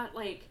 you've got,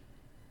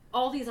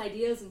 all these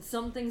ideas, and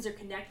some things are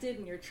connected,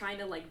 and you're trying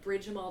to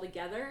bridge them all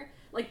together.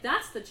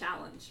 That's the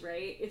challenge,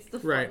 right? It's the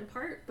fun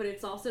part, but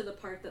it's also the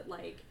part that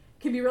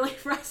can be really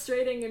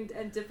frustrating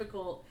and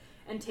difficult,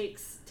 and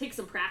takes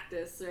some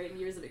practice, right, and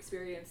years of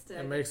experience to.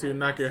 It makes you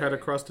knock your head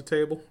across the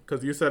table,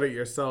 because you said it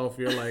yourself.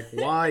 You're like,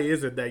 why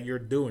is it that you're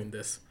doing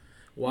this?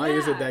 Why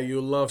is it that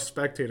you love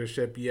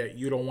spectatorship yet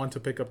you don't want to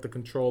pick up the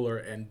controller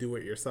and do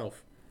it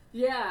yourself?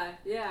 Yeah.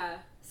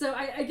 So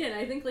I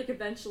think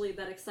eventually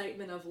that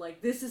excitement of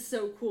this is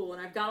so cool,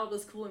 and I've got all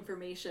this cool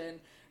information,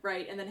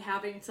 right? And then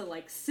having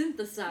to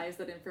synthesize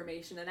that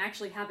information and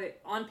actually have it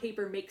on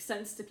paper make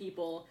sense to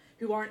people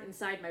who aren't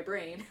inside my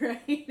brain,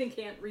 right? They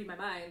can't read my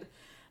mind.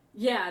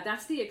 Yeah,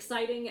 that's the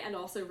exciting and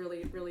also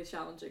really, really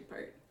challenging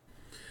part.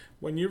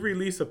 When you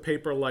release a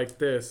paper like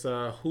this,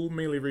 who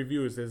mainly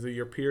reviews? Is it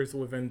your peers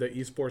within the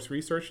Esports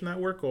Research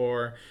Network,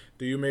 or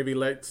do you maybe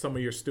let some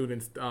of your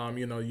students,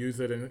 use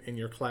it in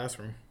your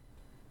classroom?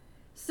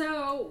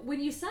 So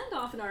when you send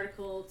off an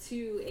article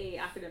to a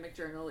academic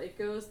journal, it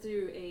goes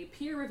through a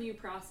peer review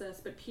process,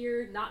 but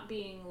peer not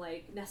being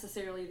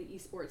necessarily the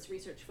esports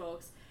research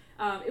folks.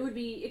 It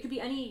could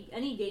be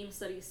any game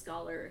studies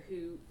scholar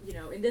who,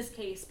 in this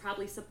case,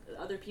 probably some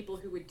other people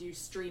who would do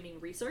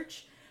streaming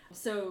research.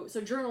 So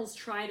journals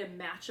try to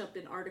match up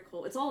an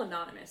article. It's all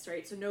anonymous,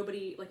 right? So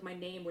nobody, my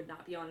name would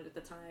not be on it at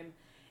the time.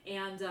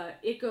 And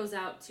it goes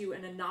out to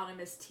an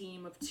anonymous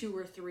team of 2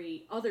 or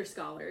 3 other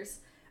scholars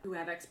who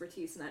have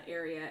expertise in that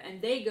area,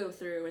 and they go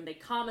through and they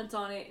comment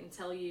on it and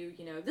tell you,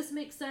 this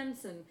makes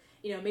sense, and,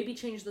 maybe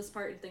change this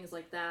part and things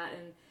like that.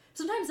 And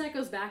sometimes that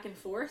goes back and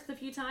forth a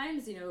few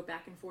times,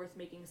 back and forth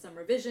making some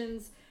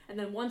revisions, and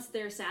then once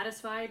they're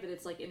satisfied that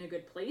it's in a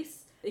good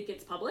place, it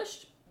gets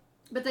published.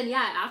 But then,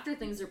 after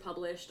things are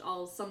published,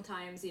 I'll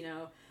sometimes,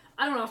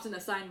 I don't often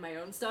assign my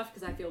own stuff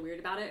because I feel weird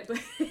about it, but,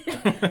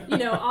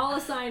 I'll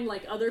assign,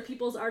 other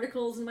people's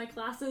articles in my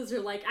classes,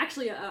 or,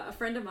 actually a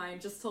friend of mine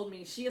just told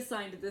me she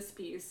assigned this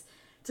piece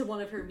to one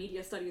of her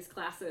media studies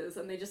classes,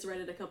 and they just read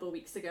it a couple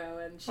weeks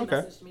ago, and she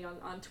messaged me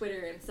on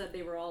Twitter and said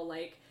they were all,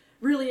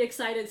 really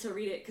excited to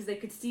read it because they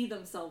could see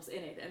themselves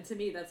in it, and to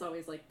me, that's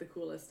always, the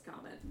coolest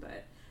comment,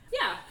 but,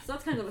 yeah, so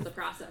that's kind of what the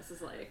process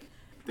is like.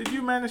 Did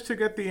you manage to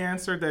get the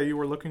answer that you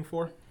were looking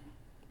for?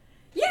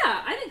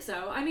 Yeah, I think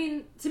so. I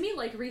mean, to me,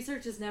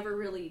 research is never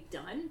really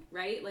done,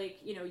 right?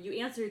 You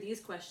answer these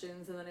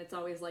questions, and then it's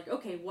always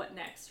okay, what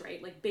next,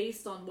 right?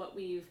 Based on what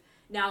we've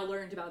now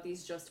learned about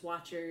these Just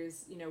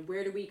Watchers,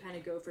 where do we kind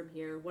of go from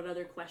here? What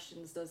other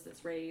questions does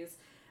this raise?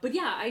 But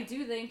yeah, I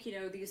do think,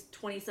 these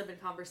 27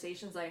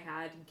 conversations I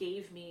had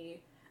gave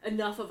me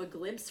enough of a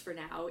glimpse for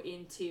now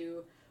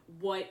into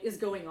what is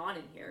going on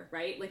in here,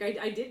 right?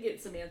 I did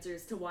get some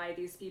answers to why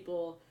these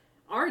people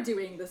are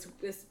doing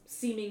this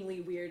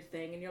seemingly weird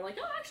thing, and you're like,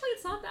 oh, actually,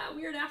 it's not that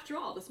weird after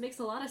all. This makes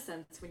a lot of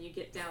sense when you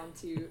get down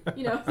to,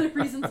 the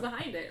reasons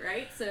behind it,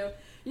 right? So,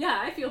 yeah,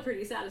 I feel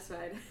pretty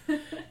satisfied.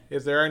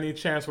 Is there any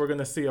chance we're going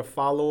to see a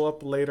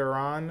follow-up later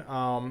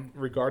on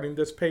regarding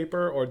this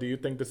paper, or do you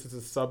think this is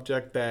a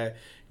subject that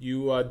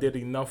you did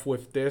enough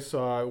with this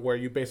where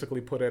you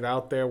basically put it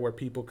out there where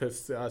people could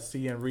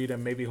see and read,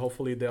 and maybe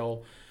hopefully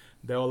they'll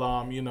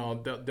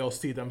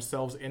see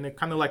themselves in it,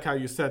 kind of like how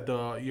you said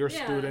your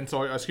students,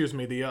 or excuse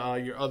me,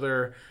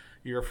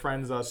 your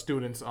friends'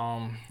 students, they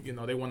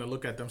want to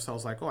look at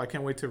themselves like, oh, I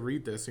can't wait to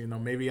read this.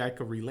 Maybe I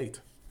could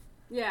relate.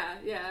 Yeah.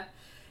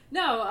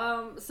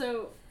 No,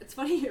 so it's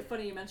funny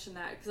you mentioned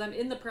that, because I'm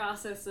in the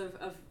process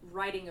of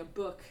writing a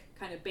book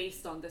kind of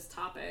based on this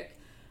topic.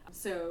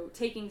 So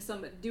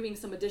doing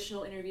some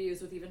additional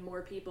interviews with even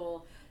more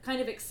people,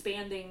 kind of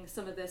expanding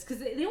some of this, because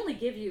they only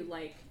give you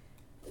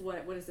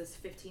what is this,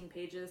 15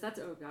 pages? That's,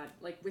 oh god,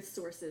 with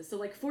sources.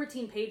 So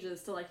 14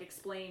 pages to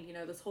explain,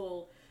 this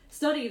whole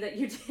study that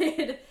you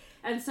did.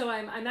 And so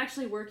I'm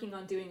actually working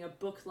on doing a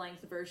book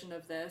length version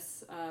of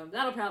this.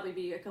 That'll probably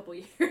be a couple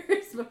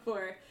years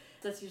before.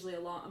 That's usually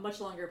a much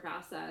longer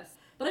process.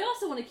 But I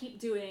also want to keep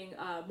doing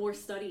more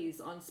studies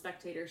on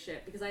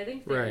spectatorship, because I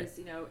think there's,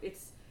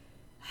 it's,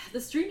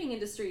 the streaming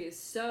industry is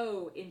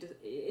so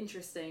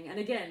interesting. And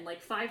again,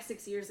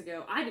 5-6 years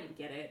ago, I didn't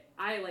get it.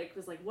 I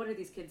was what are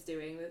these kids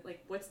doing?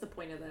 What's the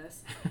point of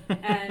this?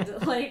 And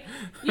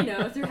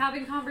through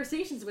having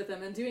conversations with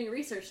them and doing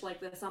research like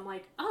this, I'm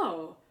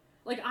oh,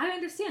 I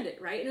understand it,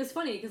 right? And it was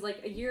funny because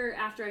a year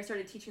after I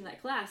started teaching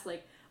that class,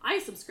 I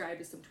subscribe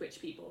to some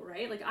Twitch people,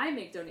 right? I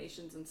make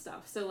donations and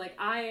stuff. So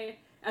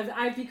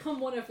I've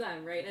become one of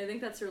them, right? And I think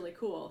that's really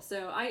cool.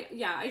 So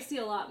I see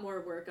a lot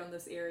more work on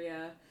this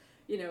area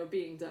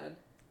being done.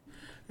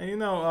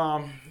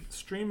 And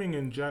streaming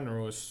in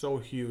general is so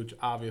huge.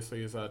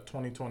 Obviously, it's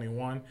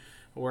 2021.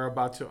 We're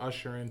about to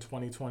usher in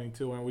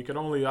 2022, and we could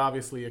only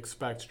obviously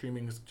expect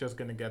streaming is just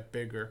going to get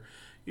bigger.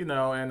 And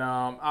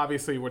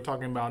obviously we're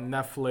talking about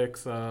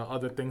Netflix,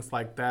 other things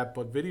like that.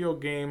 But video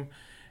game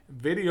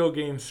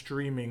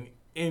streaming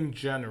in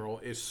general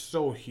is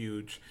so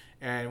huge,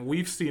 and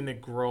we've seen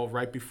it grow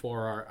right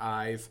before our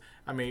eyes.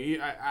 I mean,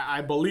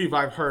 I believe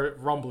I've heard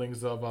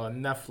rumblings of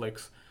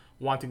Netflix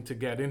wanting to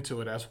get into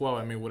it as well.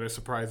 I mean, would it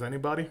surprise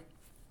anybody?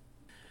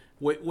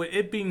 With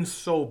it being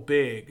so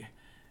big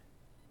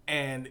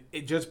and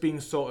it just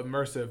being so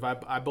immersive,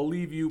 I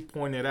believe you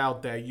pointed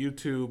out that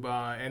YouTube,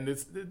 and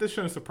this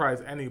shouldn't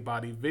surprise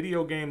anybody,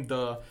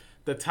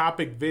 the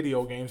topic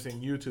video games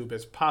in YouTube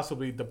is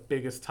possibly the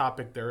biggest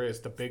topic there is,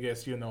 the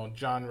biggest,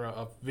 genre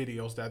of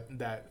videos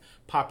that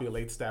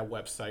populates that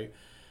website.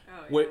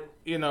 Oh,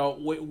 yeah.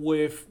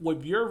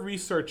 With your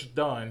research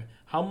done,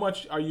 how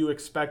much are you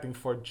expecting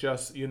for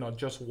just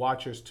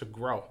watchers to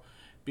grow?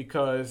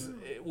 Because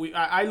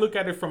I look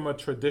at it from a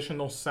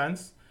traditional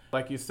sense.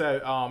 Like you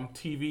said,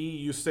 TV,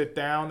 you sit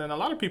down, and a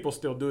lot of people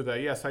still do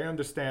that. Yes, I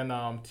understand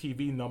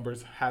TV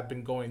numbers have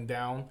been going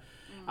down.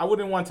 I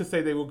wouldn't want to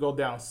say they will go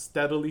down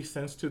steadily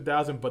since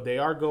 2000, but they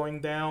are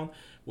going down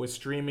with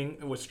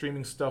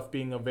streaming stuff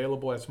being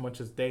available as much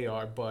as they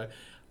are. But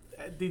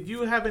did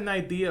you have an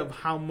idea of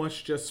how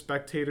much just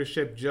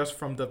spectatorship, just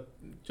from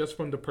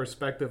the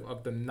perspective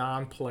of the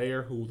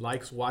non-player who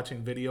likes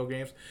watching video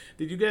games,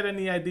 did you get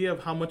any idea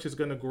of how much is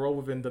going to grow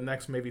within the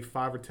next maybe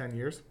 5 or 10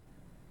 years?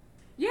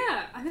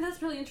 Yeah, I mean,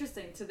 that's really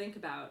interesting to think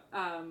about.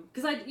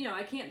 Because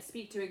I can't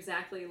speak to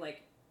exactly,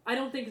 like, I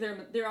don't think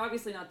they're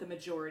obviously not the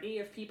majority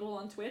of people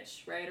on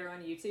Twitch, right, or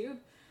on YouTube.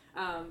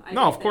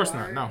 No, of course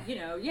not, no.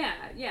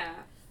 Yeah.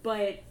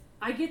 But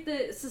I get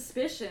the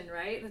suspicion,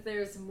 right, that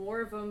there's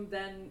more of them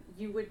than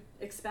you would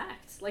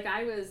expect. Like,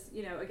 I was,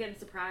 again,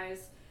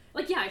 surprised.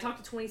 Like, yeah, I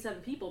talked to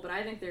 27 people, but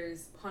I think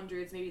there's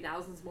hundreds, maybe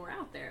thousands more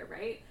out there,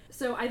 right?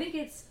 So I think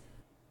it's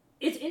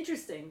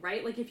interesting,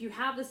 right? Like, if you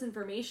have this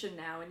information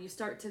now and you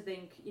start to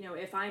think,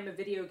 if I'm a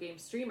video game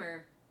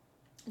streamer,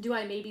 do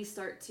I maybe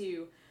start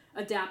to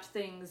adapt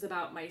things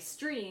about my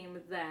stream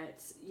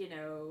that,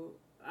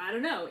 I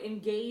don't know,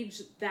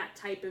 engage that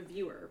type of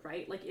viewer,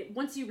 right? Like,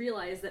 once you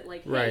realize that,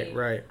 like, hey,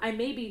 right. I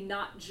maybe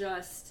not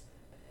just,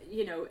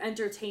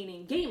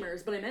 entertaining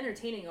gamers, but I'm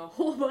entertaining a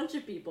whole bunch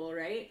of people,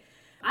 right?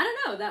 I don't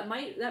know,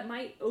 that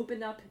might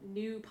open up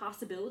new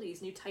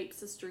possibilities, new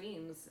types of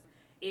streams,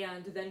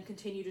 and then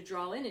continue to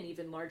draw in an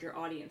even larger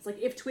audience.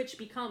 Like, if Twitch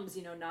becomes,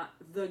 not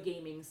the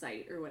gaming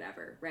site or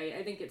whatever, right?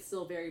 I think it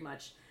still very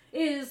much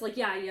is, like,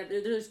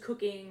 there's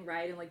cooking,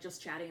 right, and, like, just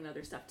chatting and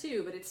other stuff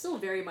too, but it's still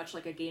very much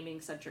like a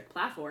gaming-centric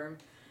platform.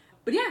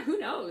 But yeah, who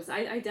knows?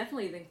 I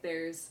definitely think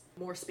there's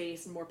more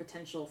space and more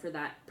potential for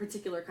that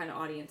particular kind of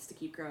audience to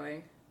keep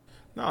growing.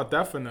 No,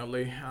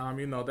 definitely.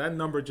 That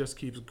number just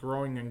keeps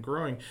growing and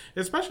growing,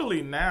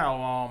 especially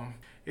now.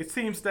 It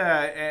seems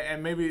that,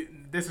 and maybe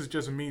this is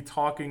just me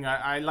talking,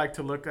 I like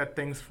to look at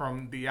things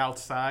from the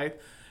outside.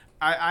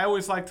 I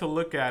always like to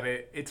look at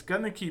it. It's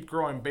going to keep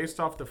growing based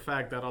off the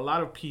fact that a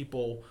lot of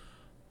people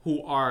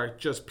who are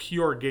just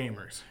pure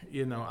gamers,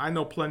 I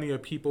know plenty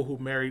of people who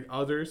married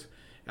others,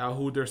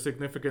 who their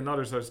significant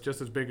others are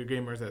just as big of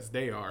gamers as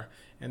they are.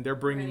 And they're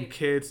bringing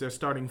kids, they're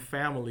starting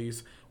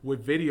families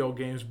with video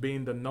games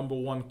being the number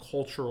one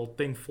cultural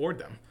thing for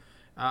them.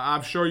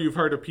 I'm sure you've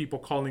heard of people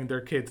calling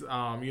their kids,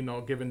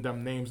 giving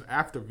them names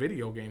after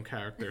video game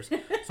characters.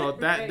 So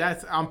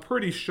that's I'm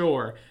pretty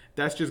sure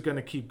that's just going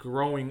to keep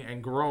growing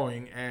and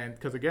growing. And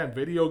because, again,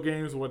 video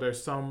games, whether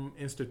some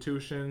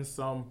institutions,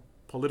 some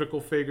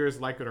political figures,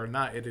 like it or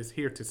not, it is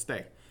here to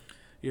stay.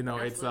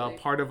 It's a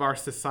part of our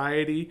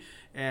society,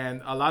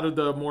 and a lot of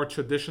the more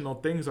traditional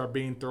things are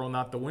being thrown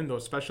out the window,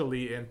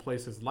 especially in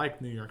places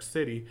like New York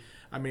City.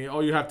 I mean,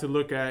 all you have to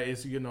look at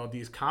is,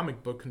 these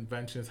comic book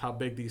conventions, how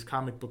big these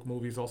comic book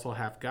movies also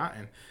have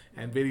gotten,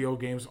 and video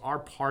games are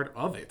part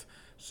of it.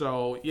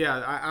 So,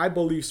 yeah, I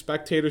believe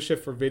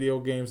spectatorship for video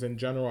games in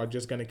general are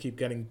just going to keep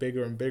getting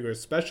bigger and bigger,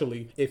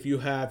 especially if you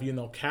have,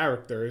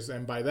 characters.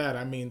 And by that,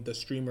 I mean the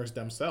streamers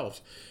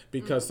themselves.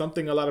 Because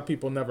something a lot of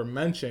people never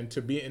mention,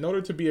 in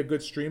order to be a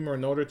good streamer,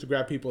 in order to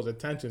grab people's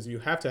attentions, you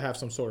have to have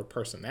some sort of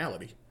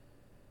personality.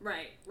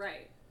 Right.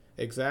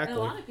 Exactly.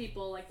 And a lot of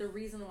people, like, the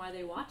reason why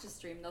they watch a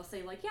stream, they'll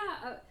say, like,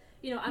 I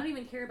don't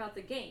even care about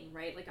the game,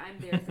 right? Like, I'm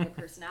there for the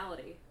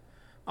personality.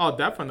 Oh,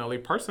 definitely.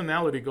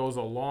 Personality goes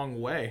a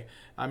long way.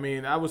 I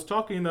mean, I was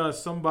talking to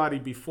somebody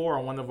before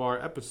on one of our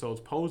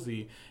episodes,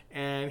 Posey,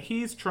 and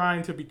he's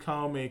trying to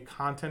become a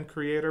content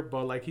creator,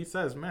 but like he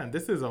says, man,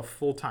 this is a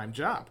full-time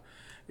job.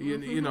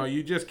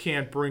 You just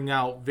can't bring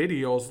out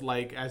videos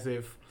like as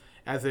if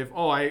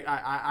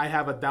I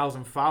have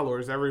 1,000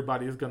 followers,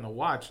 everybody is gonna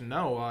watch.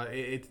 No,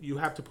 you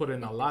have to put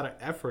in a lot of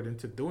effort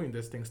into doing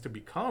these things to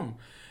become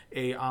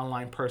a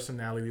online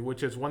personality,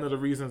 which is one of the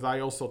reasons I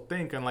also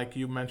think, and like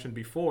you mentioned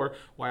before,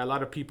 why a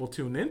lot of people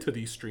tune into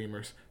these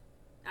streamers.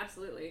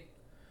 Absolutely.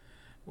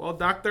 Well,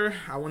 Doctor,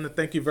 I want to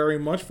thank you very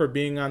much for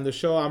being on the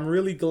show. I'm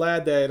really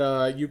glad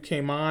that you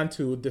came on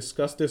to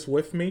discuss this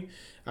with me.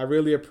 I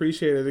really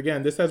appreciate it.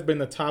 Again, this has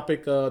been a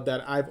topic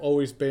that I've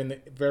always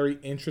been very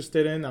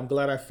interested in. I'm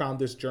glad I found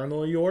this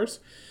journal of yours.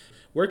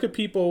 Where could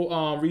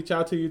people reach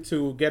out to you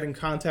to get in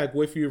contact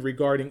with you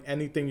regarding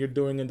anything you're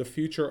doing in the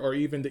future or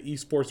even the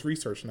Esports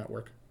Research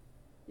Network?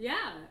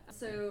 Yeah,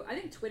 so I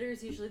think Twitter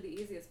is usually the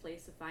easiest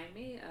place to find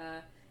me.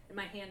 And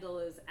my handle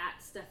is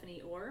at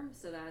Stephanie Orme,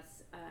 so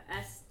that's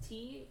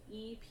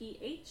STEPHANIEORME,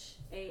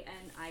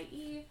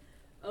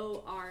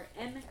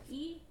 M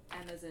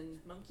as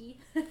in monkey.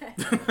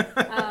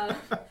 I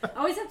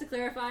always have to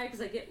clarify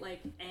because I get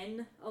like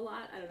N a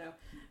lot, I don't know.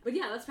 But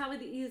yeah, that's probably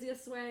the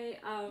easiest way.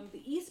 The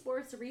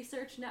Esports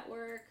Research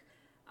Network,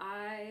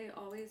 I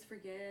always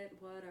forget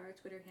what our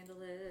Twitter handle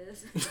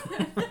is.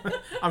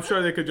 I'm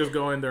sure they could just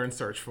go in there and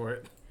search for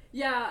it.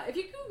 Yeah, if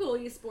you Google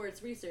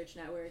Esports Research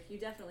Network, you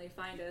definitely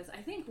find us. I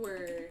think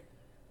we're,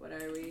 what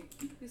are we?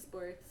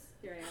 Esports.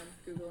 Here I am,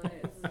 Googling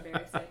it. This is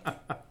embarrassing.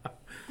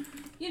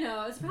 You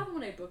know, it's a problem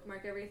when I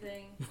bookmark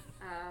everything.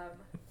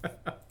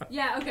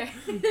 Yeah, okay.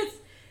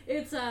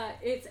 It's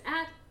at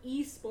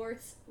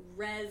Esports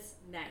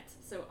ResNet.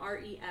 So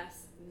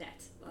RES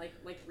net, like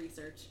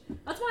research.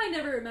 That's why I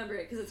never remember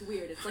it, because it's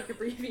weird. It's like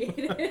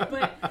abbreviated.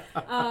 But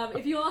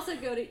if you also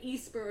go to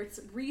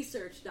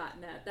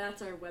esportsresearch.net,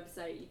 that's our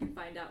website. You can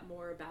find out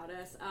more about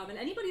us. And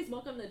anybody's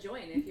welcome to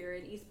join if you're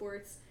an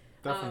esports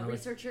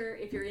researcher,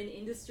 if you're in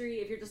industry,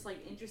 if you're just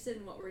like interested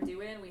in what we're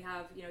doing. We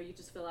have, you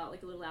just fill out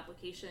like a little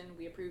application.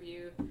 We approve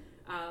you.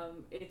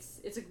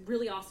 It's a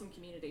really awesome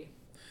community.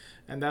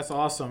 And that's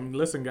awesome.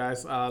 Listen,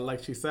 guys,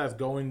 like she says,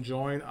 go and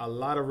join. A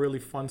lot of really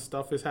fun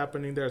stuff is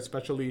happening there,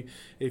 especially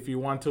if you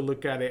want to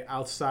look at it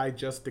outside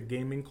just the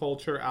gaming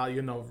culture,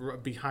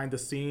 behind the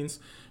scenes,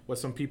 what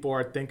some people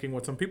are thinking,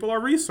 what some people are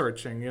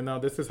researching.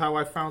 This is how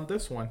I found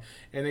this one.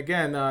 And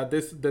again,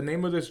 the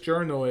name of this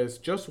journal is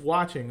Just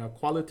Watching, a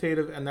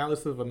qualitative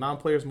analysis of a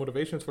non-player's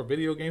motivations for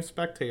video game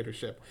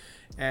spectatorship.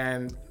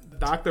 And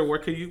Doctor, where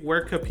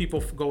could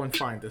people go and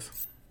find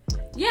this?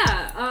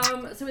 Yeah,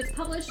 so it's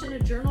published in a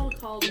journal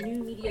called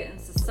New Media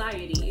and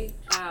Society.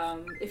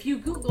 If you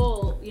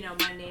Google,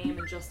 my name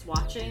and Just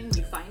Watching,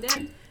 you find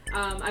it.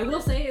 I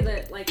will say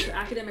that,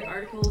 academic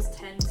articles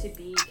tend to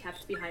be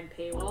kept behind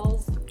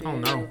paywalls. Oh,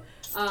 no.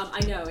 I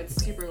know, it's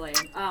super lame.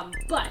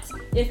 But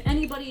if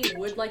anybody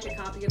would like a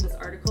copy of this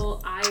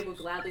article, I will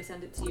gladly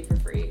send it to you for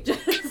free.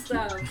 Just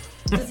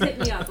hit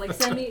me up.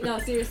 Send me a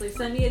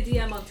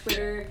DM on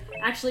Twitter.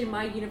 Actually,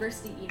 my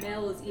university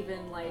email is even,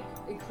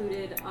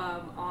 included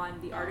on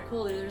the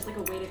article. There's, a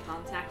way to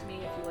contact me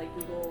if you,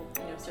 Google,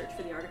 search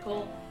for the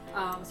article.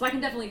 So I can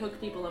definitely hook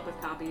people up with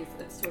copies.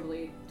 It's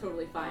totally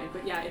fine.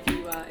 But yeah, if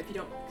you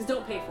don't, because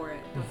don't pay for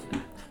it. Don't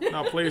do that.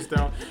 No, please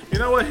don't. You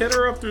know what? Hit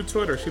her up through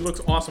Twitter. She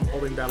looks awesome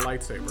holding that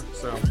lightsaber.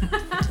 So.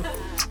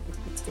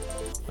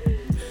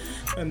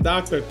 And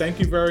Doctor, thank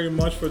you very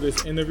much for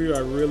this interview. I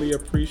really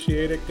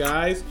appreciate it,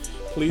 guys.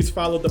 Please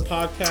follow the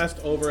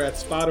podcast over at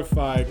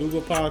Spotify,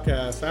 Google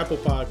Podcasts, Apple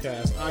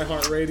Podcasts,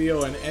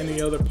 iHeartRadio, and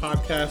any other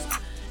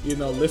podcast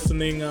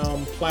listening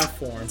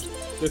platforms.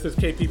 This is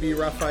KPB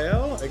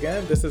Raphael.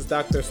 Again, this is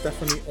Dr.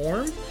 Stephanie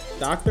Orme.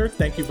 Doctor,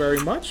 thank you very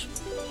much.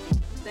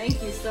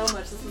 Thank you so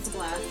much. This was a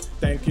blast.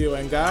 Thank you.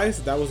 And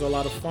guys, that was a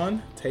lot of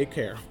fun. Take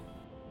care.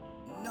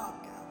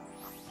 Knockout.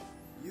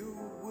 You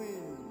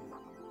win.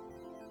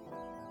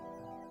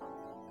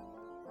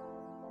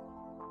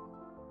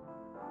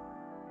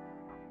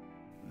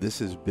 This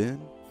has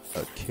been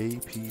a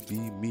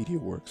KPB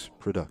MediaWorks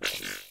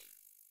production.